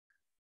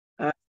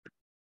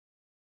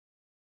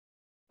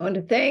I want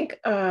to thank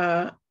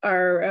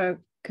our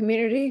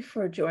community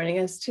for joining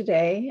us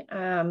today.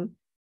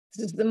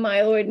 This is the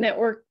Myeloid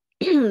Network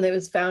that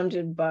was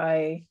founded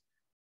by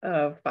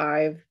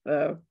 5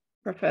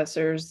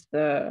 professors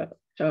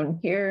shown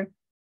here.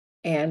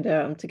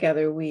 And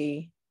together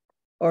we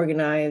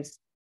organize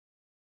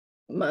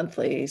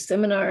monthly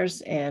seminars,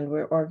 and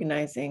we're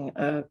organizing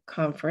a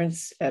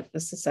conference at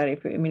the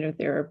Society for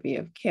Immunotherapy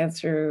of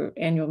Cancer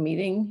annual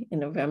meeting in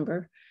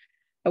November.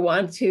 I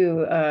want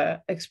to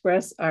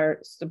express our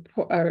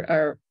support,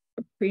 our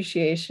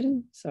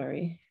appreciation,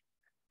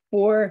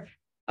 for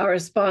our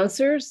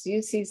sponsors,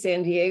 UC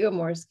San Diego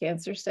Morris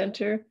Cancer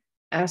Center,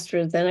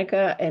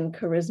 AstraZeneca, and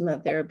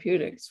Carisma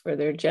Therapeutics for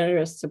their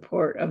generous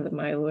support of the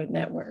Myeloid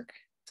Network.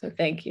 So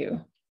thank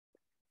you.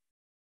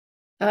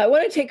 I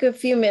want to take a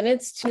few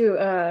minutes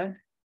to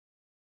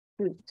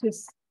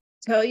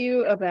tell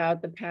you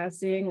about the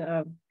passing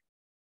of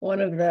one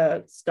of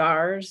the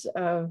stars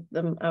of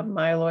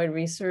myeloid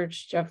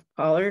research, Jeff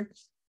Pollard.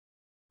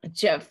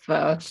 Jeff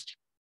passed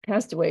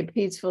away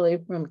peacefully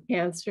from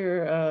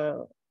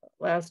cancer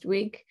last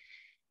week.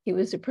 He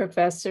was a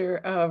professor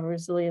of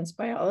resilience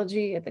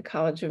biology at the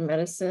College of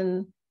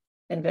Medicine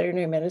and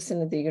Veterinary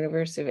Medicine at the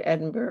University of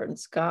Edinburgh in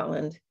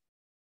Scotland.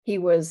 He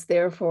was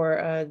there for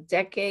a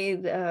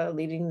decade,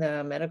 leading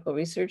the Medical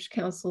Research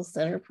Council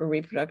Center for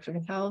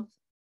Reproductive Health.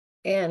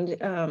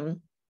 And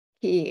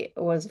he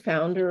was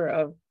founder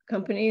of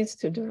companies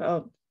to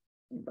develop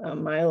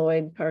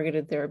myeloid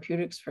targeted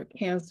therapeutics for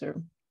cancer.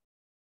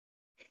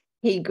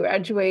 He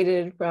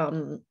graduated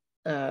from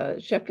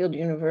Sheffield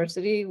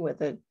University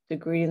with a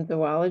degree in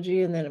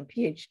zoology and then a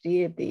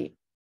PhD at the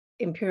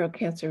Imperial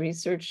Cancer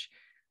Research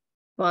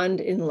Fund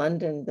in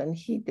London. Then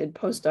he did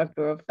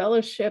postdoctoral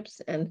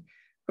fellowships, and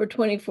for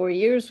 24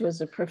 years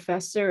was a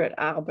professor at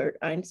Albert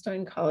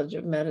Einstein College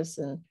of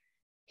Medicine.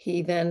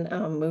 He then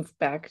moved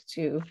back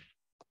to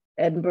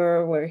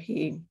Edinburgh, where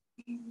he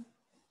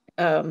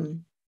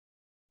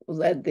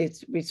led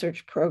these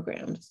research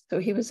programs. So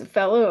he was a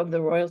fellow of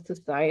the Royal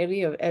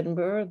Society of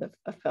Edinburgh,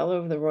 a fellow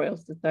of the Royal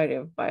Society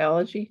of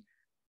Biology,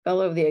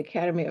 fellow of the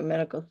Academy of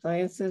Medical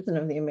Sciences, and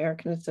of the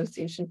American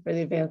Association for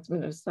the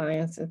Advancement of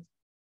Sciences.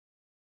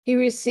 He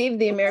received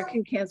the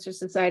American Cancer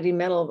Society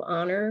Medal of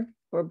Honor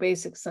for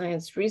basic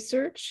science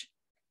research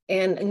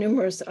and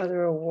numerous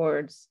other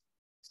awards.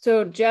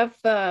 So Jeff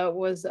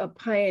was a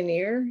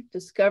pioneer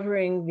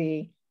discovering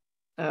the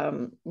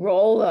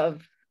role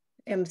of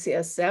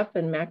MCSF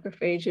and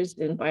macrophages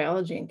in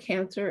biology and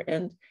cancer,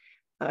 and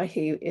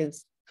he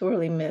is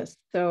sorely missed.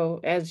 So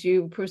as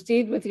you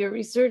proceed with your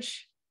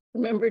research,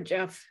 remember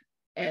Jeff,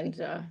 and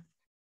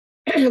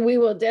we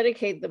will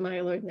dedicate the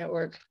Myeloid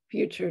Network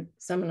future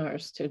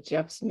seminars to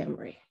Jeff's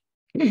memory.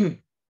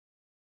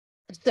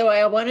 So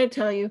I want to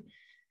tell you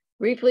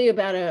briefly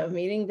about a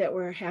meeting that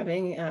we're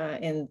having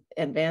in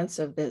advance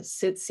of the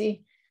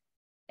SITC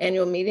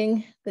annual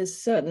meeting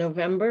this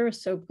November.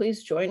 So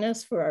please join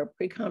us for our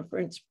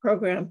pre-conference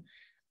program,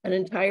 an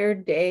entire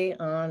day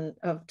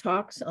of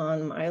talks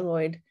on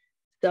myeloid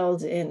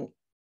cells in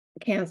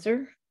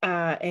cancer.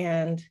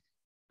 And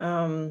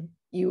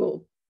you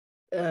will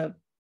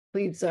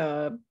please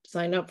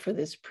sign up for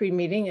this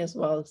pre-meeting as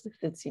well as the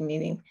SITC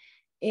meeting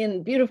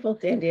in beautiful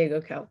San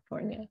Diego,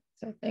 California.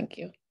 So thank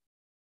you.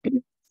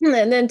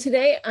 And then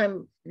today,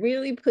 I'm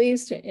really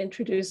pleased to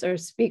introduce our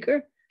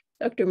speaker,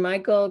 Dr.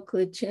 Michael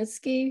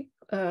Klichinsky,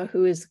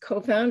 who is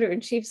co-founder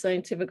and chief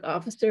scientific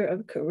officer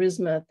of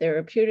Carisma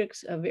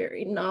Therapeutics, a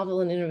very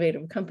novel and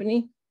innovative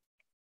company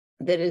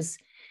that is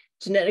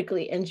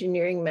genetically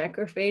engineering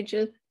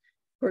macrophages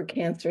for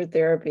cancer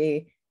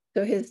therapy.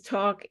 So his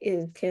talk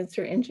is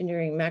Cancer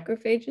Engineering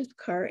Macrophages,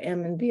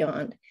 CAR-M and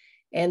Beyond.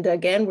 And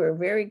again, we're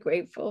very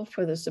grateful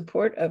for the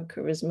support of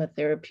Carisma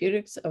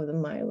Therapeutics of the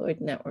Myeloid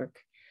Network.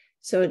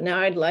 So now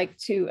I'd like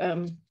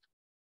to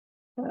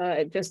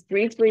just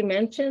briefly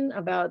mention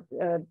about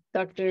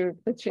Dr.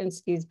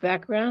 Klichinsky's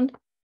background.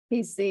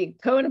 He's the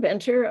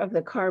co-inventor of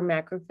the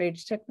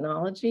CAR-Macrophage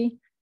technology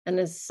and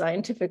is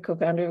scientific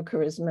co-founder of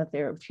Carisma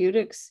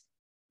Therapeutics.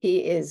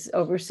 He is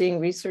overseeing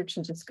research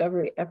and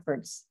discovery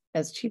efforts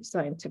as chief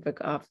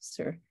scientific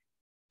officer.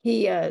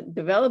 He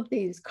developed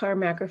these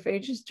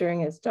CAR-Macrophages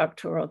during his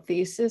doctoral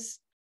thesis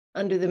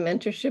under the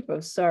mentorship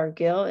of Saar,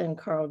 Gill, and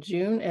Carl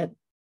June at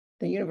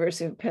the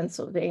University of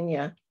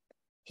Pennsylvania.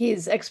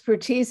 His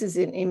expertise is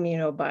in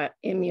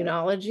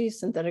immunology,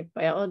 synthetic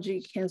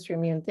biology, cancer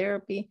immune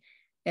therapy,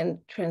 and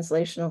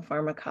translational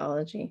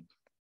pharmacology.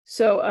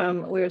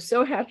 So we're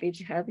so happy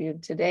to have you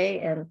today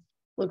and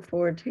look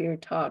forward to your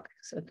talk.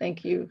 So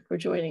thank you for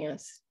joining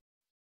us.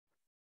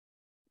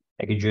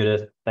 Thank you,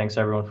 Judith. Thanks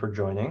everyone for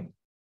joining.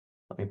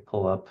 Let me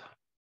pull up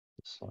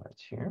the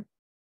slides here.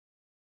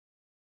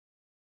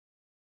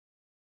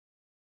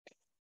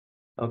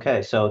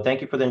 Okay, so thank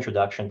you for the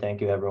introduction.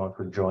 Thank you everyone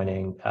for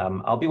joining.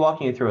 I'll be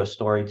walking you through a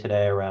story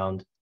today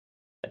around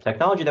a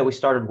technology that we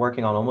started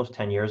working on almost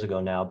 10 years ago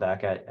now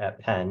back at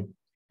Penn.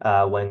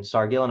 when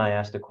Saar, Gill, and I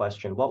asked the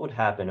question, what would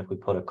happen if we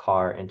put a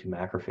CAR into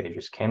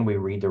macrophages? Can we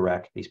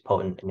redirect these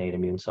potent innate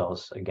immune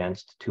cells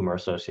against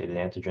tumor-associated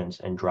antigens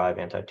and drive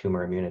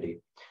anti-tumor immunity?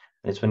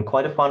 And it's been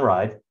quite a fun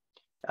ride.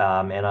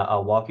 And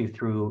I'll walk you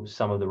through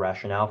some of the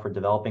rationale for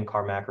developing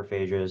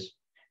CAR-Macrophages,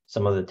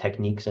 some of the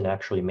techniques in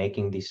actually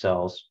making these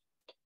cells,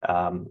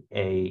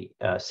 a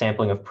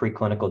sampling of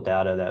preclinical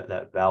data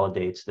that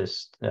validates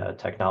this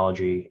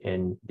technology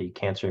in the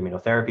cancer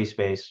immunotherapy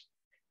space.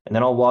 And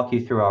then I'll walk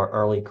you through our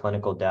early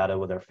clinical data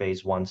with our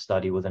phase 1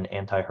 study with an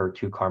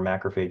anti-HER2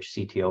 CAR-Macrophage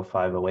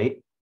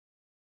CT0508.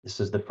 This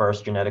is the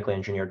first genetically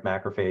engineered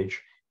macrophage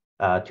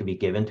to be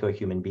given to a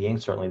human being,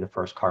 certainly the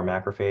first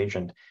CAR-Macrophage,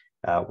 and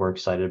we're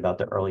excited about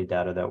the early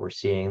data that we're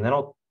seeing. And then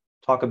I'll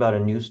talk about a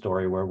new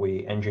story where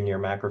we engineer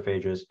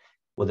macrophages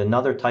with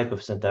another type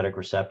of synthetic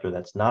receptor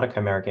that's not a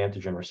chimeric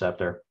antigen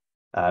receptor,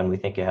 and we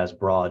think it has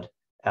broad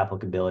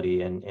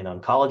applicability in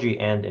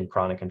oncology and in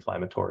chronic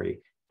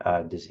inflammatory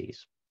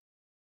disease.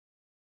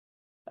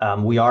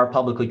 We are a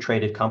publicly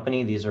traded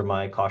company. These are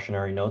my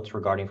cautionary notes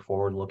regarding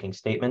forward-looking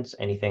statements.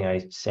 Anything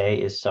I say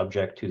is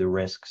subject to the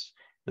risks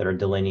that are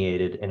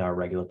delineated in our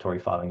regulatory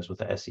filings with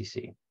the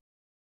SEC.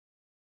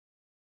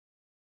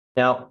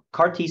 Now,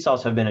 CAR T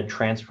cells have been a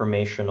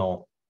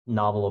transformational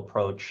novel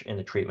approach in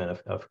the treatment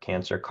of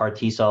cancer. CAR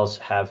T cells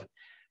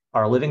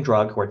are a living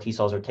drug where T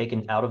cells are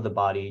taken out of the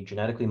body,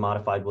 genetically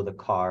modified with a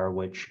CAR,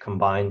 which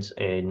combines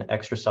an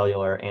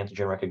extracellular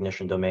antigen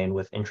recognition domain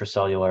with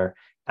intracellular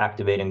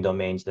activating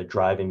domains that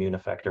drive immune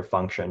effector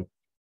function.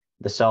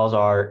 The cells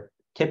are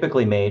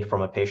typically made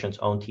from a patient's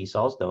own T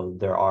cells, though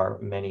there are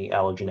many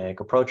allogeneic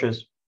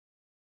approaches.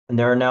 And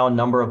there are now a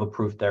number of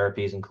approved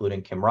therapies,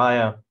 including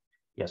Kymriah,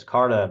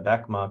 Yescarta,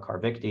 Abecma,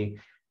 Carvykti,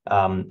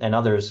 and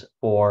others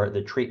for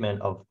the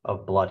treatment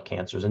of blood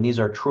cancers. And these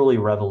are truly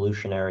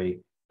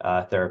revolutionary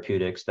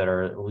therapeutics that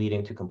are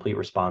leading to complete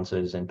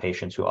responses in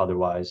patients who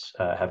otherwise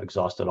have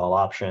exhausted all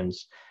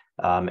options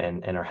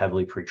and are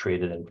heavily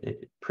pretreated and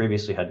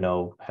previously had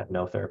no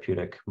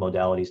therapeutic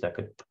modalities that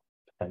could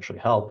potentially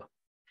help.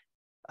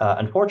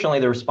 Unfortunately,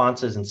 the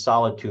responses in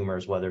solid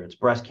tumors, whether it's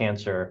breast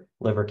cancer,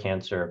 liver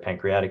cancer,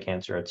 pancreatic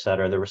cancer, et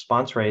cetera, the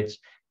response rates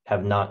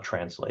have not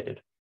translated.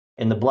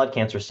 In the blood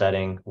cancer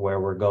setting, where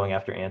we're going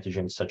after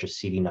antigens such as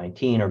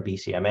CD19 or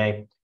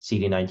BCMA,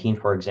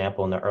 CD19, for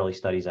example, in the early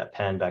studies at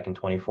Penn back in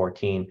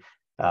 2014,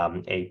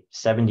 a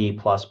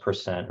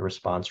 70+%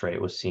 response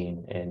rate was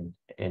seen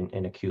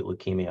in acute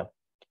leukemia.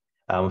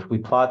 If we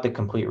plot the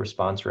complete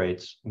response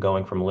rates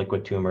going from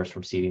liquid tumors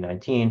from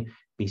CD19,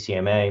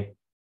 BCMA,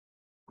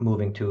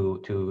 moving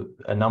to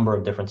a number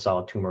of different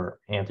solid tumor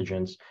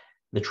antigens,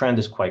 the trend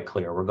is quite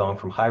clear. We're going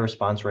from high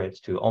response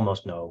rates to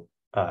almost no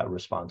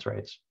response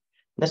rates.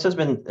 This has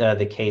been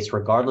the case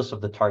regardless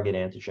of the target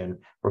antigen,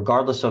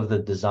 regardless of the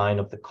design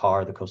of the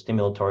CAR, the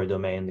co-stimulatory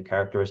domain, the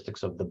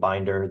characteristics of the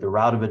binder, the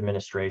route of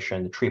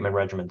administration, the treatment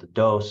regimen, the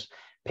dose,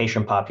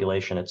 patient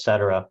population, et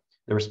cetera.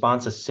 The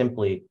responses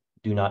simply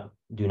do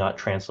not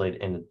translate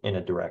in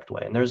a direct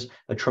way. And there's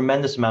a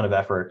tremendous amount of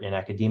effort in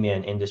academia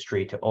and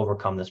industry to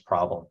overcome this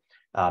problem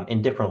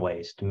in different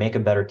ways, to make a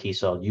better T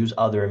cell, use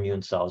other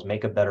immune cells,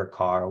 make a better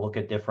CAR, look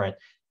at different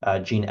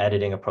gene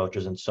editing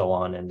approaches and so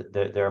on. And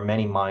there are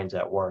many minds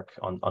at work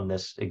on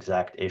this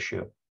exact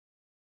issue.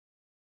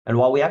 And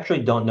while we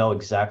actually don't know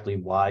exactly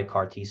why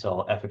CAR T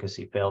cell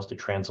efficacy fails to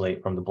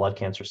translate from the blood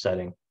cancer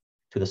setting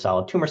to the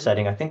solid tumor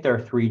setting, I think there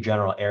are 3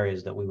 general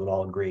areas that we would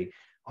all agree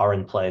are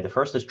in play. The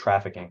first is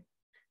trafficking.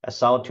 As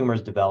solid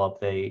tumors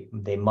develop, they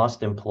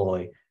must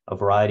employ a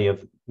variety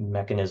of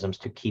mechanisms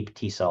to keep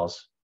T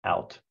cells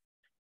out.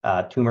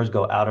 Tumors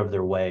go out of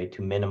their way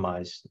to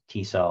minimize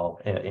T cell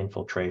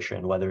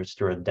infiltration, whether it's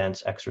through a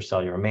dense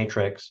extracellular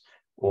matrix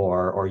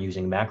or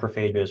using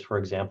macrophages, for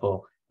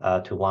example,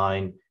 to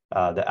line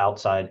the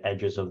outside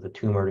edges of the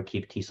tumor to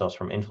keep T cells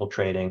from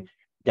infiltrating,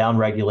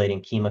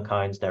 downregulating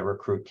chemokines that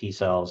recruit T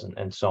cells,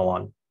 and so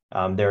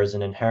on. There is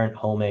an inherent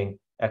homing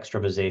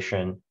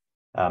extravasation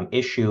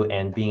issue,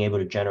 and being able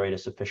to generate a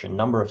sufficient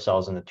number of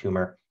cells in the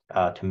tumor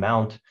to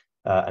mount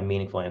a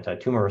meaningful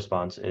anti-tumor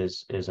response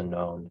is a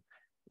known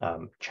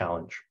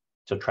challenge.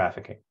 So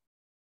trafficking.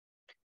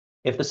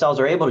 If the cells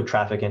are able to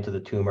traffic into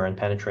the tumor and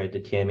penetrate the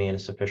TME in a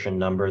sufficient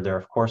number, they're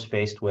of course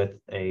faced with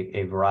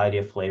a variety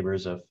of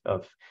flavors of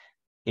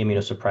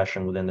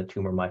immunosuppression within the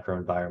tumor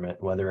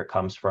microenvironment, whether it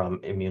comes from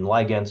immune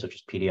ligands such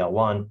as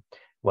PD-L1,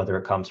 whether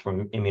it comes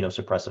from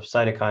immunosuppressive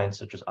cytokines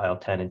such as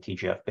IL-10 and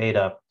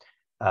TGF-beta,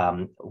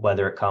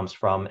 whether it comes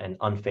from an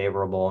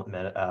unfavorable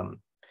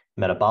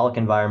metabolic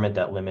environment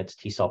that limits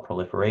T cell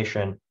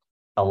proliferation,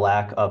 a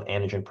lack of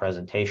antigen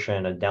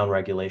presentation, a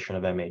downregulation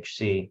of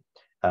MHC,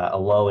 a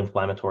low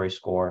inflammatory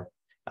score.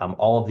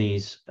 All of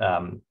these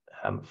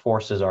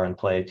forces are in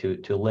play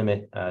to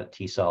limit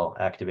T cell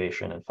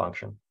activation and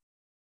function.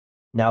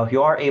 Now, if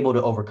you are able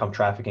to overcome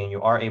trafficking,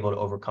 you are able to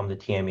overcome the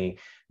TME,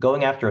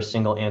 going after a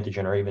single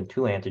antigen or even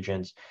 2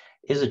 antigens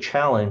is a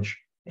challenge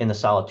in the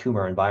solid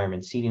tumor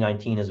environment.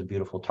 CD19 is a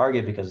beautiful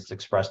target because it's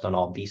expressed on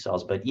all B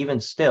cells, but even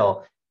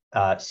still,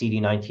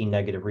 CD19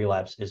 negative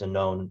relapse is a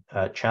known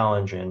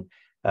challenge, and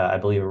I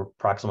believe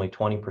approximately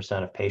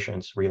 20% of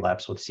patients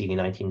relapse with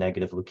CD19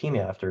 negative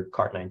leukemia after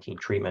CAR-19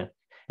 treatment.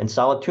 In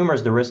solid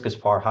tumors, the risk is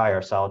far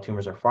higher. Solid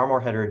tumors are far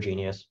more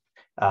heterogeneous.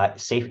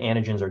 Safe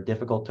antigens are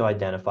difficult to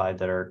identify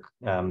that are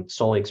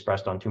solely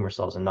expressed on tumor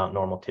cells and not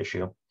normal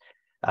tissue.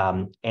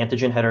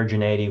 Antigen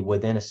heterogeneity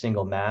within a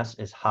single mass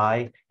is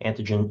high.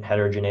 Antigen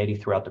heterogeneity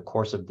throughout the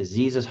course of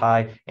disease is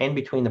high, and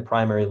between the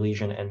primary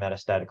lesion and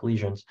metastatic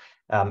lesions,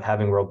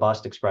 having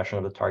robust expression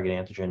of the target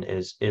antigen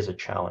is a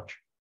challenge.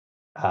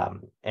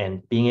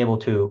 And being able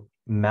to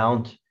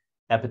mount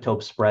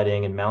epitope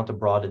spreading and mount a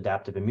broad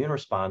adaptive immune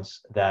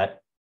response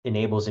that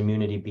enables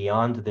immunity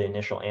beyond the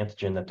initial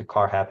antigen that the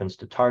CAR happens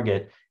to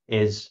target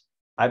is,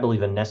 I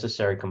believe, a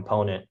necessary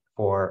component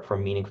for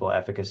meaningful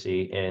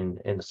efficacy in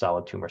the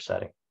solid tumor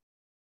setting.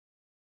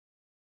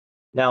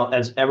 Now,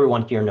 as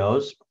everyone here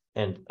knows,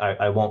 and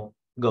I won't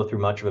go through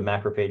much of a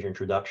macrophage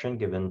introduction,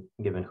 given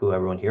who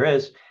everyone here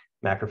is,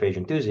 macrophage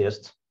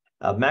enthusiasts,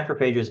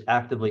 macrophages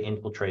actively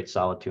infiltrate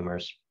solid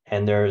tumors.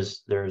 And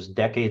there's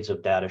decades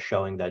of data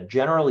showing that,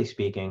 generally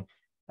speaking,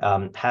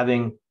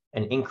 having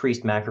an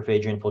increased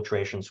macrophage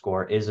infiltration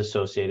score is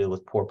associated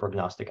with poor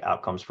prognostic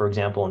outcomes. For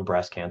example, in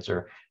breast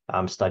cancer,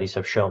 studies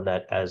have shown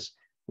that as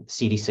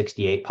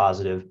CD68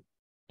 positive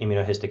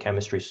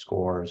immunohistochemistry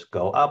scores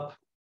go up,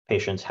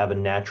 patients have a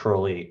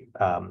naturally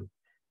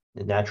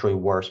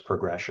worse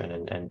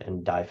progression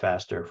and die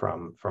faster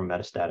from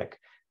metastatic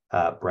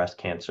breast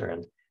cancer.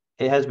 And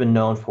it has been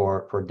known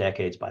for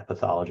decades by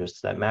pathologists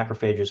that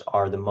macrophages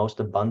are the most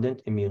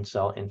abundant immune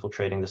cell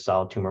infiltrating the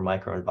solid tumor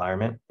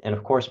microenvironment. And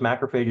of course,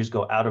 macrophages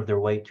go out of their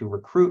way to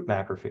recruit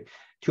macrophages.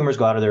 Tumors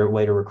go out of their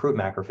way to recruit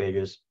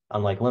macrophages,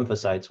 unlike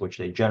lymphocytes, which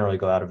they generally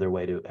go out of their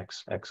way to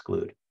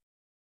exclude.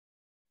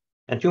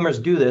 And tumors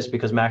do this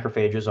because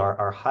macrophages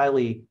are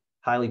highly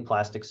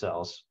plastic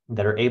cells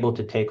that are able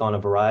to take on a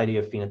variety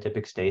of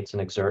phenotypic states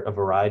and exert a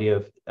variety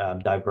of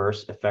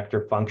diverse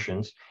effector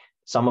functions,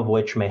 some of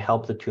which may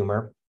help the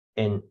tumor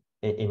in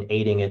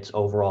aiding its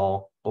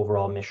overall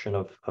mission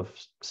of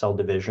cell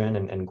division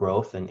and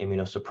growth and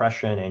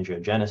immunosuppression,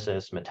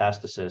 angiogenesis,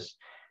 metastasis,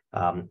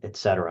 et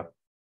cetera.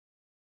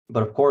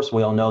 But of course,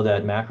 we all know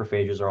that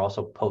macrophages are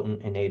also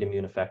potent innate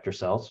immune effector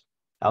cells.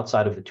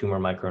 Outside of the tumor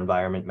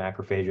microenvironment,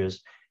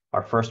 macrophages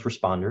are first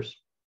responders.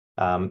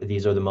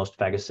 These are the most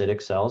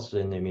phagocytic cells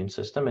in the immune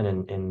system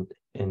and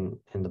in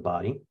the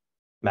body.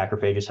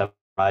 Macrophages have a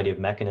variety of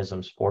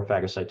mechanisms for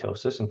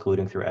phagocytosis,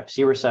 including through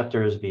Fc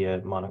receptors,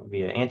 via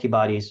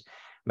antibodies.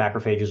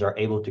 Macrophages are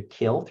able to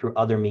kill through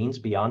other means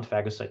beyond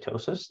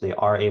phagocytosis. They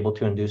are able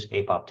to induce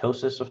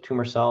apoptosis of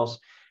tumor cells.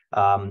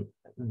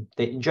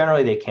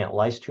 Generally, they can't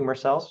lyse tumor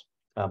cells,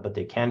 but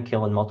they can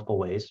kill in multiple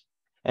ways.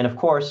 And of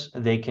course,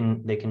 they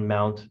can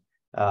mount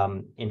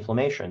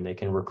inflammation. They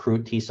can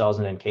recruit T cells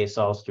and NK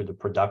cells through the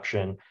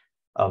production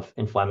of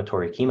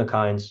inflammatory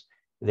chemokines.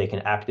 They can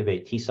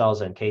activate T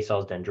cells, NK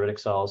cells, dendritic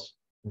cells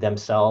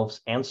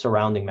themselves and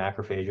surrounding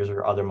macrophages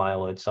or other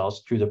myeloid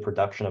cells through the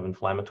production of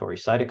inflammatory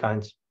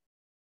cytokines.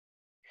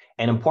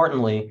 And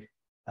importantly,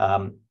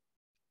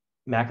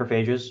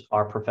 macrophages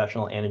are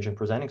professional antigen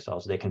presenting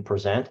cells. They can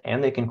present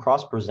and they can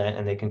cross-present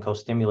and they can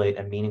co-stimulate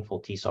a meaningful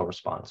T cell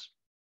response.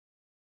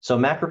 So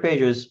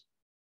macrophages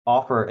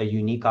offer a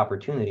unique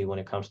opportunity when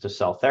it comes to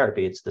cell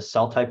therapy. It's the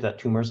cell type that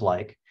tumors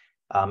like.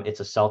 It's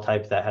a cell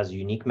type that has a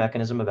unique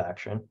mechanism of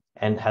action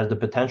and has the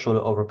potential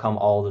to overcome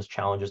all of those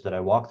challenges that I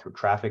walked through.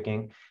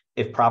 Trafficking,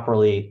 if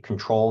properly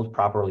controlled,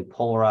 properly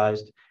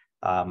polarized,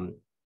 and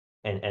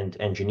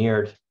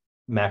engineered,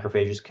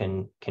 macrophages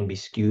can be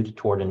skewed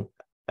toward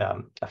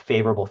a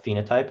favorable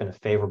phenotype and a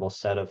favorable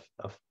set of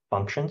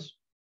functions.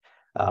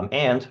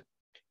 And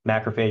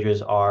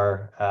macrophages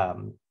are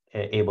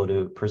able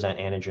to present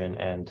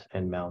antigen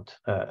and mount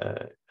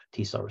a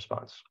T cell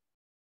response.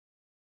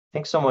 I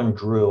think someone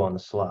drew on the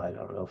slide. I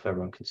don't know if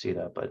everyone can see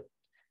that, but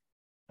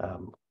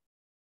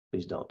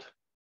please don't.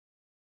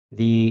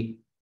 There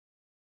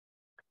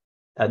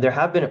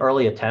have been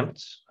early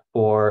attempts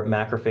for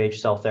macrophage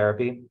cell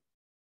therapy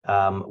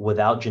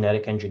without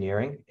genetic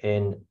engineering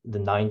in the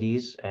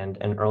 90s and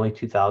early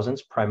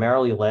 2000s,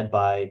 primarily led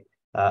by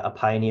a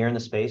pioneer in the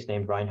space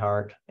named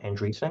Reinhard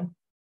Andriessen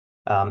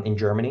in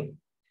Germany.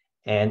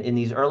 And in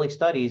these early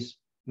studies,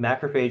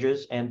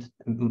 macrophages and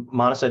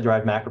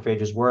monocyte-derived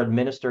macrophages were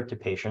administered to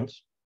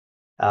patients.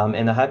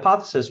 And the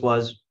hypothesis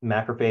was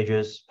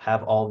macrophages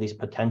have all these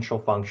potential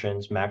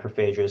functions.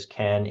 Macrophages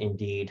can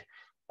indeed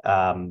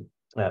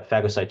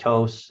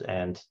phagocytose,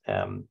 and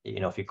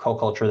if you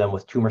co-culture them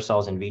with tumor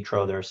cells in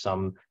vitro, there's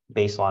some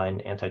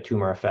baseline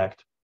anti-tumor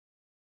effect,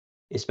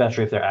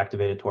 especially if they're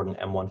activated toward an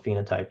M1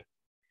 phenotype.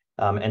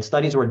 And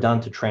studies were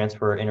done to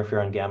transfer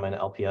interferon gamma and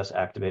LPS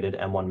activated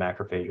M1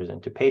 macrophages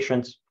into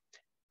patients.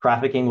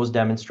 Trafficking was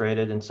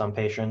demonstrated in some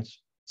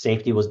patients.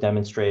 Safety was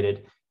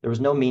demonstrated. There was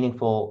no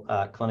meaningful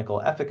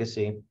clinical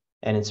efficacy.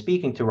 And in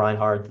speaking to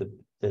Reinhard,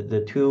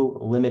 the two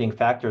limiting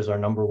factors are,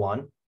 number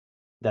one,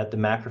 that the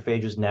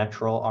macrophage's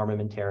natural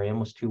armamentarium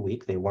was too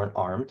weak. They weren't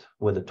armed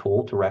with a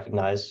tool to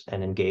recognize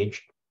and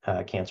engage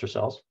cancer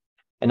cells.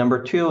 And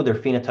number two, their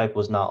phenotype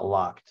was not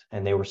locked,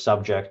 and they were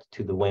subject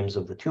to the whims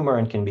of the tumor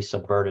and can be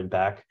subverted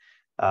back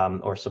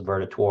or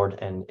subverted toward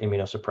an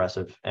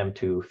immunosuppressive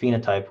M2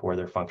 phenotype where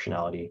their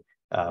functionality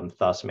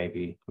thus may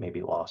be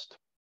lost.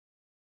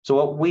 So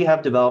what we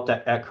have developed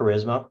at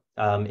Carisma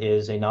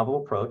is a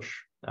novel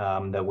approach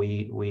that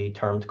we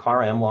termed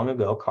CAR-M long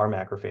ago,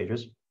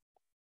 CAR-Macrophages.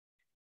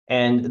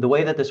 And the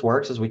way that this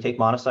works is we take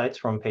monocytes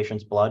from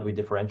patients' blood, we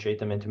differentiate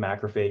them into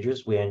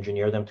macrophages, we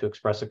engineer them to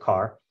express a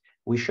CAR.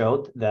 We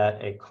showed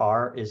that a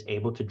CAR is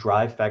able to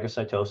drive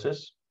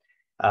phagocytosis.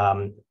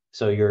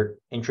 So you're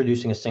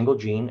introducing a single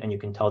gene and you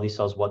can tell these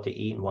cells what to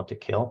eat and what to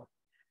kill.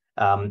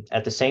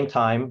 At the same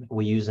time,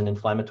 we use an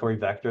inflammatory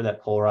vector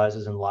that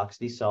polarizes and locks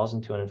these cells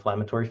into an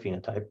inflammatory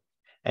phenotype.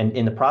 And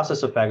in the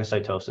process of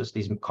phagocytosis,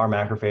 these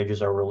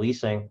CAR-macrophages are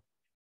releasing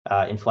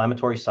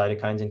inflammatory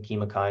cytokines and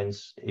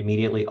chemokines,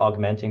 immediately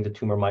augmenting the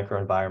tumor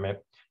microenvironment,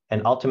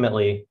 and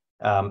ultimately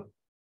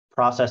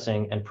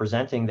processing and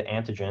presenting the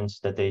antigens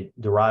that they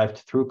derived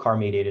through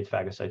CAR-mediated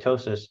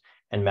phagocytosis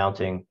and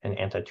mounting an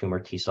anti-tumor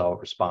T cell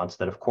response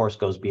that, of course,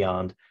 goes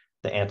beyond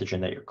the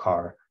antigen that your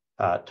CAR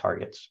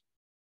targets.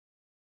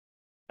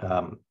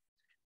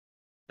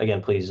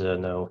 Again, please,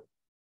 no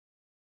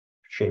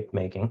shape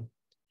making.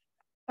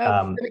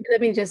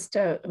 Let me just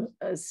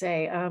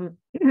say,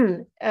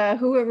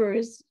 whoever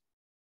is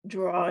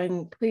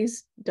drawing,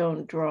 please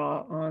don't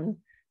draw on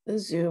the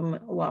Zoom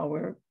while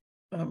we're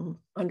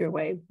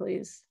underway,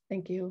 please.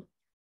 Thank you.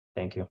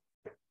 Thank you.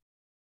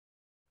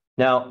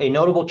 Now, a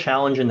notable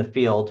challenge in the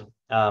field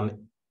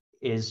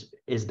is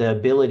the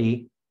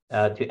ability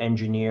to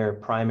engineer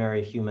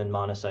primary human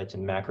monocytes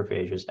and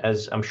macrophages.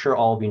 As I'm sure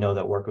all of you know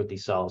that work with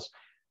these cells,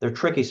 they're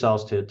tricky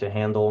cells to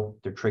handle.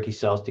 They're tricky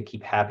cells to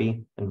keep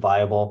happy and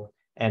viable.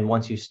 And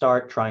once you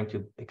start trying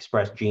to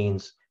express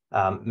genes,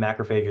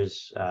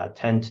 macrophages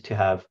tend to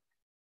have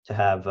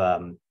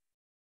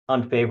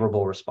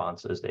unfavorable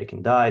responses. They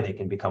can die, they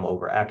can become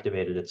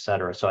overactivated, et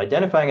cetera. So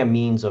identifying a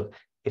means of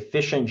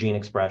efficient gene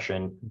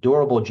expression,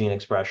 durable gene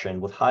expression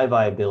with high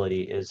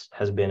viability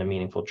has been a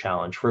meaningful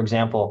challenge. For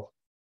example,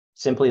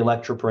 simply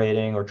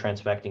electroporating or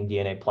transfecting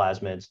DNA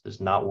plasmids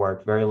does not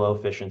work. Very low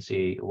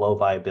efficiency, low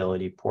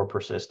viability, poor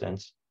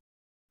persistence.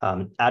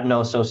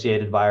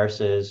 Adeno-associated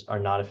viruses are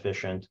not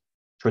efficient.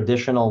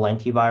 Traditional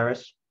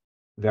lentivirus,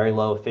 very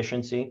low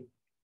efficiency.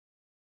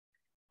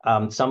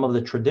 Some of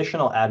the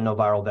traditional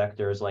adenoviral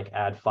vectors like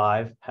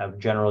Ad5 have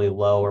generally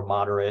low or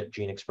moderate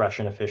gene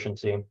expression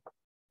efficiency.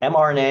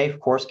 mRNA, of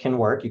course, can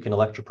work. You can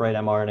electroporate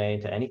mRNA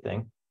into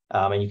anything,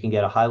 and you can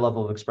get a high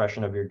level of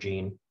expression of your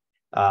gene.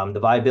 The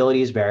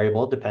viability is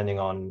variable depending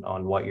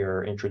on what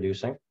you're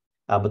introducing,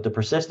 but the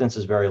persistence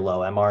is very low.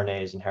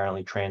 mRNA is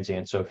inherently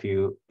transient, so if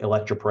you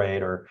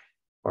electroporate or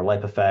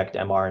lipoeffect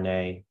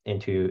mRNA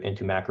into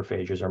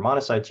macrophages or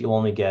monocytes, you'll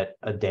only get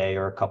a day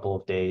or a couple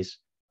of days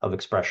of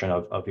expression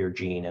of your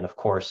gene. And of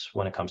course,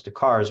 when it comes to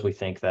CARs, we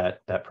think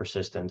that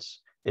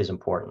persistence is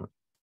important.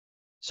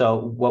 So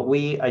what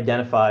we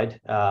identified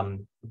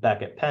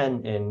back at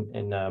Penn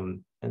in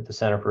the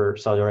Center for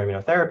Cellular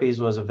Immunotherapies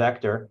was a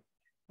vector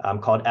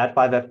called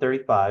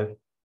Ad5F35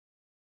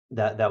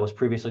 that was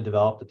previously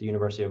developed at the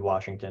University of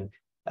Washington.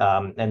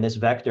 And this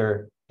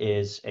vector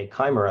is a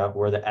chimera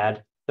where the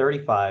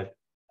Ad35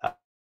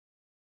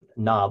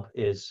 knob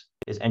is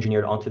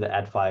engineered onto the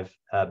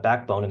Ad5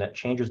 backbone, and that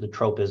changes the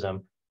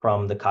tropism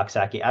from the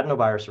Coxsackie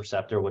adenovirus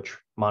receptor, which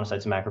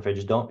monocytes and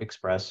macrophages don't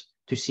express,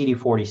 to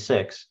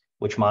CD46,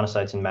 which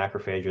monocytes and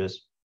macrophages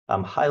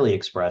highly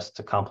express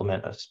to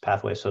complement a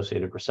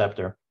pathway-associated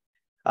receptor.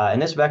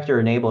 And this vector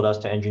enabled us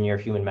to engineer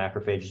human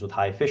macrophages with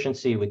high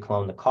efficiency. We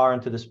cloned the CAR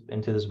into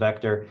this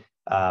vector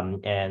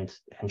and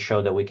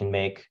showed that we can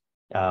make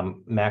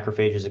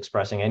macrophages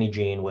expressing any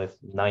gene with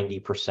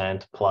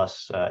 90%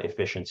 plus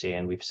efficiency.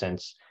 And we've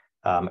since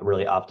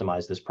really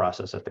optimized this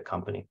process at the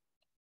company.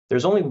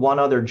 There's only one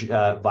other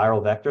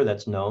viral vector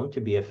that's known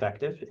to be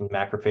effective in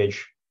macrophage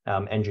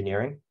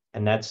engineering,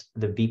 and that's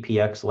the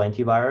VPX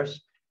lentivirus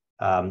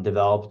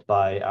developed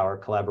by our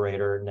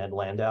collaborator, Ned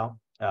Landau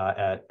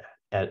at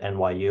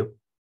NYU.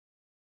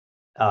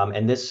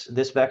 And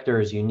this vector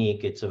is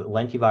unique. It's a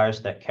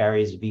lentivirus that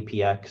carries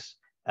VPX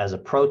as a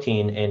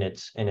protein in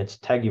its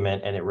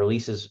tegument, and it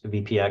releases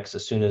VPX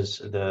as soon as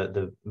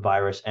the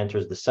virus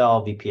enters the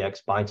cell.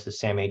 VPX binds to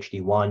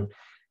SAMHD1,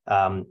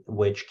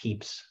 which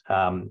keeps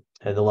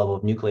the level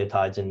of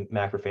nucleotides in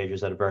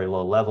macrophages at a very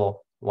low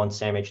level. Once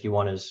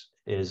SAMHD1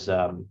 is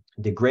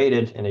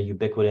degraded in a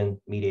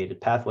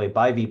ubiquitin-mediated pathway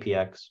by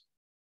VPX,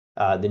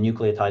 the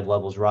nucleotide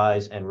levels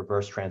rise and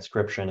reverse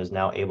transcription is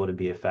now able to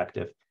be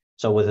effective.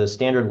 So with a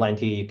standard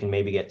lenti, you can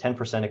maybe get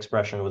 10%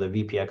 expression. With a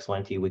VPX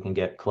lenti, we can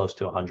get close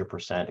to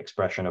 100%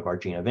 expression of our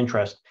gene of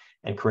interest.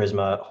 And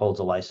Carisma holds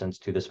a license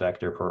to this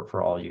vector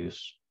for all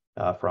use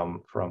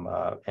from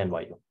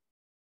NYU.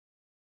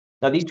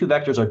 Now, these two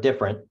vectors are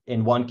different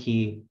in one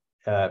key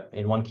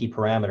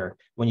parameter.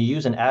 When you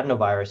use an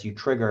adenovirus, you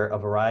trigger a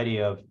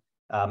variety of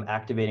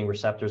activating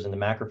receptors in the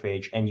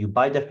macrophage, and you,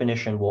 by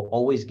definition, will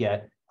always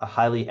get a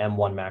highly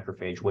M1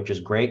 macrophage, which is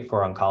great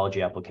for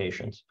oncology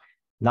applications.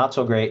 Not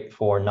so great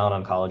for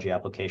non-oncology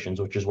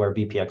applications, which is where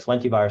VPX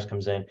lentivirus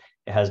comes in.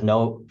 It has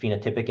no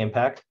phenotypic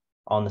impact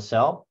on the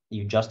cell.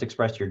 You just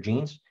express your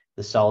genes.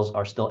 The cells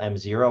are still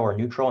M0 or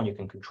neutral, and you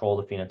can control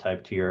the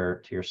phenotype to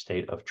your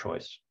state of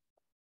choice.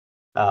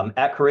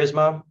 At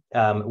Carisma,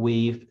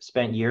 we've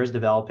spent years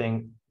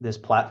developing this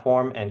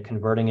platform and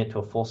converting it to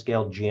a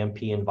full-scale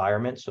GMP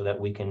environment so that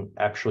we can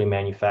actually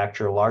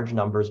manufacture large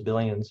numbers,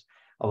 billions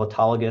of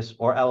autologous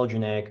or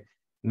allogeneic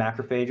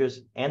macrophages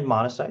and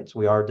monocytes.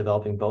 We are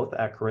developing both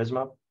at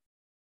Carisma.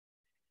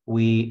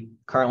 We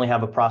currently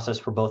have a process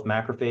for both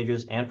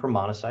macrophages and for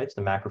monocytes.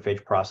 The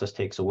macrophage process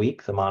takes a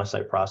week. The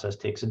monocyte process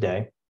takes a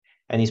day.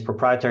 And these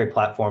proprietary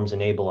platforms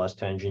enable us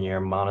to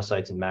engineer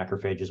monocytes and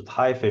macrophages with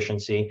high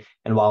efficiency.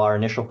 And while our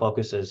initial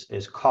focus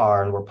is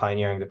CAR, and we're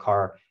pioneering the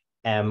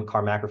CAR-M,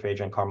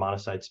 CAR-Macrophage, and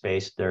CAR-monocyte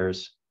space, there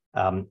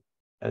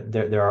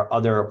are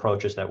other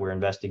approaches that we're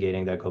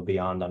investigating that go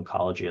beyond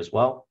oncology as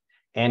well,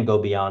 and go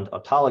beyond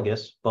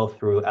autologous, both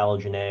through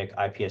allogeneic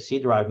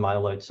iPSC-derived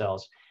myeloid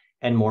cells.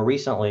 And more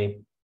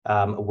recently,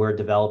 we're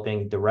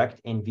developing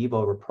direct in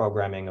vivo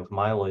reprogramming of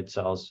myeloid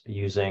cells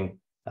using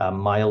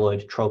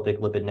myeloid tropic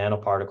lipid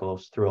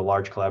nanoparticles through a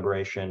large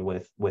collaboration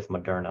with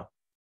Moderna.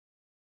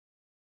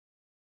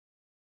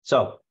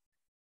 So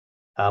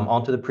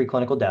onto the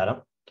preclinical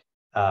data.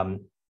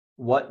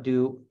 What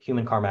do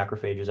human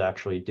CAR-macrophages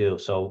actually do?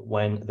 So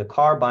when the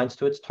CAR binds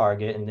to its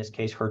target, in this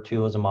case,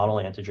 HER2 as a model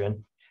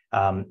antigen,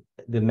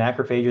 the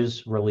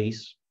macrophages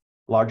release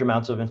large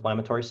amounts of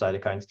inflammatory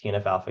cytokines,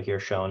 TNF-alpha here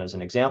shown as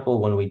an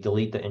example. When we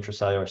delete the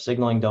intracellular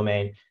signaling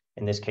domain,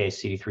 in this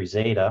case, CD3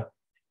 zeta,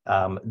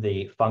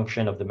 the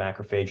function of the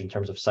macrophage in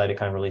terms of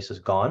cytokine release is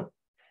gone.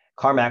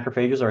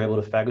 CAR-macrophages are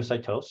able to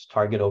phagocytose,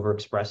 target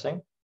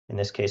overexpressing, in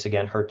this case,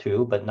 again,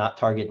 HER2, but not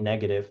target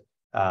negative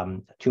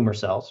tumor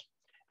cells.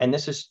 And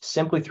this is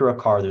simply through a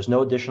CAR. There's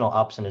no additional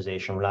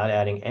opsonization. We're not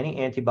adding any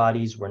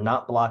antibodies. We're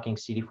not blocking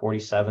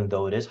CD47,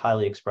 though it is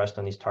highly expressed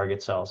on these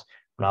target cells.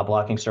 We're not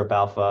blocking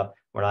SIRP-alpha.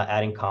 We're not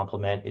adding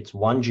complement. It's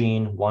one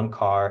gene, one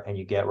CAR, and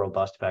you get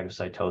robust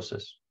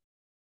phagocytosis.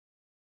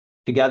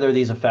 Together,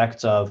 these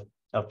effects of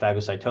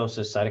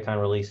phagocytosis,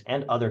 cytokine release,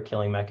 and other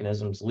killing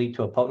mechanisms lead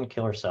to a potent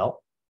killer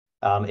cell.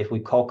 If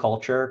we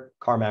co-culture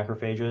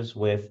CAR-macrophages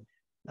with,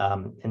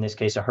 in this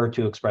case, a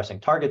HER2-expressing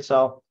target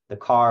cell, the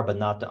CAR, but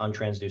not the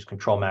untransduced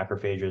control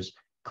macrophages,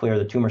 clear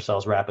the tumor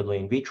cells rapidly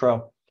in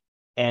vitro.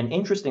 And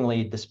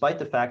interestingly, despite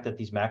the fact that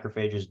these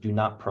macrophages do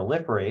not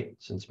proliferate,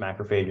 since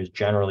macrophages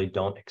generally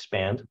don't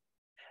expand,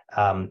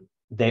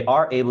 they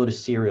are able to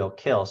serial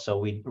kill. So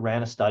we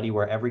ran a study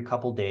where every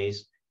couple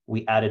days,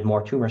 we added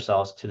more tumor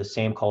cells to the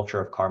same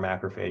culture of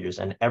CAR-macrophages.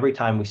 And every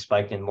time we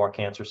spiked in more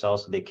cancer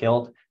cells, they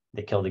killed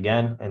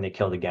again, and they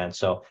killed again.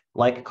 So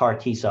like CAR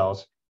T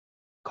cells,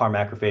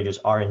 CAR-macrophages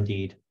are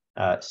indeed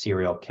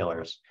serial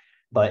killers.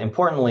 But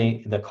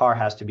importantly, the CAR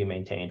has to be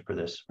maintained for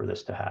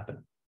this to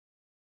happen.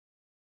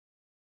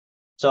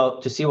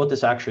 So to see what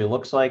this actually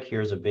looks like,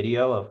 here's a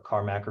video of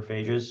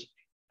CAR-macrophages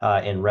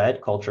in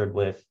red, cultured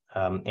with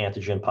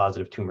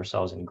antigen-positive tumor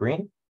cells in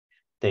green.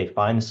 They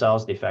find the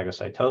cells, they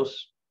phagocytose,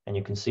 and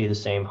you can see the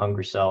same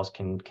hungry cells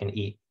can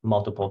eat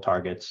multiple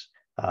targets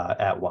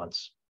at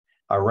once.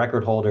 Our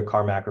record holder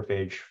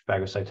CAR-macrophage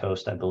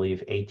phagocytosed, I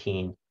believe,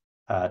 18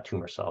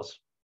 tumor cells.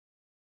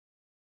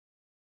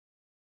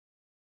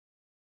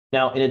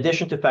 Now, in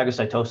addition to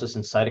phagocytosis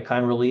and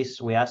cytokine release,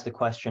 we asked the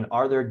question,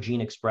 are there gene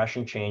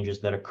expression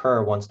changes that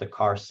occur once the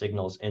CAR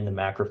signals in the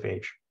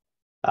macrophage?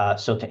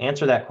 So to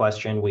answer that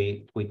question,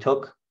 we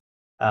took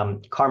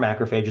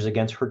CAR-macrophages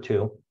against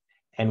HER2,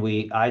 and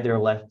we either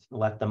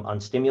left them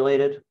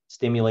unstimulated,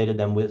 stimulated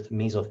them with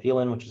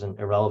mesothelin, which is an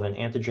irrelevant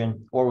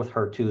antigen, or with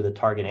HER2, the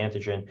target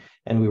antigen,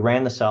 and we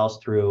ran the cells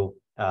through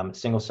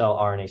single-cell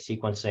RNA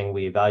sequencing.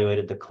 We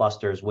evaluated the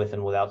clusters with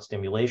and without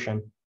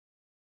stimulation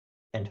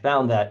and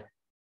found that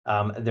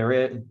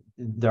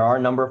there are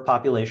a number of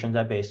populations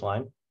at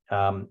baseline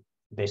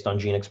based on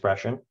gene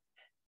expression.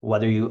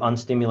 Whether you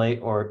unstimulate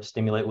or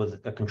stimulate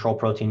with a control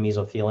protein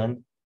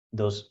mesothelin,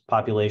 those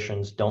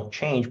populations don't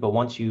change. But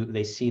once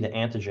they see the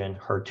antigen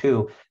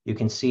HER2, you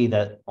can see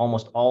that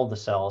almost all of the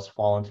cells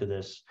fall into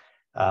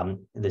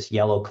this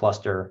yellow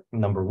cluster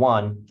number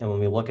 1. And when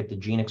we look at the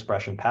gene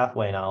expression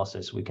pathway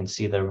analysis, we can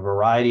see that a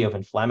variety of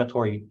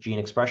inflammatory gene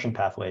expression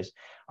pathways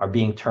are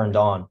being turned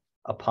on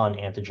upon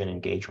antigen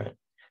engagement.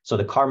 So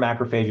the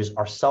CAR-macrophages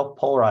are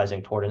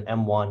self-polarizing toward an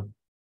M1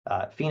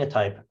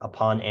 phenotype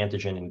upon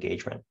antigen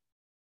engagement.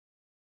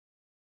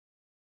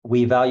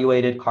 We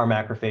evaluated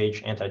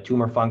CAR-macrophage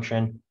anti-tumor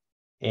function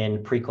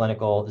in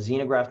preclinical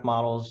xenograft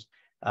models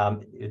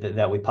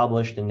that we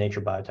published in Nature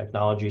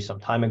Biotechnology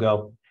some time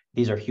ago.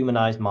 These are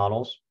humanized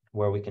models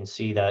where we can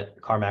see that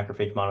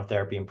CAR-macrophage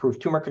monotherapy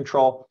improved tumor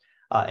control.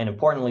 And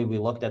importantly, we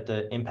looked at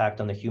the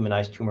impact on the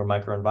humanized tumor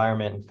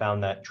microenvironment and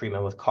found that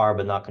treatment with CAR,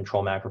 but not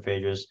control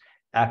macrophages,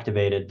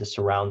 activated the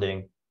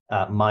surrounding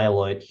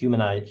myeloid, human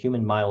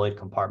myeloid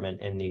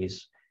compartment in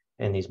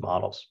these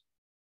models.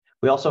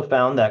 We also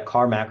found that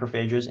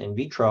CAR-macrophages in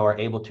vitro are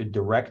able to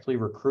directly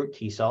recruit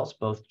T cells,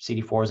 both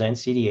CD4s and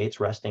CD8s,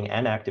 resting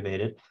and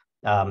activated,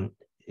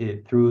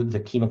 through the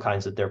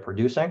chemokines that they're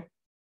producing.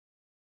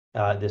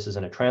 This is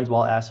in a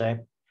transwall assay.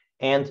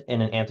 And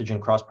in an antigen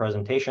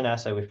cross-presentation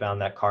assay, we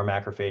found that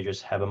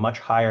CAR-macrophages have a much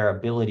higher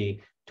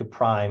ability to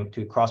prime,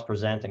 to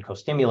cross-present and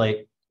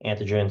co-stimulate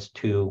antigens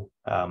to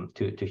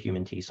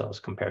human T cells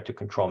compared to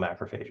control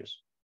macrophages.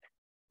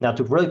 Now,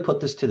 to really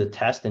put this to the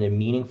test in a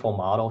meaningful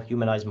model,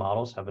 humanized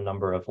models have a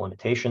number of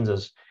limitations,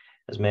 as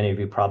many of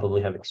you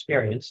probably have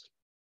experienced.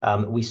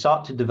 We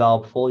sought to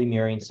develop fully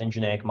murine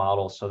syngeneic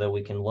models so that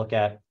we can look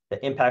at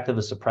the impact of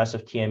a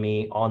suppressive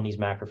TME on these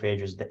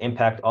macrophages, the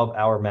impact of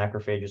our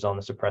macrophages on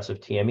the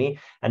suppressive TME,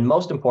 and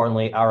most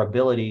importantly, our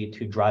ability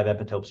to drive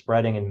epitope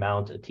spreading and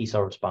mount a T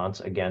cell response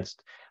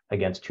against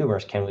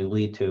tumors. Can we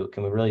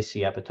really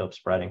see epitope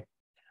spreading?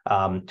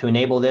 To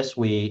enable this,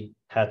 we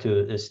had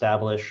to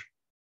establish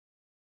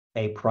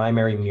a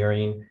primary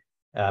murine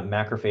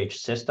macrophage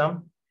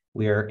system.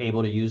 We are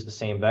able to use the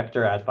same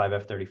vector,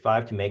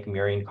 Ad5F35, to make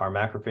murine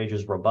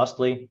CAR-macrophages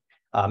robustly,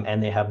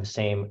 and they have the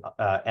same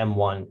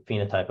M1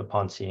 phenotype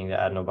upon seeing the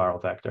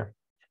adenoviral vector.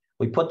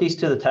 We put these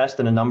to the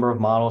test in a number of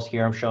models.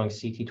 Here I'm showing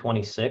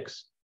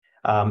CT26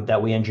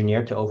 that we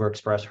engineered to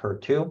overexpress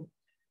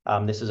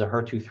HER2. This is a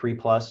HER2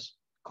 3+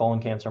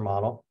 colon cancer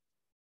model.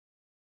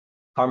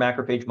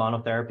 CAR-macrophage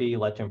monotherapy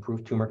led to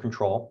improved tumor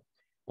control,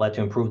 led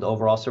to improved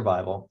overall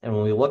survival. And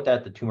when we looked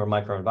at the tumor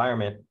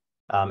microenvironment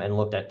and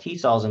looked at T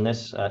cells, in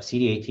this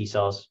CD8 T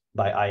cells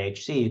by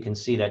IHC, you can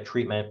see that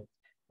treatment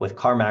with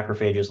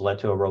CAR-macrophages led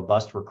to a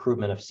robust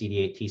recruitment of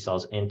CD8 T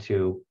cells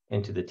into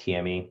the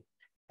TME.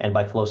 And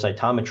by flow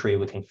cytometry,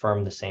 we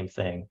confirmed the same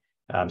thing.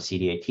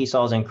 CD8 T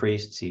cells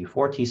increased,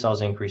 CD4 T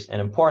cells increased,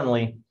 and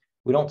importantly,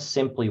 we don't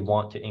simply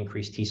want to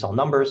increase T cell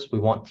numbers, we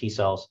want T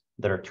cells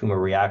that are tumor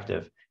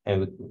reactive.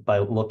 And by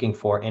looking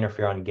for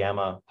interferon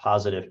gamma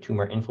positive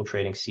tumor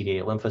infiltrating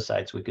CD8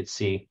 lymphocytes, we could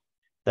see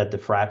that the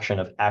fraction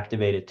of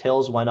activated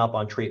TILs went up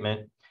on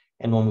treatment.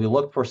 And when we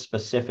look for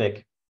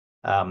specific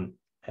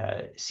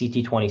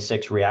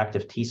CT26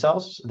 reactive T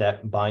cells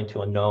that bind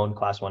to a known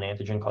class 1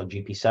 antigen called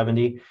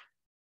GP70,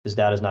 this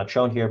data is not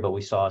shown here, but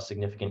we saw a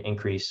significant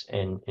increase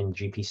in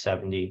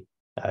GP70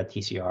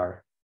 TCR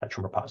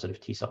tumor positive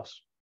T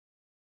cells.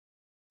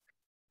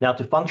 Now,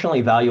 to functionally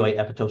evaluate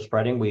epitope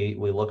spreading,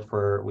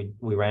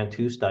 we ran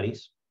 2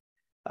 studies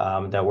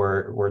that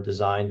were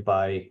designed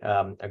by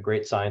a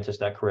great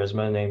scientist at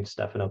Carisma named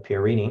Stefano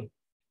Pierini.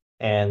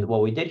 And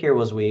what we did here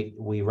was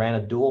we ran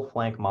a dual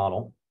flank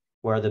model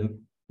where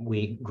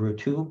we grew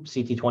 2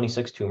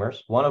 CT26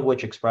 tumors, one of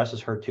which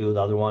expresses HER2,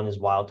 the other one is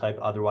wild type,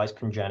 otherwise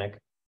chongenic.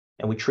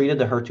 And we treated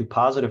the HER2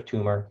 positive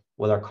tumor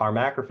with our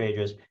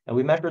CAR-macrophages, and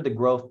we measured the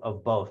growth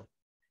of both.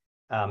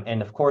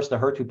 And of course, the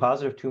HER2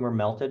 positive tumor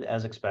melted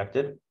as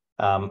expected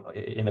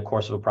in the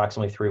course of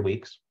approximately 3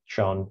 weeks,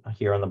 shown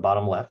here on the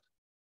bottom left.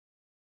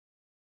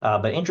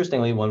 But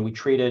interestingly, when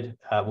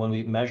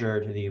we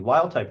measured the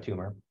wild type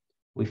tumor,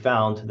 we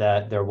found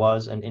that there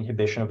was an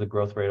inhibition of the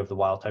growth rate of the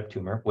wild type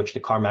tumor, which the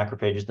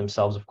CAR-macrophages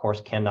themselves, of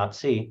course, cannot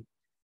see,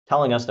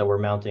 telling us that we're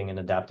mounting an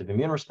adaptive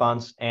immune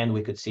response, and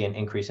we could see an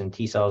increase in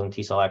T cells and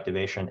T cell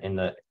activation in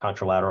the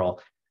contralateral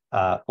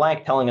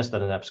flank, telling us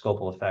that an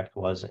abscopal effect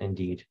was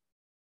indeed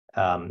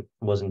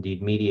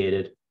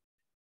mediated.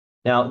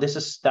 Now,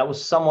 that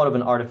was somewhat of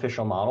an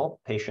artificial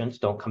model. Patients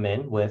don't come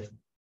in with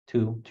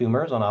 2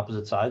 tumors on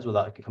opposite sides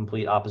without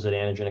complete opposite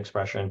antigen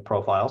expression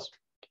profiles.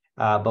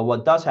 But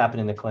what does happen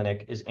in the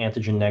clinic is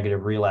antigen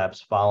negative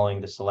relapse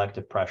following the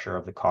selective pressure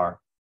of the CAR.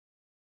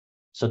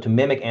 So to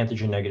mimic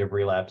antigen negative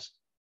relapse,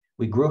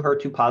 we grew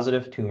HER2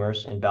 positive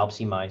tumors in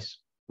BALB/c mice.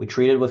 We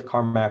treated with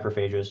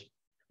CAR-macrophages.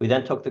 We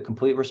then took the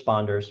complete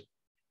responders,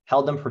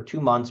 held them for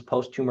 2 months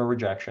post-tumor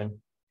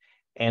rejection,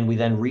 and we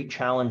then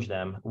re-challenged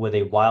them with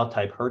a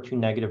wild-type HER2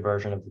 negative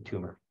version of the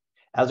tumor.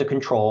 As a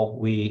control,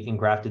 we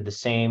engrafted the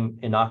same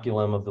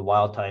inoculum of the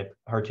wild-type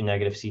HER2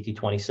 negative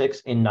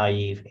CT26 in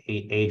naive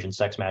age and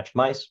sex-matched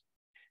mice,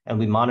 and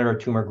we monitored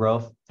tumor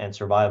growth and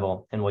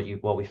survival. And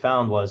what we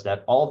found was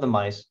that all of the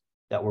mice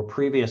that were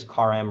previous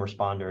CAR-M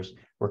responders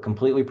were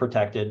completely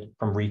protected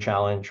from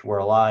re-challenge, were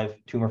alive,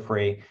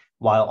 tumor-free,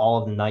 while all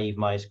of the naive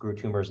mice grew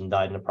tumors and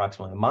died in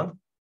approximately a month.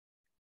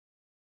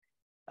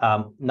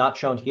 Not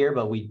shown here,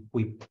 but we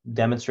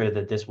demonstrated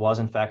that this was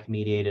in fact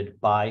mediated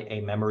by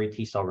a memory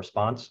T cell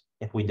response.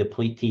 If we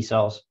deplete T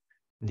cells,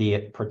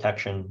 the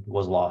protection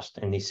was lost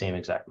in these same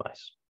exact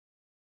mice.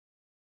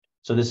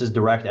 So this is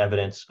direct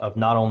evidence of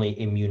not only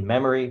immune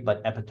memory,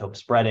 but epitope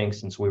spreading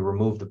since we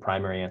removed the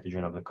primary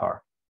antigen of the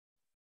CAR.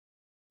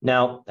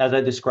 Now, as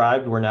I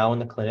described, we're now in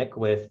the clinic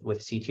with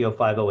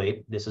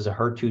CT0508. This is a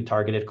HER2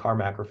 targeted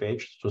CAR-macrophage.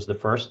 This was the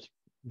first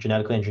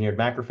genetically engineered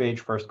macrophage,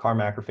 first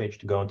CAR-macrophage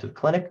to go into the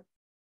clinic.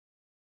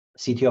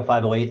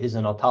 CT0508 is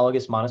an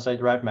autologous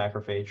monocyte-derived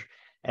macrophage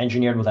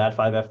engineered with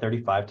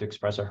Ad5F35 to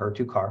express a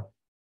HER2 CAR.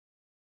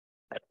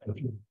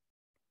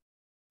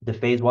 The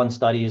phase 1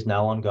 study is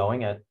now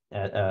ongoing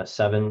at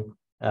 7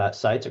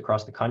 sites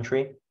across the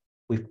country.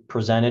 We've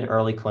presented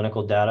early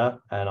clinical data,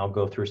 and I'll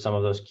go through some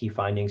of those key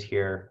findings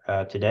here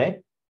today.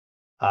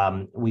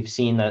 We've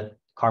seen that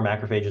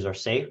CAR-macrophages are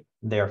safe.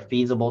 They are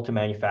feasible to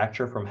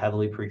manufacture from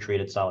heavily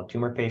pretreated solid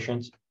tumor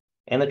patients.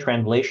 and the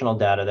translational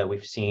data that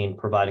we've seen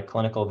provide a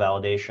clinical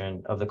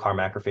validation of the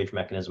CAR-macrophage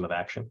mechanism of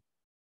action.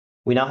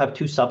 We now have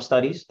 2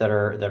 sub-studies that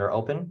are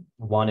open.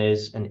 One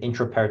is an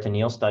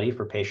intraperitoneal study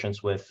for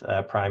patients with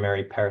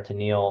primary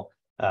peritoneal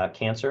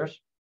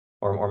cancers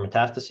or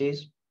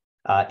metastases,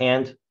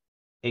 and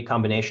a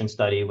combination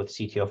study with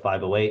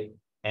CT-0508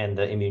 and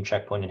the immune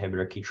checkpoint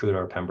inhibitor Keytruda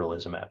or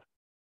pembrolizumab.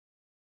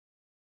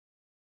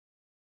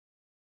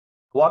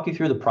 I'll walk you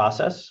through the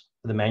process,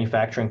 the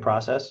manufacturing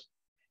process.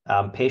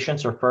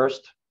 Patients are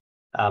first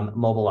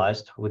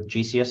mobilized with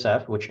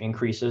GCSF, which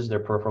increases their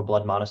peripheral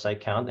blood monocyte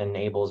count and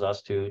enables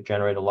us to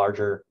generate a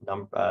larger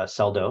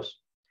cell dose.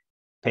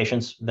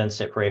 Patients then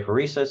sit for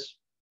apheresis,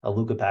 a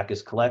leukopak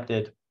is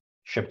collected,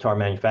 shipped to our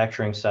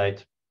manufacturing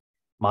site.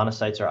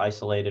 Monocytes are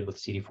isolated with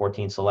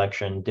CD14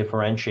 selection,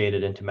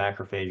 differentiated into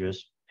macrophages,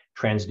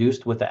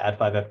 transduced with the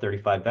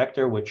Ad5F35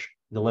 vector, which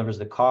delivers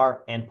the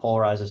CAR and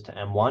polarizes to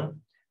M1.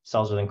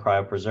 Cells are then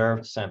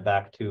cryopreserved, sent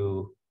back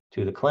to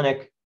the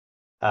clinic,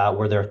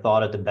 where they're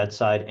thawed at the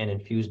bedside and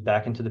infused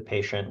back into the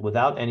patient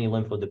without any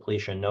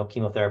lymphodepletion, no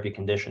chemotherapy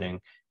conditioning,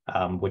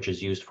 which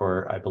is used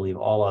for, I believe,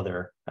 all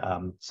other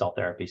cell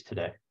therapies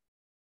today.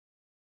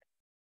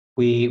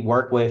 We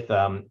work with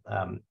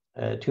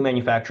 2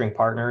 manufacturing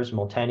partners,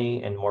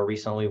 Miltenyi, and more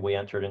recently we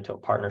entered into a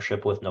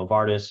partnership with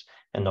Novartis,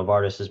 and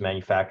Novartis is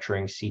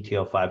manufacturing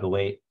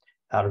CT-0508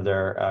 out of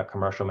their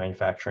commercial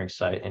manufacturing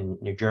site in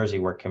New Jersey,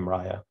 where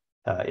Kymriah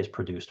is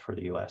produced for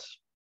the US.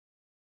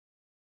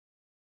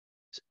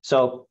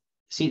 So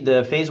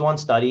the phase 1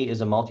 study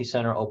is a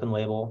multi-center open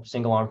label,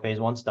 single arm phase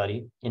 1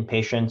 study in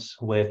patients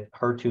with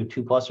HER2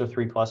 2+ or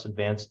 3+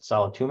 advanced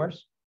solid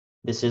tumors.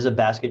 This is a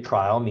basket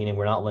trial, meaning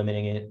we're not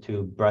limiting it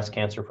to breast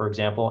cancer, for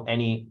example.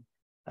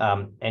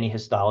 Any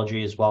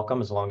histology is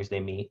welcome as long as they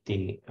meet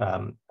the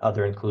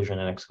other inclusion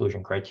and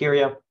exclusion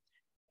criteria.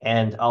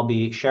 And I'll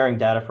be sharing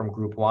data from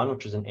group 1,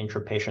 which is an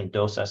intrapatient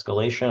dose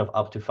escalation of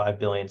up to 5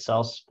 billion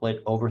cells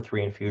split over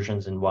 3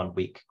 infusions in 1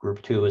 week.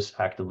 Group 2 is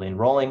actively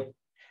enrolling.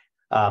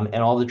 And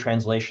all the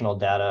translational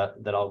data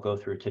that I'll go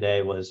through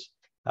today was,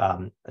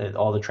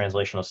 all the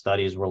translational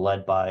studies were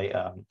led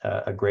by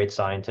a great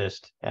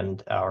scientist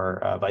and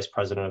our vice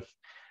president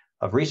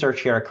of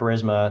research here at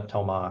Carisma,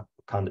 Thomas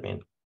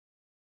Condamin.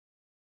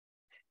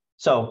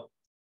 So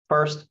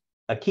first,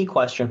 a key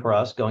question for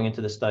us going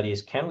into the study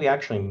is, can we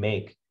actually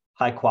make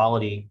high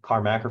quality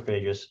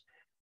CAR-Macrophages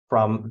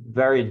from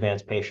very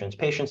advanced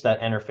patients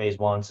that enter phase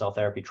 1 cell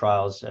therapy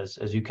trials,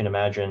 as you can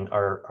imagine,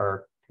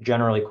 are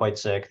generally quite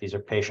sick. These are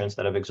patients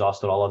that have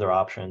exhausted all other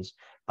options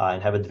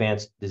and have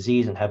advanced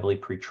disease and heavily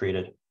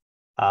pretreated.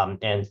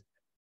 And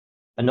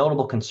a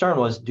notable concern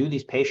was, do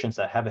these patients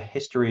that have a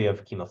history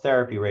of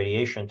chemotherapy,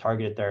 radiation,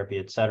 targeted therapy,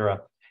 et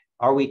cetera,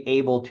 are we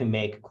able to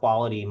make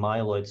quality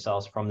myeloid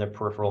cells from their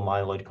peripheral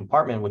myeloid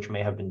compartment, which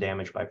may have been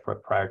damaged by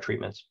prior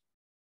treatments?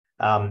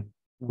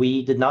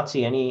 We did not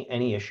see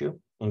any issue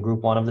in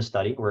group 1 of the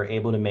study. We're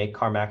able to make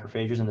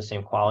CAR-Macrophages in the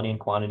same quality and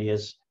quantity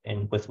as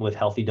with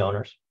healthy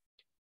donors.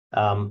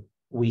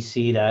 We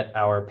see that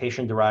our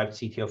patient-derived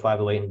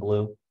CT-0508 in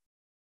blue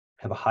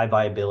have a high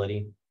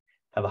viability,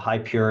 have a high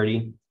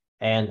purity,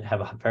 and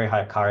have a very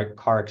high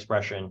CAR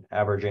expression,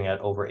 averaging at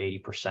over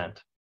 80%.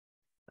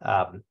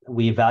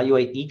 We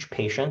evaluate each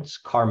patient's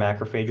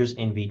CAR-Macrophages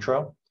in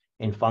vitro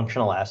in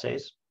functional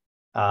assays.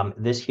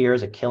 This here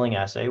is a killing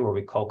assay where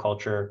we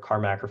co-culture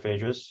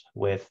CAR-Macrophages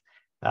with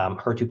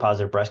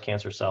HER2-positive breast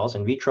cancer cells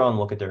in vitro and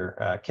look at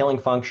their killing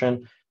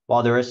function.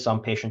 While there is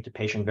some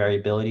patient-to-patient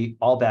variability,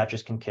 all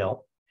batches can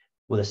kill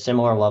with a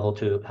similar level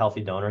to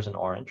healthy donors in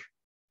orange,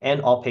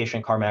 and all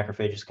patient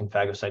CAR-Macrophages can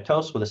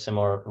phagocytose with a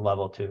similar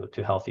level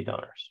to healthy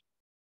donors.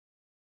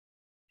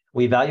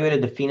 We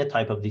evaluated the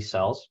phenotype of these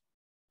cells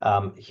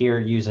here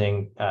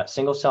using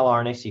single-cell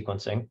RNA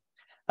sequencing,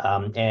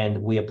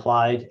 and we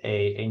applied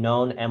a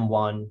known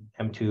M1,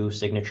 M2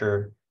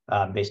 signature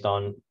based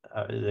on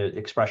the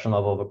expression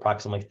level of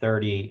approximately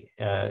 30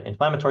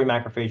 inflammatory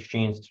macrophage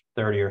genes,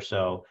 30 or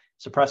so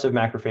suppressive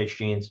macrophage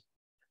genes,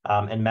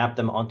 and mapped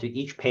them onto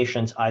each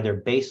patient's either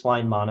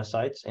baseline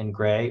monocytes in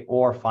gray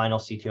or final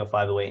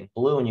CT-0508 in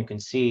blue. And you can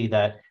see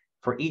that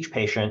for each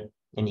patient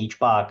in each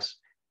box,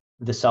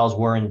 the cells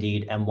were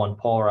indeed M1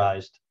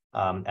 polarized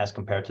as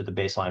compared to the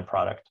baseline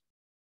product.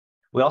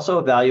 We also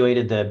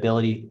evaluated the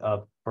ability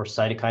for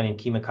cytokine and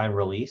chemokine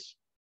release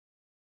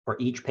for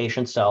each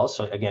patient's cells.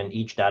 So again,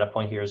 each data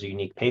point here is a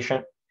unique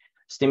patient,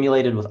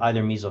 stimulated with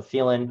either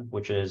mesothelin,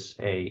 which is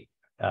a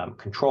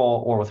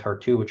control, or with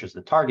HER2, which is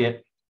the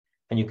target.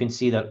 And you can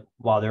see that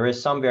while there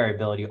is some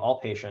variability, all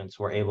patients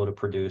were able to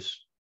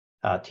produce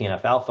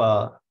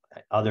TNF-alpha,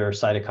 other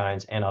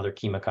cytokines, and other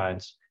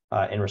chemokines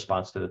in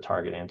response to the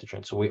target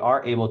antigen. So we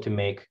are able to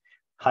make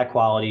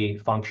high-quality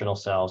functional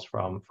cells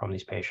from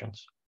these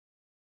patients.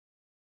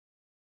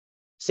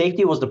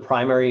 Safety was the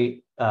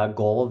primary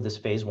goal of this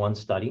phase 1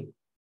 study.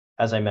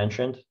 As I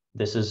mentioned,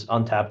 this is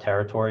untapped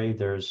territory.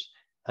 There's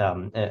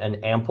an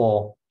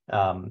ample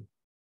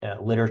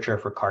literature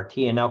for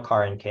CAR-T and now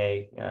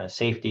CAR-NK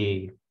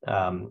safety,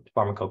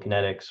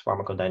 pharmacokinetics,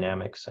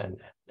 pharmacodynamics,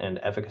 and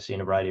efficacy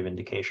in a variety of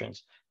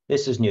indications.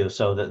 this is new.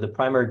 So the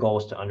primary goal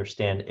is to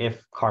understand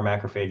if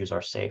CAR-macrophages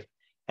are safe.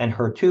 And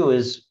HER2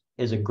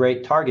 is a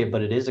great target,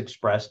 but it is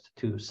expressed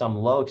to some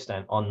low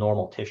extent on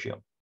normal tissue.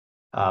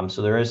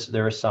 So there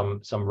is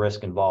some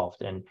risk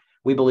involved. And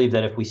we believe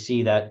that if we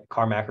see that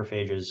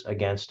CAR-macrophages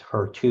against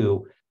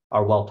HER2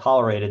 are well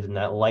tolerated, then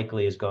that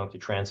likely is going to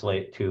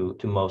translate to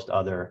most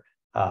other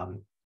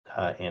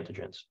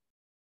antigens.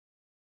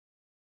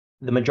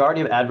 The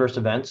majority of adverse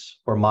events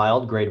were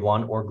mild, grade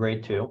 1 or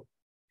grade 2.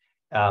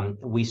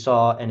 We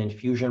saw an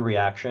infusion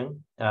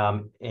reaction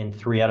in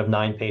 3 out of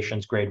 9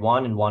 patients grade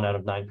 1 and 1 out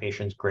of 9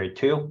 patients grade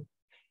 2.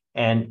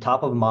 And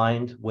top of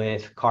mind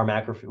with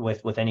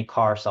with any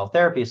CAR cell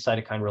therapy is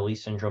cytokine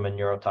release syndrome and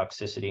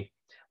neurotoxicity.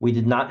 We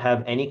did not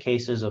have any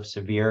cases of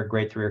severe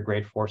grade 3 or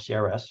grade 4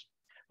 CRS.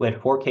 We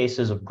had 4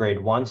 cases of grade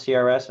 1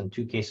 CRS and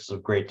 2 cases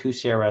of grade 2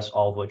 CRS,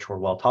 all of which were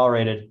well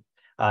tolerated.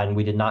 And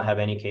we did not have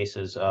any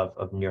cases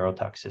of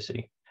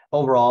neurotoxicity.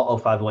 Overall,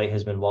 0508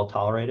 has been well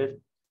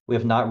tolerated. We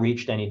have not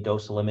reached any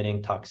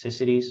dose-limiting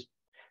toxicities.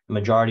 The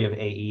majority of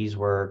AEs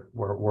were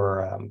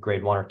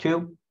grade 1 or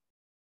 2.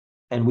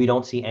 And we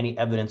don't see any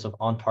evidence of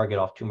on-target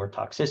off-tumor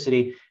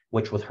toxicity,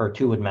 which with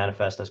HER2 would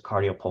manifest as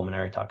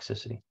cardiopulmonary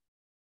toxicity.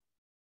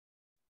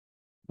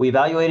 We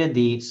evaluated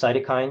the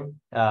cytokine,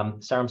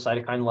 serum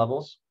cytokine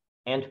levels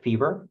and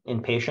fever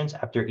in patients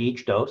after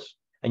each dose.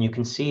 And you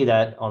can see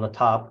that on the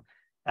top,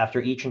 after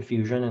each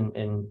infusion,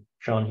 and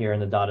shown here in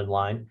the dotted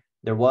line,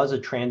 there was a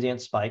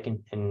transient spike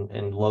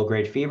in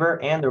low-grade fever,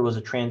 and there was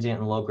a transient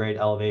and low-grade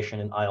elevation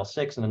in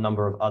IL-6 and a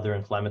number of other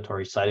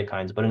inflammatory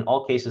cytokines. But in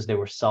all cases, they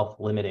were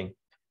self-limiting.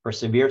 For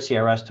severe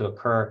CRS to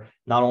occur,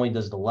 not only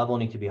does the level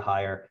need to be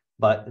higher,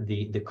 but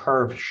the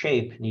curve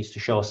shape needs to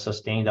show a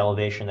sustained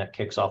elevation that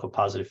kicks off a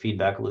positive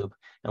feedback loop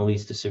and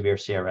leads to severe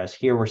CRS.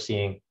 Here we're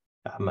seeing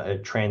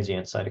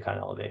transient cytokine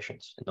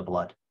elevations in the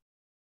blood.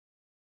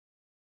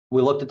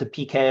 We looked at the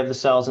PK of the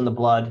cells in the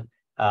blood.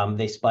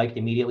 They spiked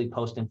immediately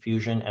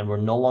post-infusion and were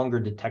no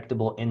longer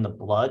detectable in the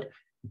blood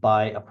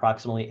by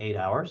approximately 8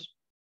 hours.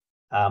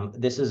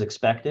 This is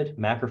expected.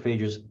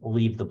 Macrophages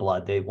leave the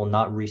blood. They will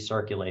not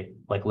recirculate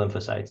like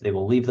lymphocytes. They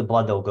will leave the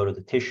blood. They'll go to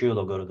the tissue.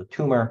 They'll go to the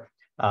tumor,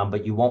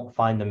 but you won't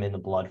find them in the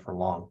blood for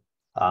long.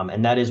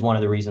 And that is one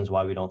of the reasons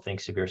why we don't think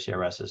severe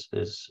CRS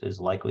is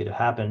likely to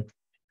happen.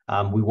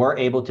 We were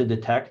able to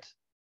detect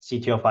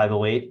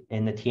CT-0508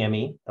 in the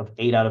TME of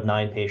 8 out of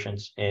 9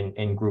 patients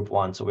in group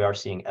 1. So we are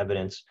seeing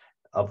evidence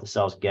of the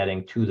cells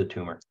getting to the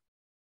tumor.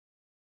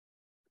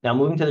 Now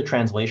moving to the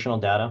translational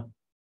data,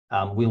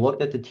 we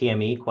looked at the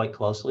TME quite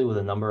closely with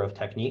a number of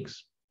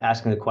techniques,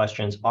 asking the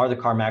questions, are the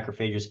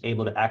CAR-macrophages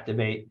able to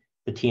activate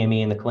the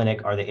TME in the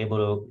clinic? Are they able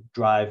to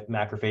drive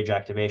macrophage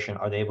activation?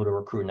 Are they able to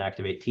recruit and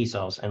activate T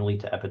cells and lead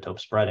to epitope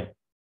spreading?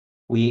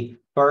 We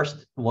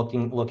first,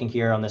 looking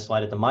here on this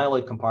slide at the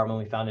myeloid compartment,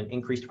 we found an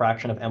increased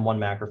fraction of M1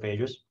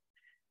 macrophages.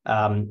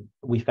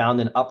 We found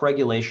an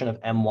upregulation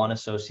of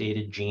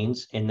M1-associated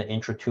genes in the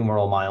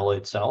intratumoral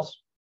myeloid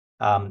cells.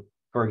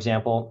 For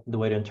example, the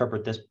way to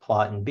interpret this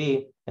plot in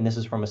B, and this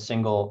is from a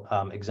single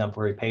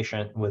exemplary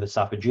patient with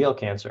esophageal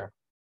cancer.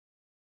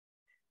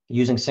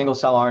 Using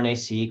single-cell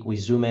RNA-seq, we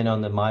zoom in on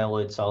the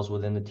myeloid cells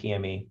within the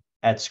TME.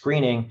 At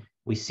screening,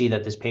 we see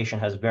that this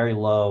patient has very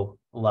low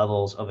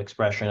levels of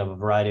expression of a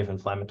variety of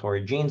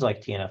inflammatory genes like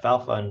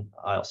TNF-alpha and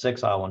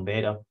IL-6, IL-1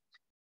 beta,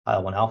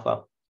 IL-1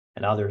 alpha,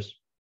 and others.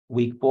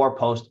 Week 4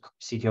 post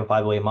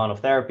CT-0508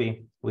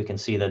 monotherapy, we can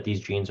see that these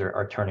genes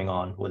are turning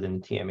on within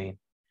the TME.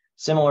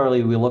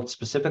 Similarly, we looked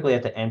specifically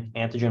at the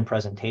antigen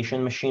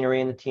presentation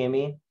machinery in the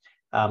TME,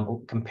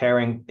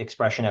 comparing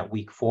expression at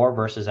week 4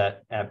 versus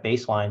at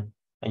baseline.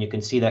 And you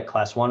can see that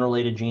class 1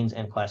 related genes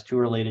and class 2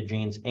 related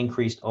genes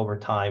increased over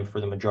time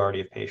for the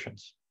majority of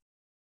patients.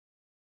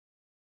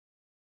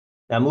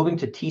 Now moving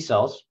to T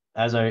cells,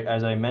 as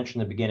I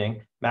mentioned in the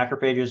beginning,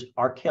 macrophages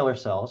are killer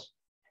cells,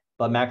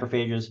 but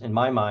macrophages, in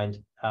my mind,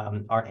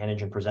 are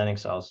antigen presenting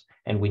cells,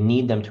 and we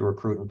need them to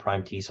recruit and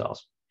prime T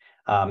cells.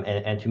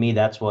 And to me,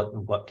 that's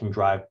what can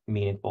drive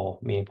meaningful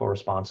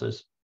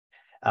responses.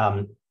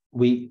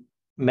 We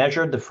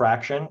measured the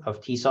fraction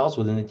of T cells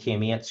within the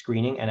TME at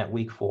screening and at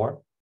week 4.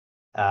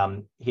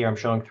 Here I'm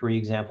showing 3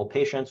 example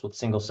patients with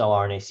single-cell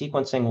RNA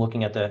sequencing,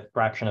 looking at the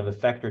fraction of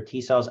effector T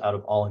cells out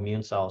of all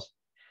immune cells.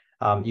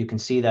 You can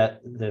see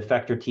that the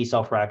effector T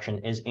cell fraction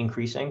is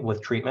increasing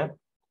with treatment.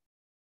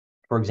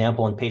 For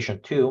example, in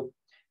patient 2,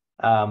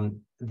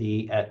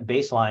 at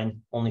baseline,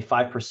 only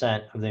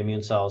 5% of the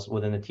immune cells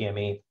within the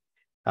TME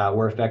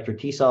were effector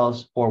T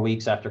cells. 4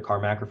 weeks after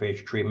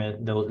CAR-Macrophage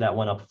treatment, that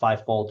went up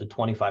 5-fold to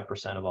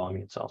 25% of all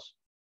immune cells.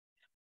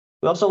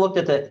 We also looked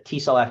at the T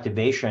cell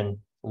activation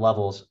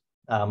levels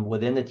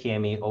within the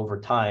TME over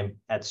time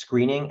at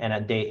screening and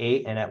at day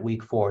 8 and at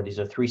week 4. These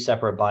are 3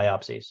 separate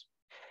biopsies.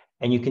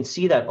 And you can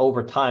see that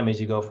over time,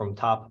 as you go from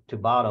top to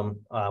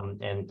bottom,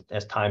 and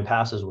as time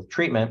passes with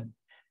treatment,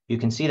 you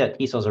can see that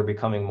T cells are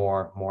becoming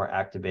more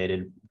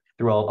activated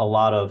through a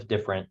lot of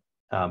different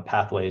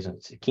pathways.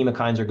 And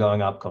chemokines are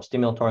going up,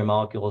 co-stimulatory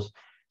molecules,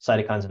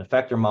 cytokines and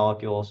effector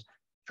molecules,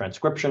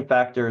 transcription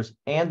factors,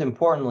 and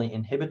importantly,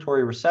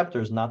 inhibitory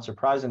receptors, not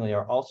surprisingly,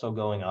 are also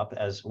going up,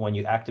 as when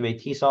you activate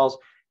T cells,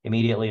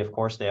 immediately, of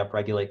course, they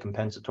upregulate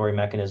compensatory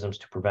mechanisms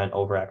to prevent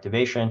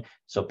overactivation.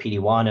 So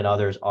PD-1 and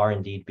others are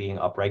indeed being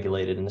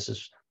upregulated. And this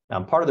is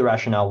part of the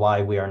rationale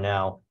why we are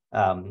now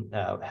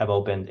have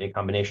opened a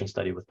combination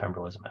study with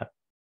pembrolizumab.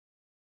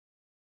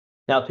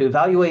 Now, to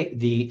evaluate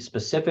the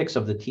specifics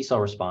of the T cell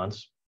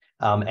response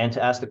and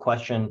to ask the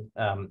question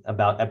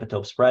about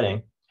epitope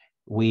spreading,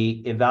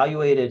 we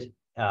evaluated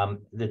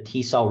the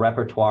T cell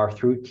repertoire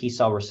through T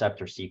cell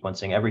receptor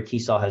sequencing. Every T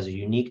cell has a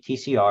unique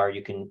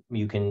TCR.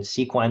 You can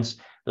sequence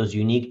those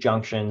unique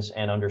junctions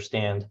and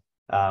understand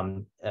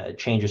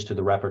changes to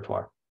the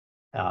repertoire.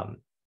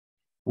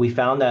 We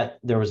found that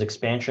there was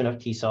expansion of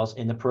T cells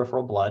in the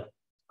peripheral blood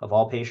of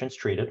all patients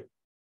treated.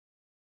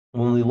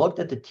 When we looked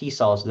at the T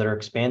cells that are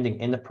expanding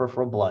in the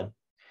peripheral blood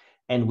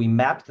and we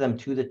mapped them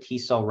to the T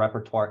cell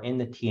repertoire in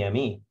the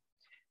TME,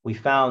 we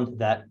found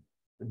that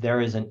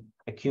there is an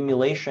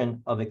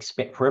accumulation of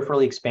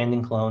peripherally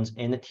expanding clones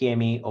in the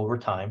TME over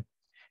time.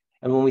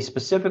 And when we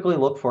specifically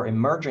look for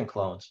emergent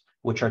clones,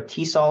 which are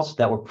T cells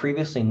that were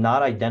previously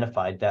not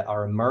identified that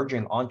are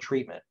emerging on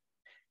treatment,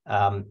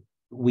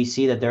 we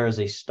see that there is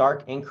a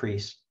stark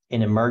increase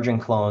in emerging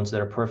clones that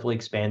are peripherally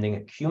expanding,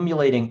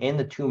 accumulating in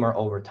the tumor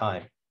over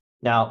time.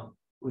 Now,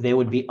 they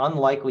would be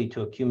unlikely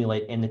to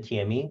accumulate in the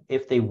TME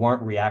if they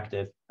weren't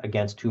reactive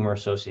against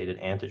tumor-associated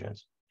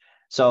antigens.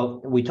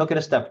 So we took it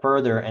a step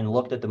further and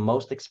looked at the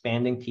most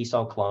expanding T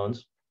cell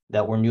clones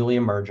that were newly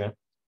emergent,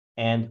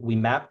 and we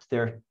mapped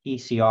their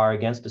TCR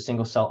against the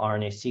single-cell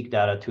RNA-seq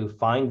data to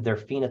find their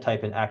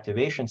phenotype and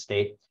activation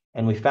state,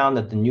 and we found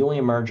that the newly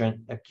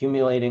emergent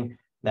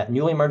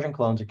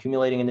clones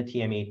accumulating in the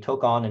TME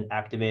took on an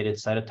activated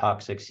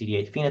cytotoxic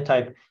CD8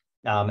 phenotype,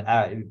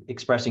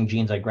 expressing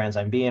genes like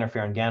granzyme B,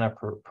 interferon gamma,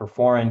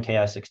 perforin,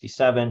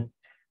 Ki67,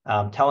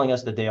 telling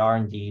us that they are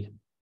indeed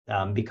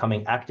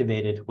becoming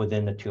activated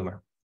within the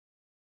tumor.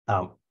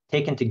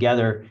 Taken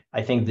together,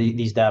 I think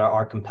these data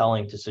are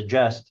compelling to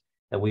suggest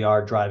that we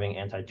are driving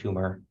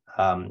anti-tumor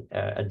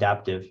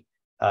adaptive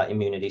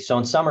immunity. So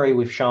in summary,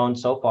 we've shown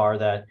so far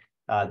that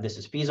this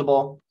is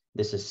feasible,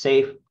 this is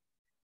safe.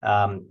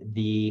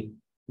 The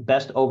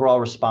best overall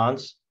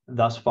response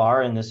thus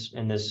far in this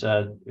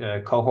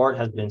cohort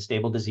has been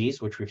stable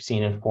disease, which we've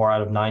seen in 4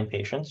 out of 9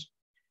 patients.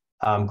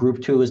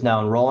 Group 2 is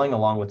now enrolling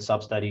along with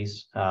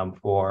sub-studies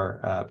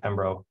for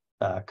Pembro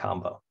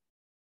combo.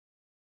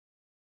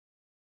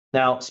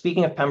 Now,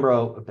 speaking of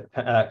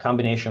Pembro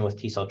combination with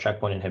T-cell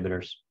checkpoint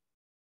inhibitors,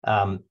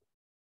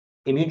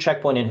 immune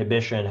checkpoint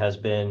inhibition has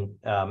been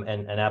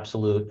an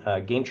absolute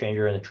game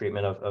changer in the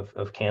treatment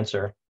of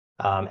cancer.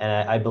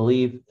 And I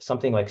believe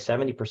something like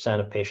 70%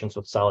 of patients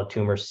with solid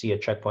tumors see a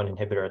checkpoint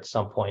inhibitor at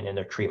some point in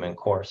their treatment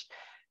course.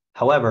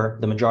 However,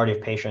 the majority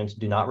of patients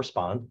do not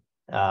respond,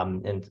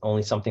 and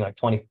only something like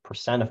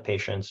 20% of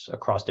patients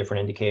across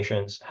different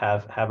indications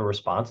have a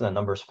response, and that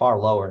number is far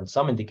lower in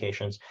some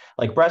indications,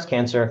 like breast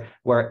cancer,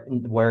 where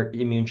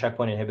immune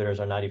checkpoint inhibitors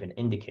are not even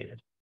indicated.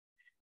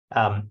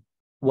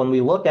 When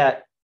we look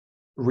at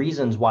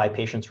reasons why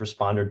patients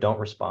respond or don't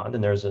respond,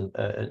 and there's an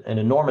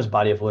enormous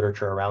body of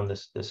literature around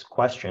this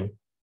question,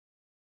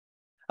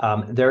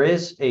 there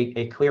is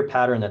a clear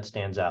pattern that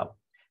stands out.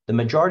 The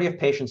majority of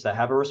patients that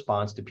have a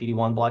response to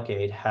PD-1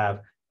 blockade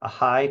have a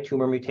high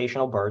tumor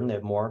mutational burden. They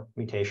have more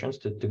mutations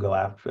to go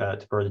after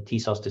for the T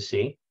cells to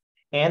see,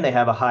 and they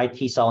have a high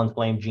T cell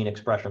inflamed gene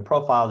expression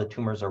profile. The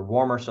tumors are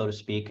warmer, so to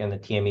speak, and the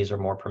TMEs are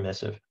more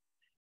permissive.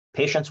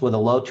 Patients with a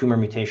low tumor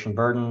mutation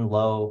burden,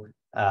 low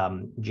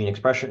gene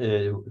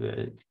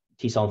expression,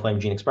 T cell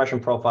inflamed gene expression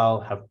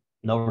profile have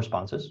no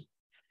responses.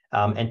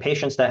 And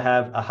patients that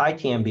have a high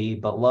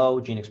TMB but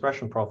low gene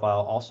expression profile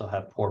also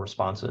have poor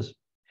responses.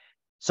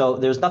 So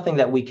there's nothing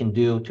that we can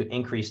do to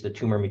increase the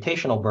tumor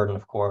mutational burden,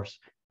 of course,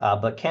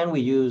 but can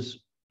we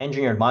use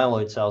engineered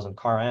myeloid cells and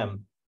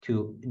CAR-M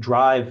to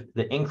drive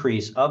the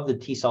increase of the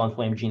T cell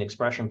inflamed gene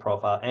expression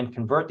profile and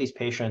convert these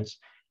patients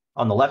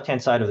on the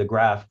left-hand side of the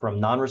graph from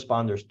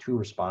non-responders to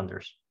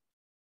responders?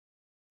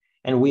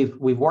 And we've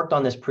worked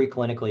on this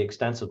preclinically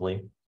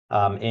extensively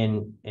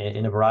in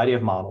a variety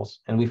of models,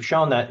 and we've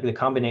shown that the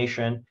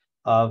combination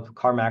of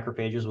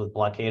CAR-Macrophages with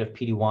blockade of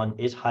PD-1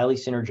 is highly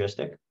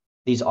synergistic.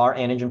 These are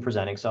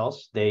antigen-presenting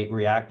cells. They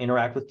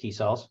interact with T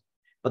cells,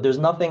 but there's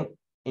nothing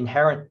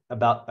inherent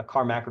about a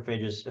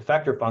CAR-Macrophage's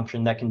effector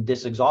function that can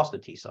disexhaust the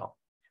T cell.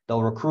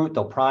 They'll recruit,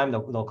 they'll prime,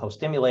 they'll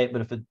co-stimulate,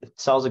 but if the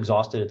cell's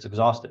exhausted, it's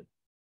exhausted.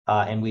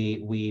 And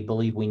we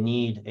believe we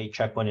need a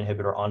checkpoint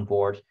inhibitor on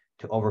board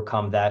to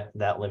overcome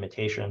that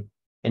limitation.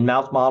 In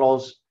mouse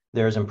models,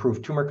 there's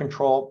improved tumor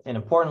control, and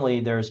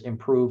importantly, there's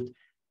improved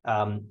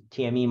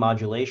TME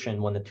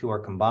modulation when the two are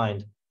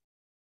combined.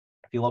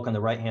 If you look on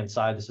the right-hand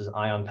side, this is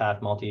ion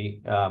path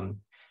multi-parameter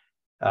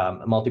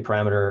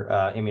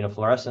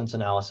immunofluorescence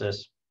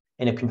analysis.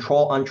 In a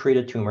control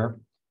untreated tumor,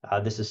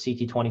 this is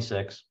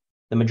CT26,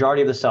 the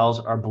majority of the cells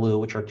are blue,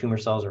 which are tumor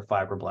cells or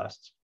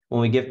fibroblasts.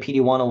 When we give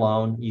PD-1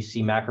 alone, you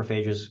see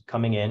macrophages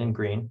coming in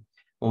green.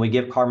 When we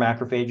give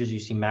CAR-Macrophages, you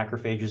see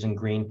macrophages in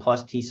green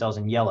plus T cells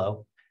in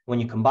yellow. When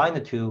you combine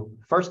the two,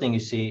 first thing you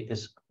see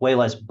is way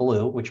less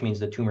blue, which means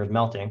the tumor is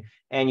melting.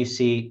 And you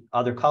see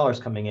other colors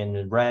coming in.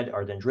 The red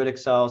are dendritic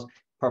cells,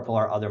 purple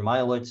are other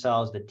myeloid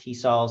cells. The T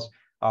cells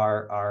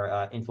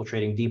are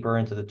infiltrating deeper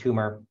into the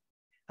tumor.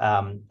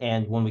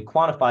 And when we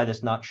quantify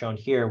this, not shown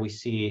here, we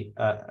see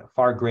a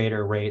far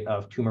greater rate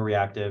of tumor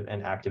reactive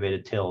and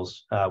activated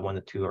TILs when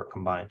the two are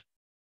combined.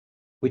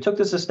 We took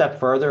this a step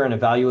further and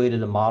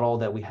evaluated a model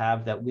that we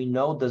have that we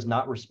know does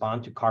not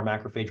respond to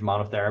CAR-Macrophage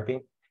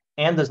monotherapy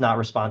and does not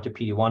respond to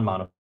PD-1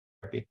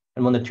 monotherapy.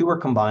 And when the two were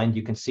combined,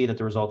 you can see that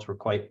the results were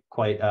quite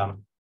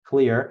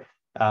clear.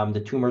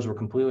 The tumors were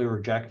completely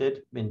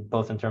rejected,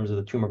 both in terms of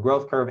the tumor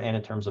growth curve and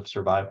in terms of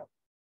survival.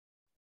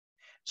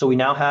 So we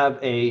now have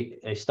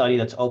a study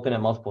that's open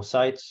at multiple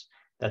sites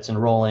that's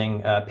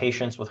enrolling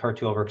patients with HER2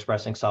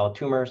 overexpressing solid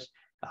tumors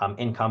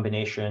in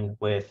combination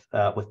with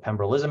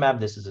pembrolizumab.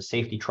 This is a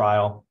safety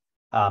trial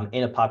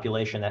in a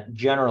population that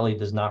generally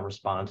does not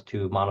respond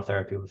to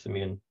monotherapy with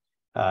immune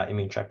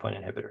checkpoint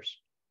inhibitors.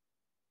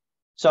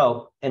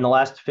 So in the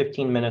last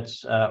 15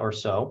 minutes or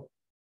so,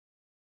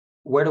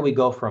 where do we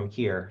go from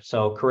here?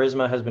 So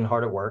Carisma has been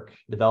hard at work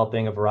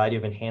developing a variety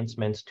of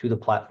enhancements to the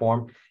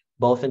platform,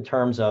 both in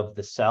terms of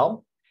the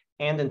cell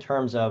and in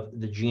terms of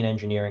the gene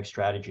engineering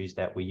strategies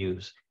that we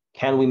use.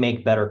 Can we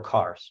make better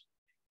CARs?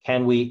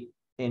 Can we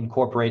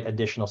incorporate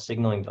additional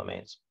signaling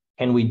domains?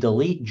 Can we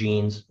delete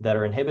genes that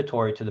are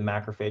inhibitory to the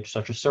macrophage,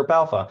 such as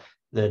SIRP-alpha,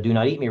 the do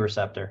not eat me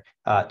receptor,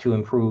 to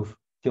improve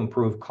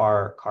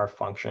CAR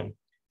function?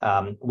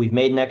 We've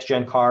made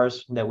next-gen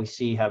CARs that we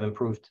see have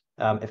improved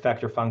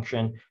effector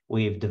function.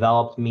 We've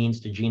developed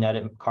means to gene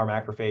edit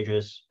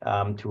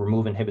CAR-Macrophages to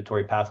remove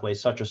inhibitory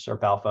pathways such as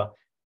SIRP-alpha,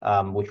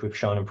 which we've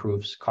shown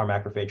improves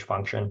CAR-Macrophage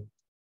function.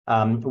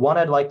 One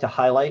I'd like to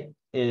highlight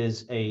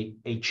is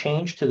a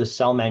change to the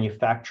cell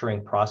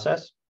manufacturing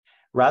process.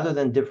 Rather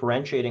than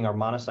differentiating our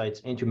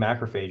monocytes into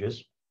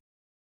macrophages,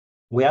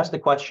 we asked the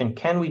question,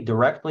 can we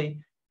directly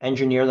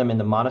engineer them in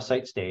the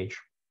monocyte stage,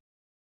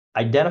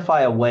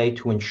 identify a way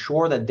to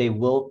ensure that they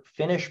will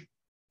finish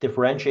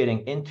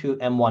differentiating into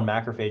M1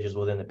 macrophages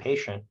within the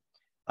patient,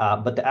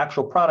 but the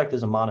actual product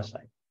is a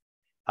monocyte.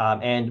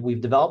 And we've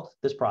developed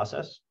this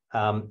process.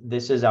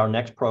 This is our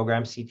next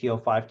program,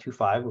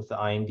 CT-0525, with the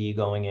IND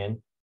going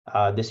in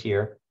this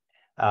year.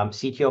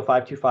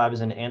 CT-0525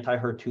 is an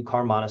anti-HER2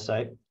 CAR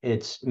monocyte.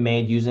 It's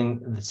made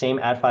using the same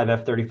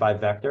Ad5F35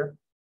 vector,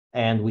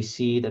 and we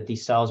see that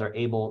these cells are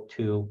able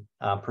to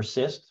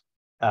persist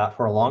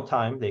for a long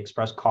time. They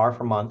express CAR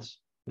for months.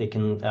 They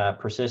can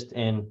persist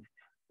in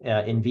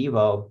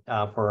vivo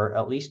for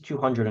at least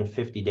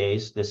 250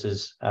 days.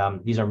 These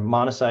are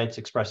monocytes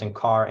expressing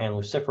CAR and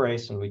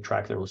luciferase, and we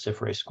track their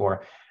luciferase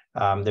score.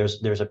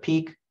 There's a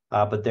peak,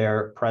 but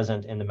they're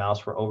present in the mouse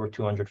for over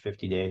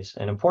 250 days.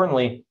 And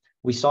importantly,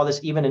 we saw this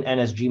even in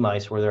NSG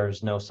mice where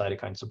there's no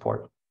cytokine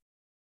support.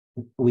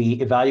 We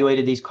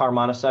evaluated these CAR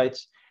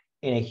monocytes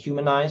in a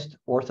humanized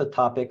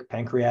orthotopic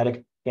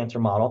pancreatic cancer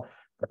model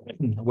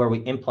where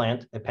we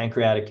implant a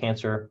pancreatic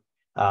cancer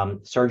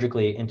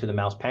surgically into the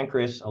mouse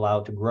pancreas, allow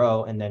it to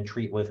grow, and then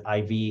treat with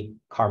IV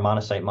CAR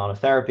monocyte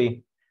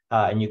monotherapy.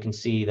 And you can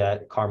see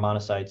that CAR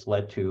monocytes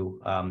led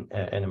to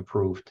an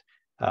improved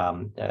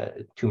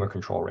tumor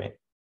control rate.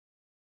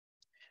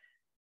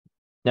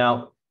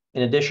 Now,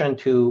 in addition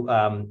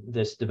to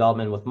this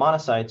development with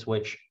monocytes,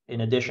 which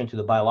in addition to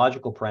the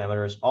biological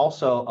parameters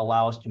also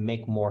allow us to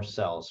make more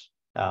cells.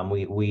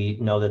 We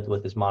know that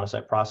with this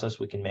monocyte process,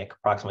 we can make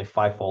approximately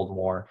 5-fold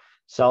more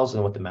cells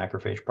than with the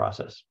macrophage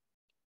process.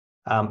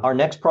 Our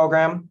next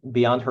program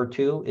beyond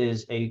HER2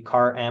 is a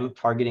CAR-M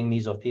targeting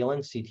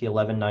mesothelin,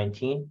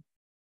 CT-1119,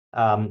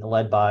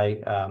 led by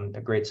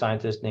a great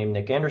scientist named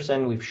Nick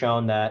Anderson. We've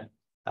shown that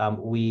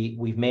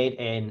we've made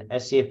an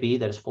scFv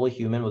that is fully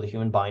human with a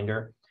human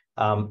binder,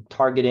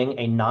 targeting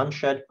a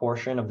non-shed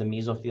portion of the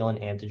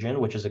mesothelin antigen,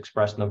 which is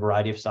expressed in a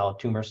variety of solid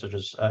tumors, such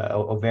as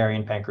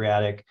ovarian,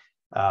 pancreatic,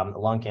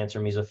 lung cancer,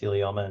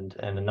 mesothelioma,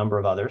 and a number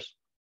of others.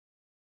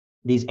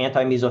 These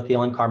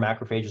anti-mesothelin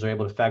CAR-Macrophages are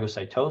able to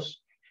phagocytose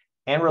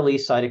and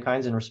release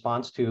cytokines in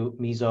response to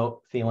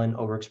mesothelin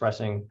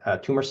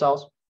overexpressing tumor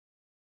cells.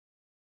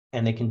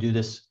 And they can do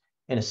this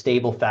in a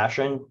stable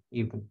fashion,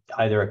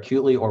 either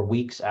acutely or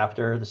weeks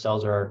after the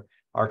cells are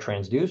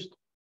transduced.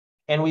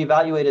 And we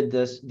evaluated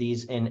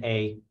these in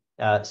a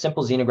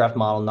simple xenograft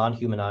model,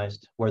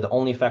 non-humanized, where the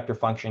only effector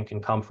function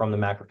can come from the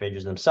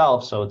macrophages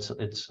themselves. So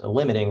it's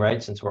limiting,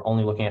 right? Since we're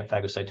only looking at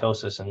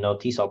phagocytosis and no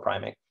T cell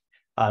priming.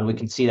 And we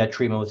can see that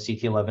treatment with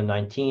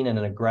CT-1119 and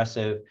an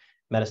aggressive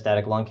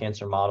metastatic lung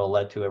cancer model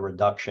led to a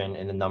reduction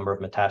in the number of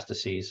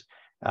metastases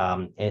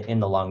in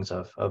the lungs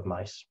of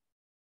mice.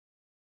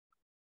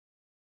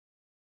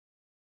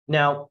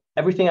 Now,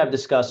 everything I've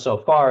discussed so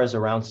far is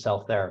around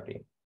cell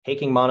therapy,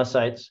 taking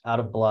monocytes out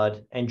of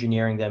blood,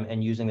 engineering them,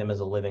 and using them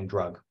as a living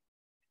drug.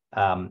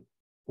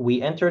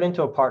 We entered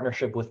into a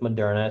partnership with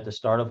Moderna at the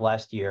start of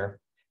last year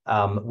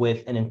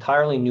with an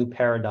entirely new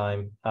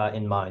paradigm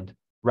in mind.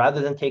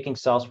 Rather than taking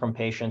cells from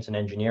patients and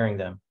engineering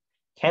them,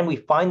 can we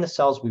find the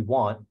cells we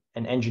want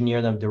and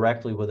engineer them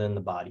directly within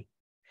the body?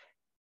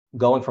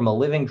 Going from a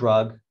living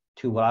drug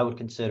to what I would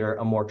consider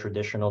a more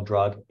traditional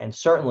drug, and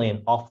certainly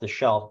an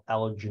off-the-shelf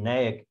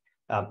allogeneic,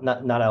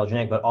 not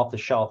allogeneic, but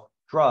off-the-shelf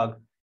drug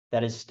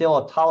that is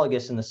still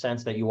autologous in the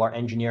sense that you are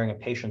engineering a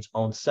patient's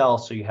own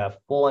cells, so you have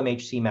full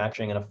MHC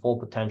matching and a full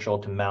potential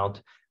to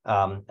mount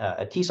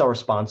a T-cell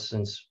response,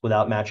 since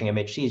without matching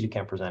MHCs, you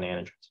can't present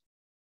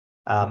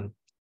antigens.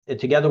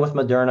 Together with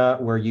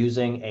Moderna, we're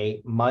using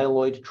a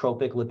myeloid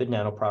tropic lipid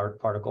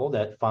nanoparticle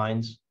that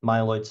finds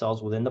myeloid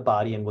cells within the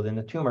body and within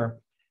the tumor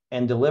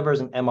and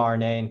delivers an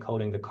mRNA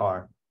encoding the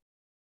CAR.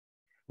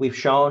 We've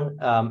shown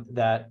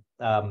that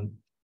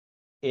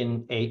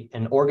in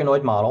an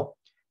organoid model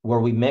where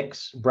we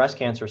mix breast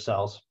cancer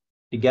cells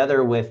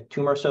together with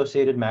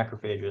tumor-associated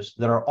macrophages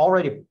that are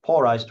already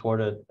polarized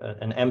toward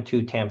an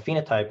M2 TAM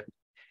phenotype,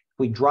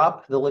 we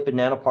drop the lipid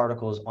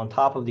nanoparticles on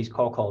top of these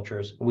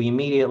co-cultures, we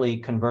immediately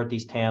convert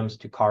these TAMs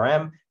to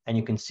CAR-M, and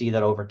you can see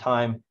that over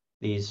time,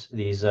 these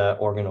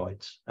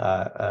organoids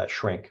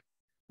shrink.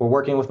 We're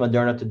working with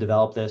Moderna to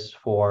develop this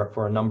for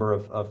a number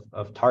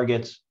of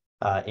targets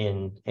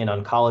in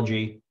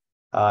oncology,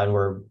 and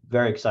we're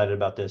very excited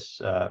about this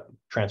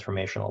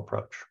transformational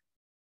approach.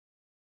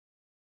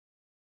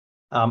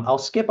 I'll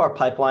skip our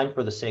pipeline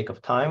for the sake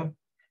of time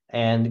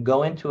and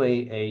go into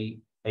a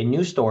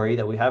new story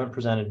that we haven't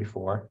presented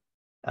before.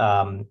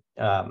 Well,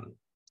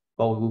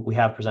 we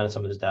have presented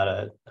some of this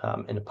data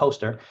in a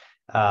poster,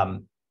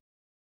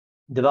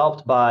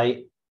 developed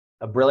by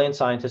a brilliant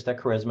scientist at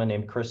Carisma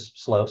named Chris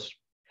Sloas.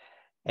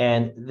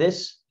 And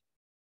this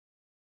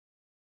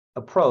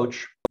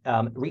approach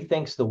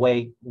rethinks the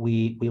way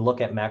we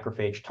look at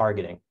macrophage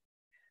targeting.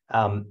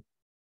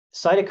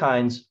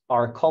 Cytokines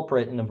are a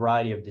culprit in a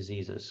variety of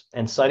diseases,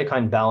 and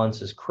cytokine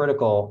balance is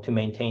critical to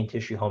maintain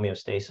tissue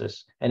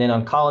homeostasis. And in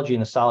oncology, in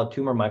the solid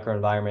tumor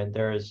microenvironment,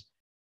 there is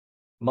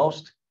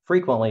most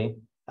frequently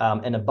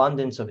an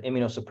abundance of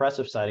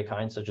immunosuppressive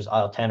cytokines, such as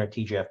IL-10 or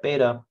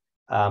TGF-beta,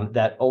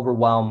 that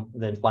overwhelm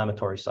the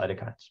inflammatory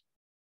cytokines.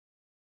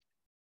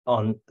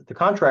 On the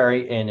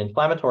contrary, in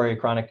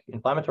chronic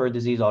inflammatory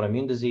disease,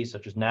 autoimmune disease,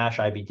 such as NASH,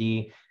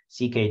 IBD,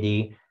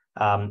 CKD,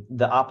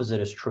 the opposite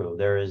is true.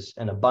 There is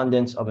an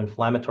abundance of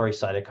inflammatory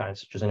cytokines,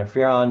 such as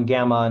interferon,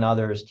 gamma, and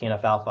others,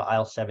 TNF-alpha,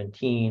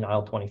 IL-17,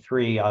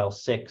 IL-23,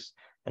 IL-6,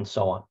 and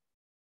so on.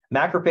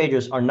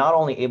 Macrophages are not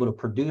only able to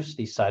produce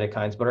these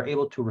cytokines, but are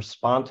able to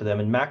respond to them.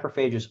 And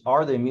macrophages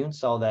are the immune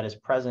cell that is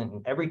present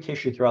in every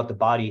tissue throughout the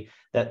body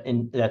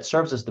that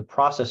serves as the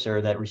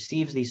processor that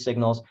receives these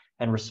signals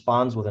and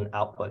responds with an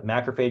output.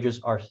 Macrophages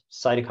are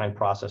cytokine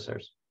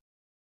processors.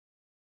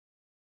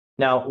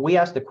 Now, we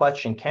asked the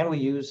question, can we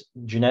use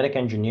genetic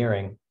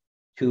engineering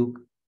to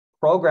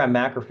program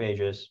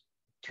macrophages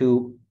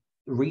to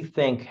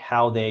rethink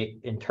how they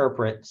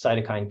interpret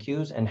cytokine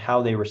cues and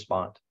how they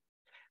respond?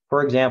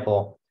 For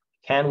example,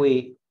 can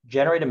we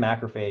generate a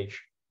macrophage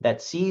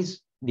that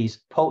sees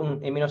these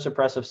potent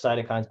immunosuppressive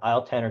cytokines,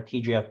 IL-10 or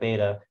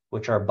TGF-beta,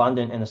 which are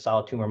abundant in the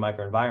solid tumor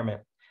microenvironment,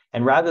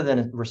 and rather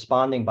than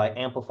responding by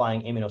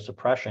amplifying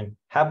immunosuppression,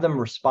 have them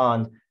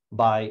respond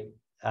by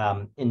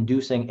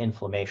inducing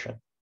inflammation?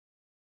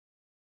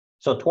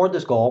 So toward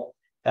this goal,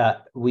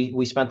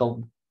 we spent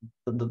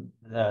the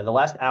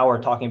last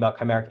hour talking about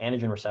chimeric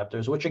antigen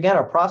receptors, which again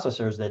are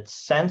processors that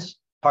sense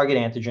target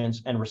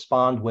antigens and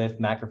respond with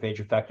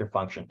macrophage effector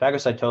function,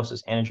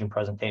 phagocytosis, antigen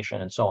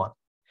presentation, and so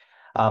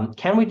on.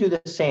 Can we do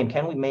the same?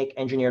 Can we make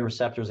engineered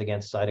receptors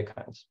against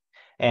cytokines?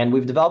 And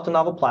we've developed a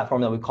novel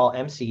platform that we call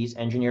MCs,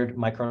 Engineered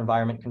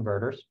Microenvironment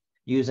Converters,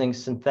 using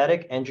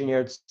synthetic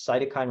engineered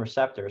cytokine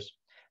receptors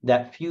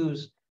that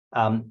fuse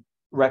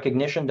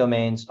recognition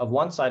domains of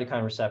one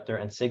cytokine receptor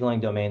and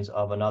signaling domains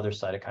of another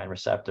cytokine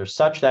receptor,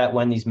 such that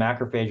when these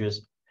macrophages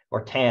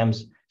or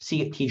TAMs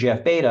see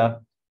TGF-beta,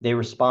 they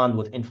respond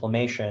with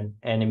inflammation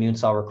and immune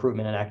cell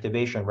recruitment and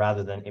activation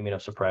rather than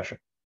immunosuppression.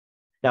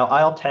 Now,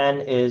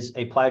 IL-10 is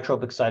a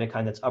pleiotropic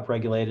cytokine that's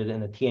upregulated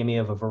in the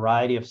TME of a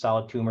variety of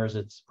solid tumors.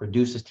 It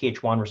produces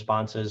Th1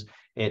 responses.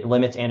 It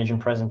limits antigen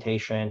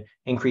presentation,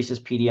 increases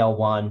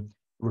PD-L1,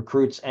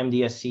 recruits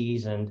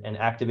MDSCs and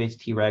activates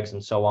Tregs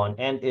and so on,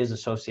 and is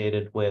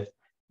associated with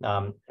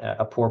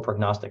a poor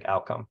prognostic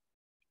outcome.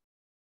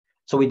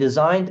 So we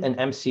designed an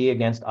MC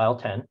against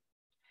IL-10.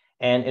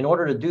 And in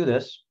order to do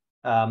this,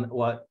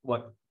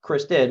 what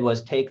Chris did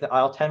was take the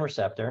IL-10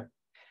 receptor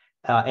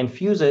and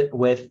fuse it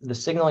with the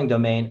signaling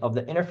domain of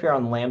the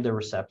interferon lambda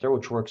receptor,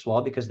 which works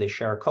well because they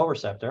share a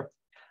co-receptor.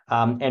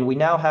 And we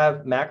now have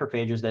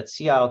macrophages that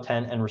see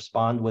IL-10 and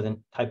respond with a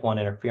type 1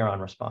 interferon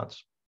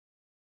response.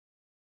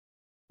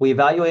 We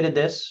evaluated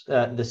this,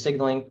 the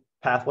signaling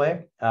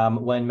pathway.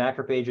 When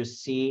macrophages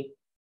see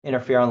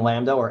interferon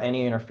lambda or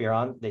any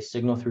interferon, they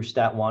signal through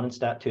STAT1 and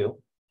STAT2.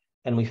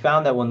 And we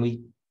found that when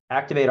we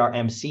activate our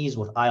MCs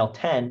with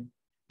IL-10,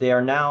 they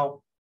are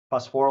now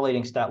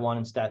phosphorylating STAT1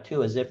 and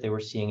STAT2 as if they were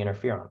seeing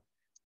interferon.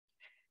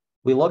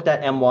 We looked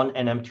at M1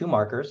 and M2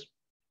 markers.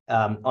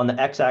 On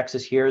the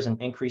x-axis here is an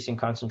increasing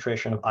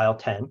concentration of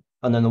IL-10.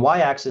 And then the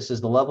y-axis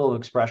is the level of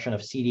expression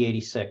of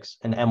CD86,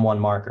 an M1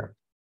 marker.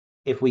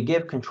 If we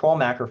give control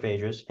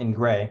macrophages in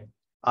gray,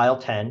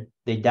 IL-10,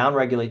 they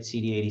downregulate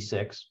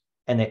CD86.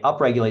 and they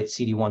upregulate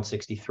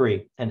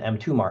CD163, an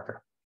M2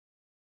 marker.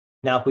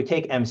 Now, if we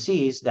take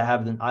MCs that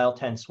have an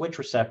IL-10 switch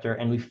receptor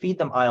and we feed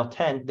them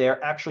IL-10,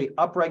 they're actually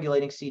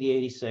upregulating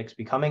CD86,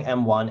 becoming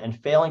M1, and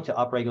failing to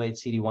upregulate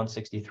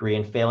CD163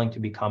 and failing to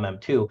become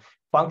M2,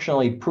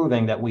 functionally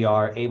proving that we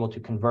are able to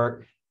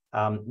convert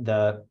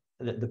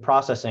the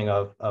processing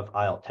of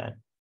IL-10.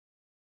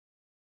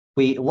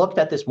 We looked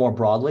at this more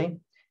broadly.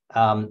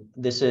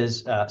 This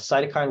is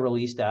cytokine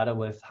release data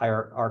with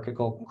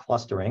hierarchical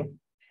clustering.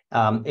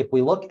 If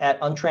we look at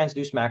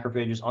untransduced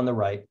macrophages on the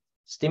right,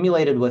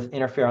 stimulated with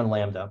interferon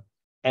lambda,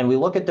 and we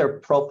look at their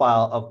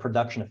profile of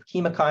production of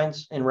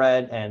chemokines in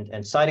red and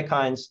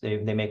cytokines,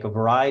 they make a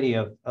variety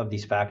of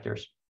these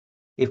factors.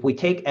 If we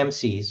take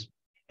MCs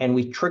and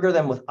we trigger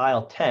them with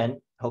IL-10,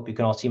 hope you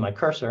can all see my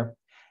cursor,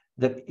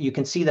 you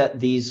can see that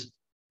these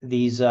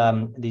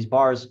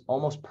bars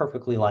almost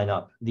perfectly line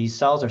up. These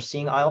cells are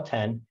seeing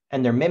IL-10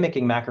 and they're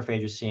mimicking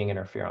macrophages seeing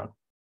interferon.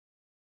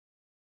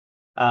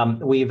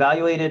 We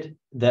evaluated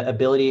the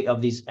ability of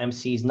these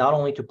MCs not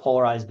only to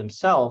polarize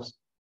themselves,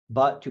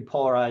 but to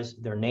polarize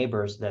their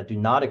neighbors that do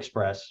not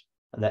express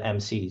the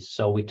MCs.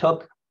 So we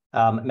took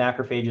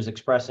macrophages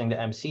expressing the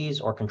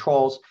MCs or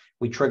controls,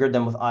 we triggered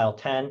them with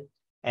IL-10,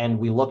 and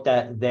we looked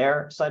at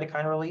their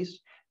cytokine release,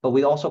 but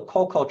we also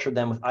co-cultured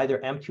them with either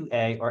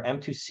M2A or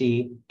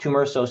M2C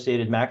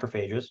tumor-associated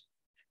macrophages.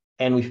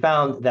 And we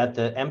found that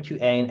the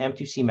M2A and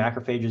M2C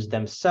macrophages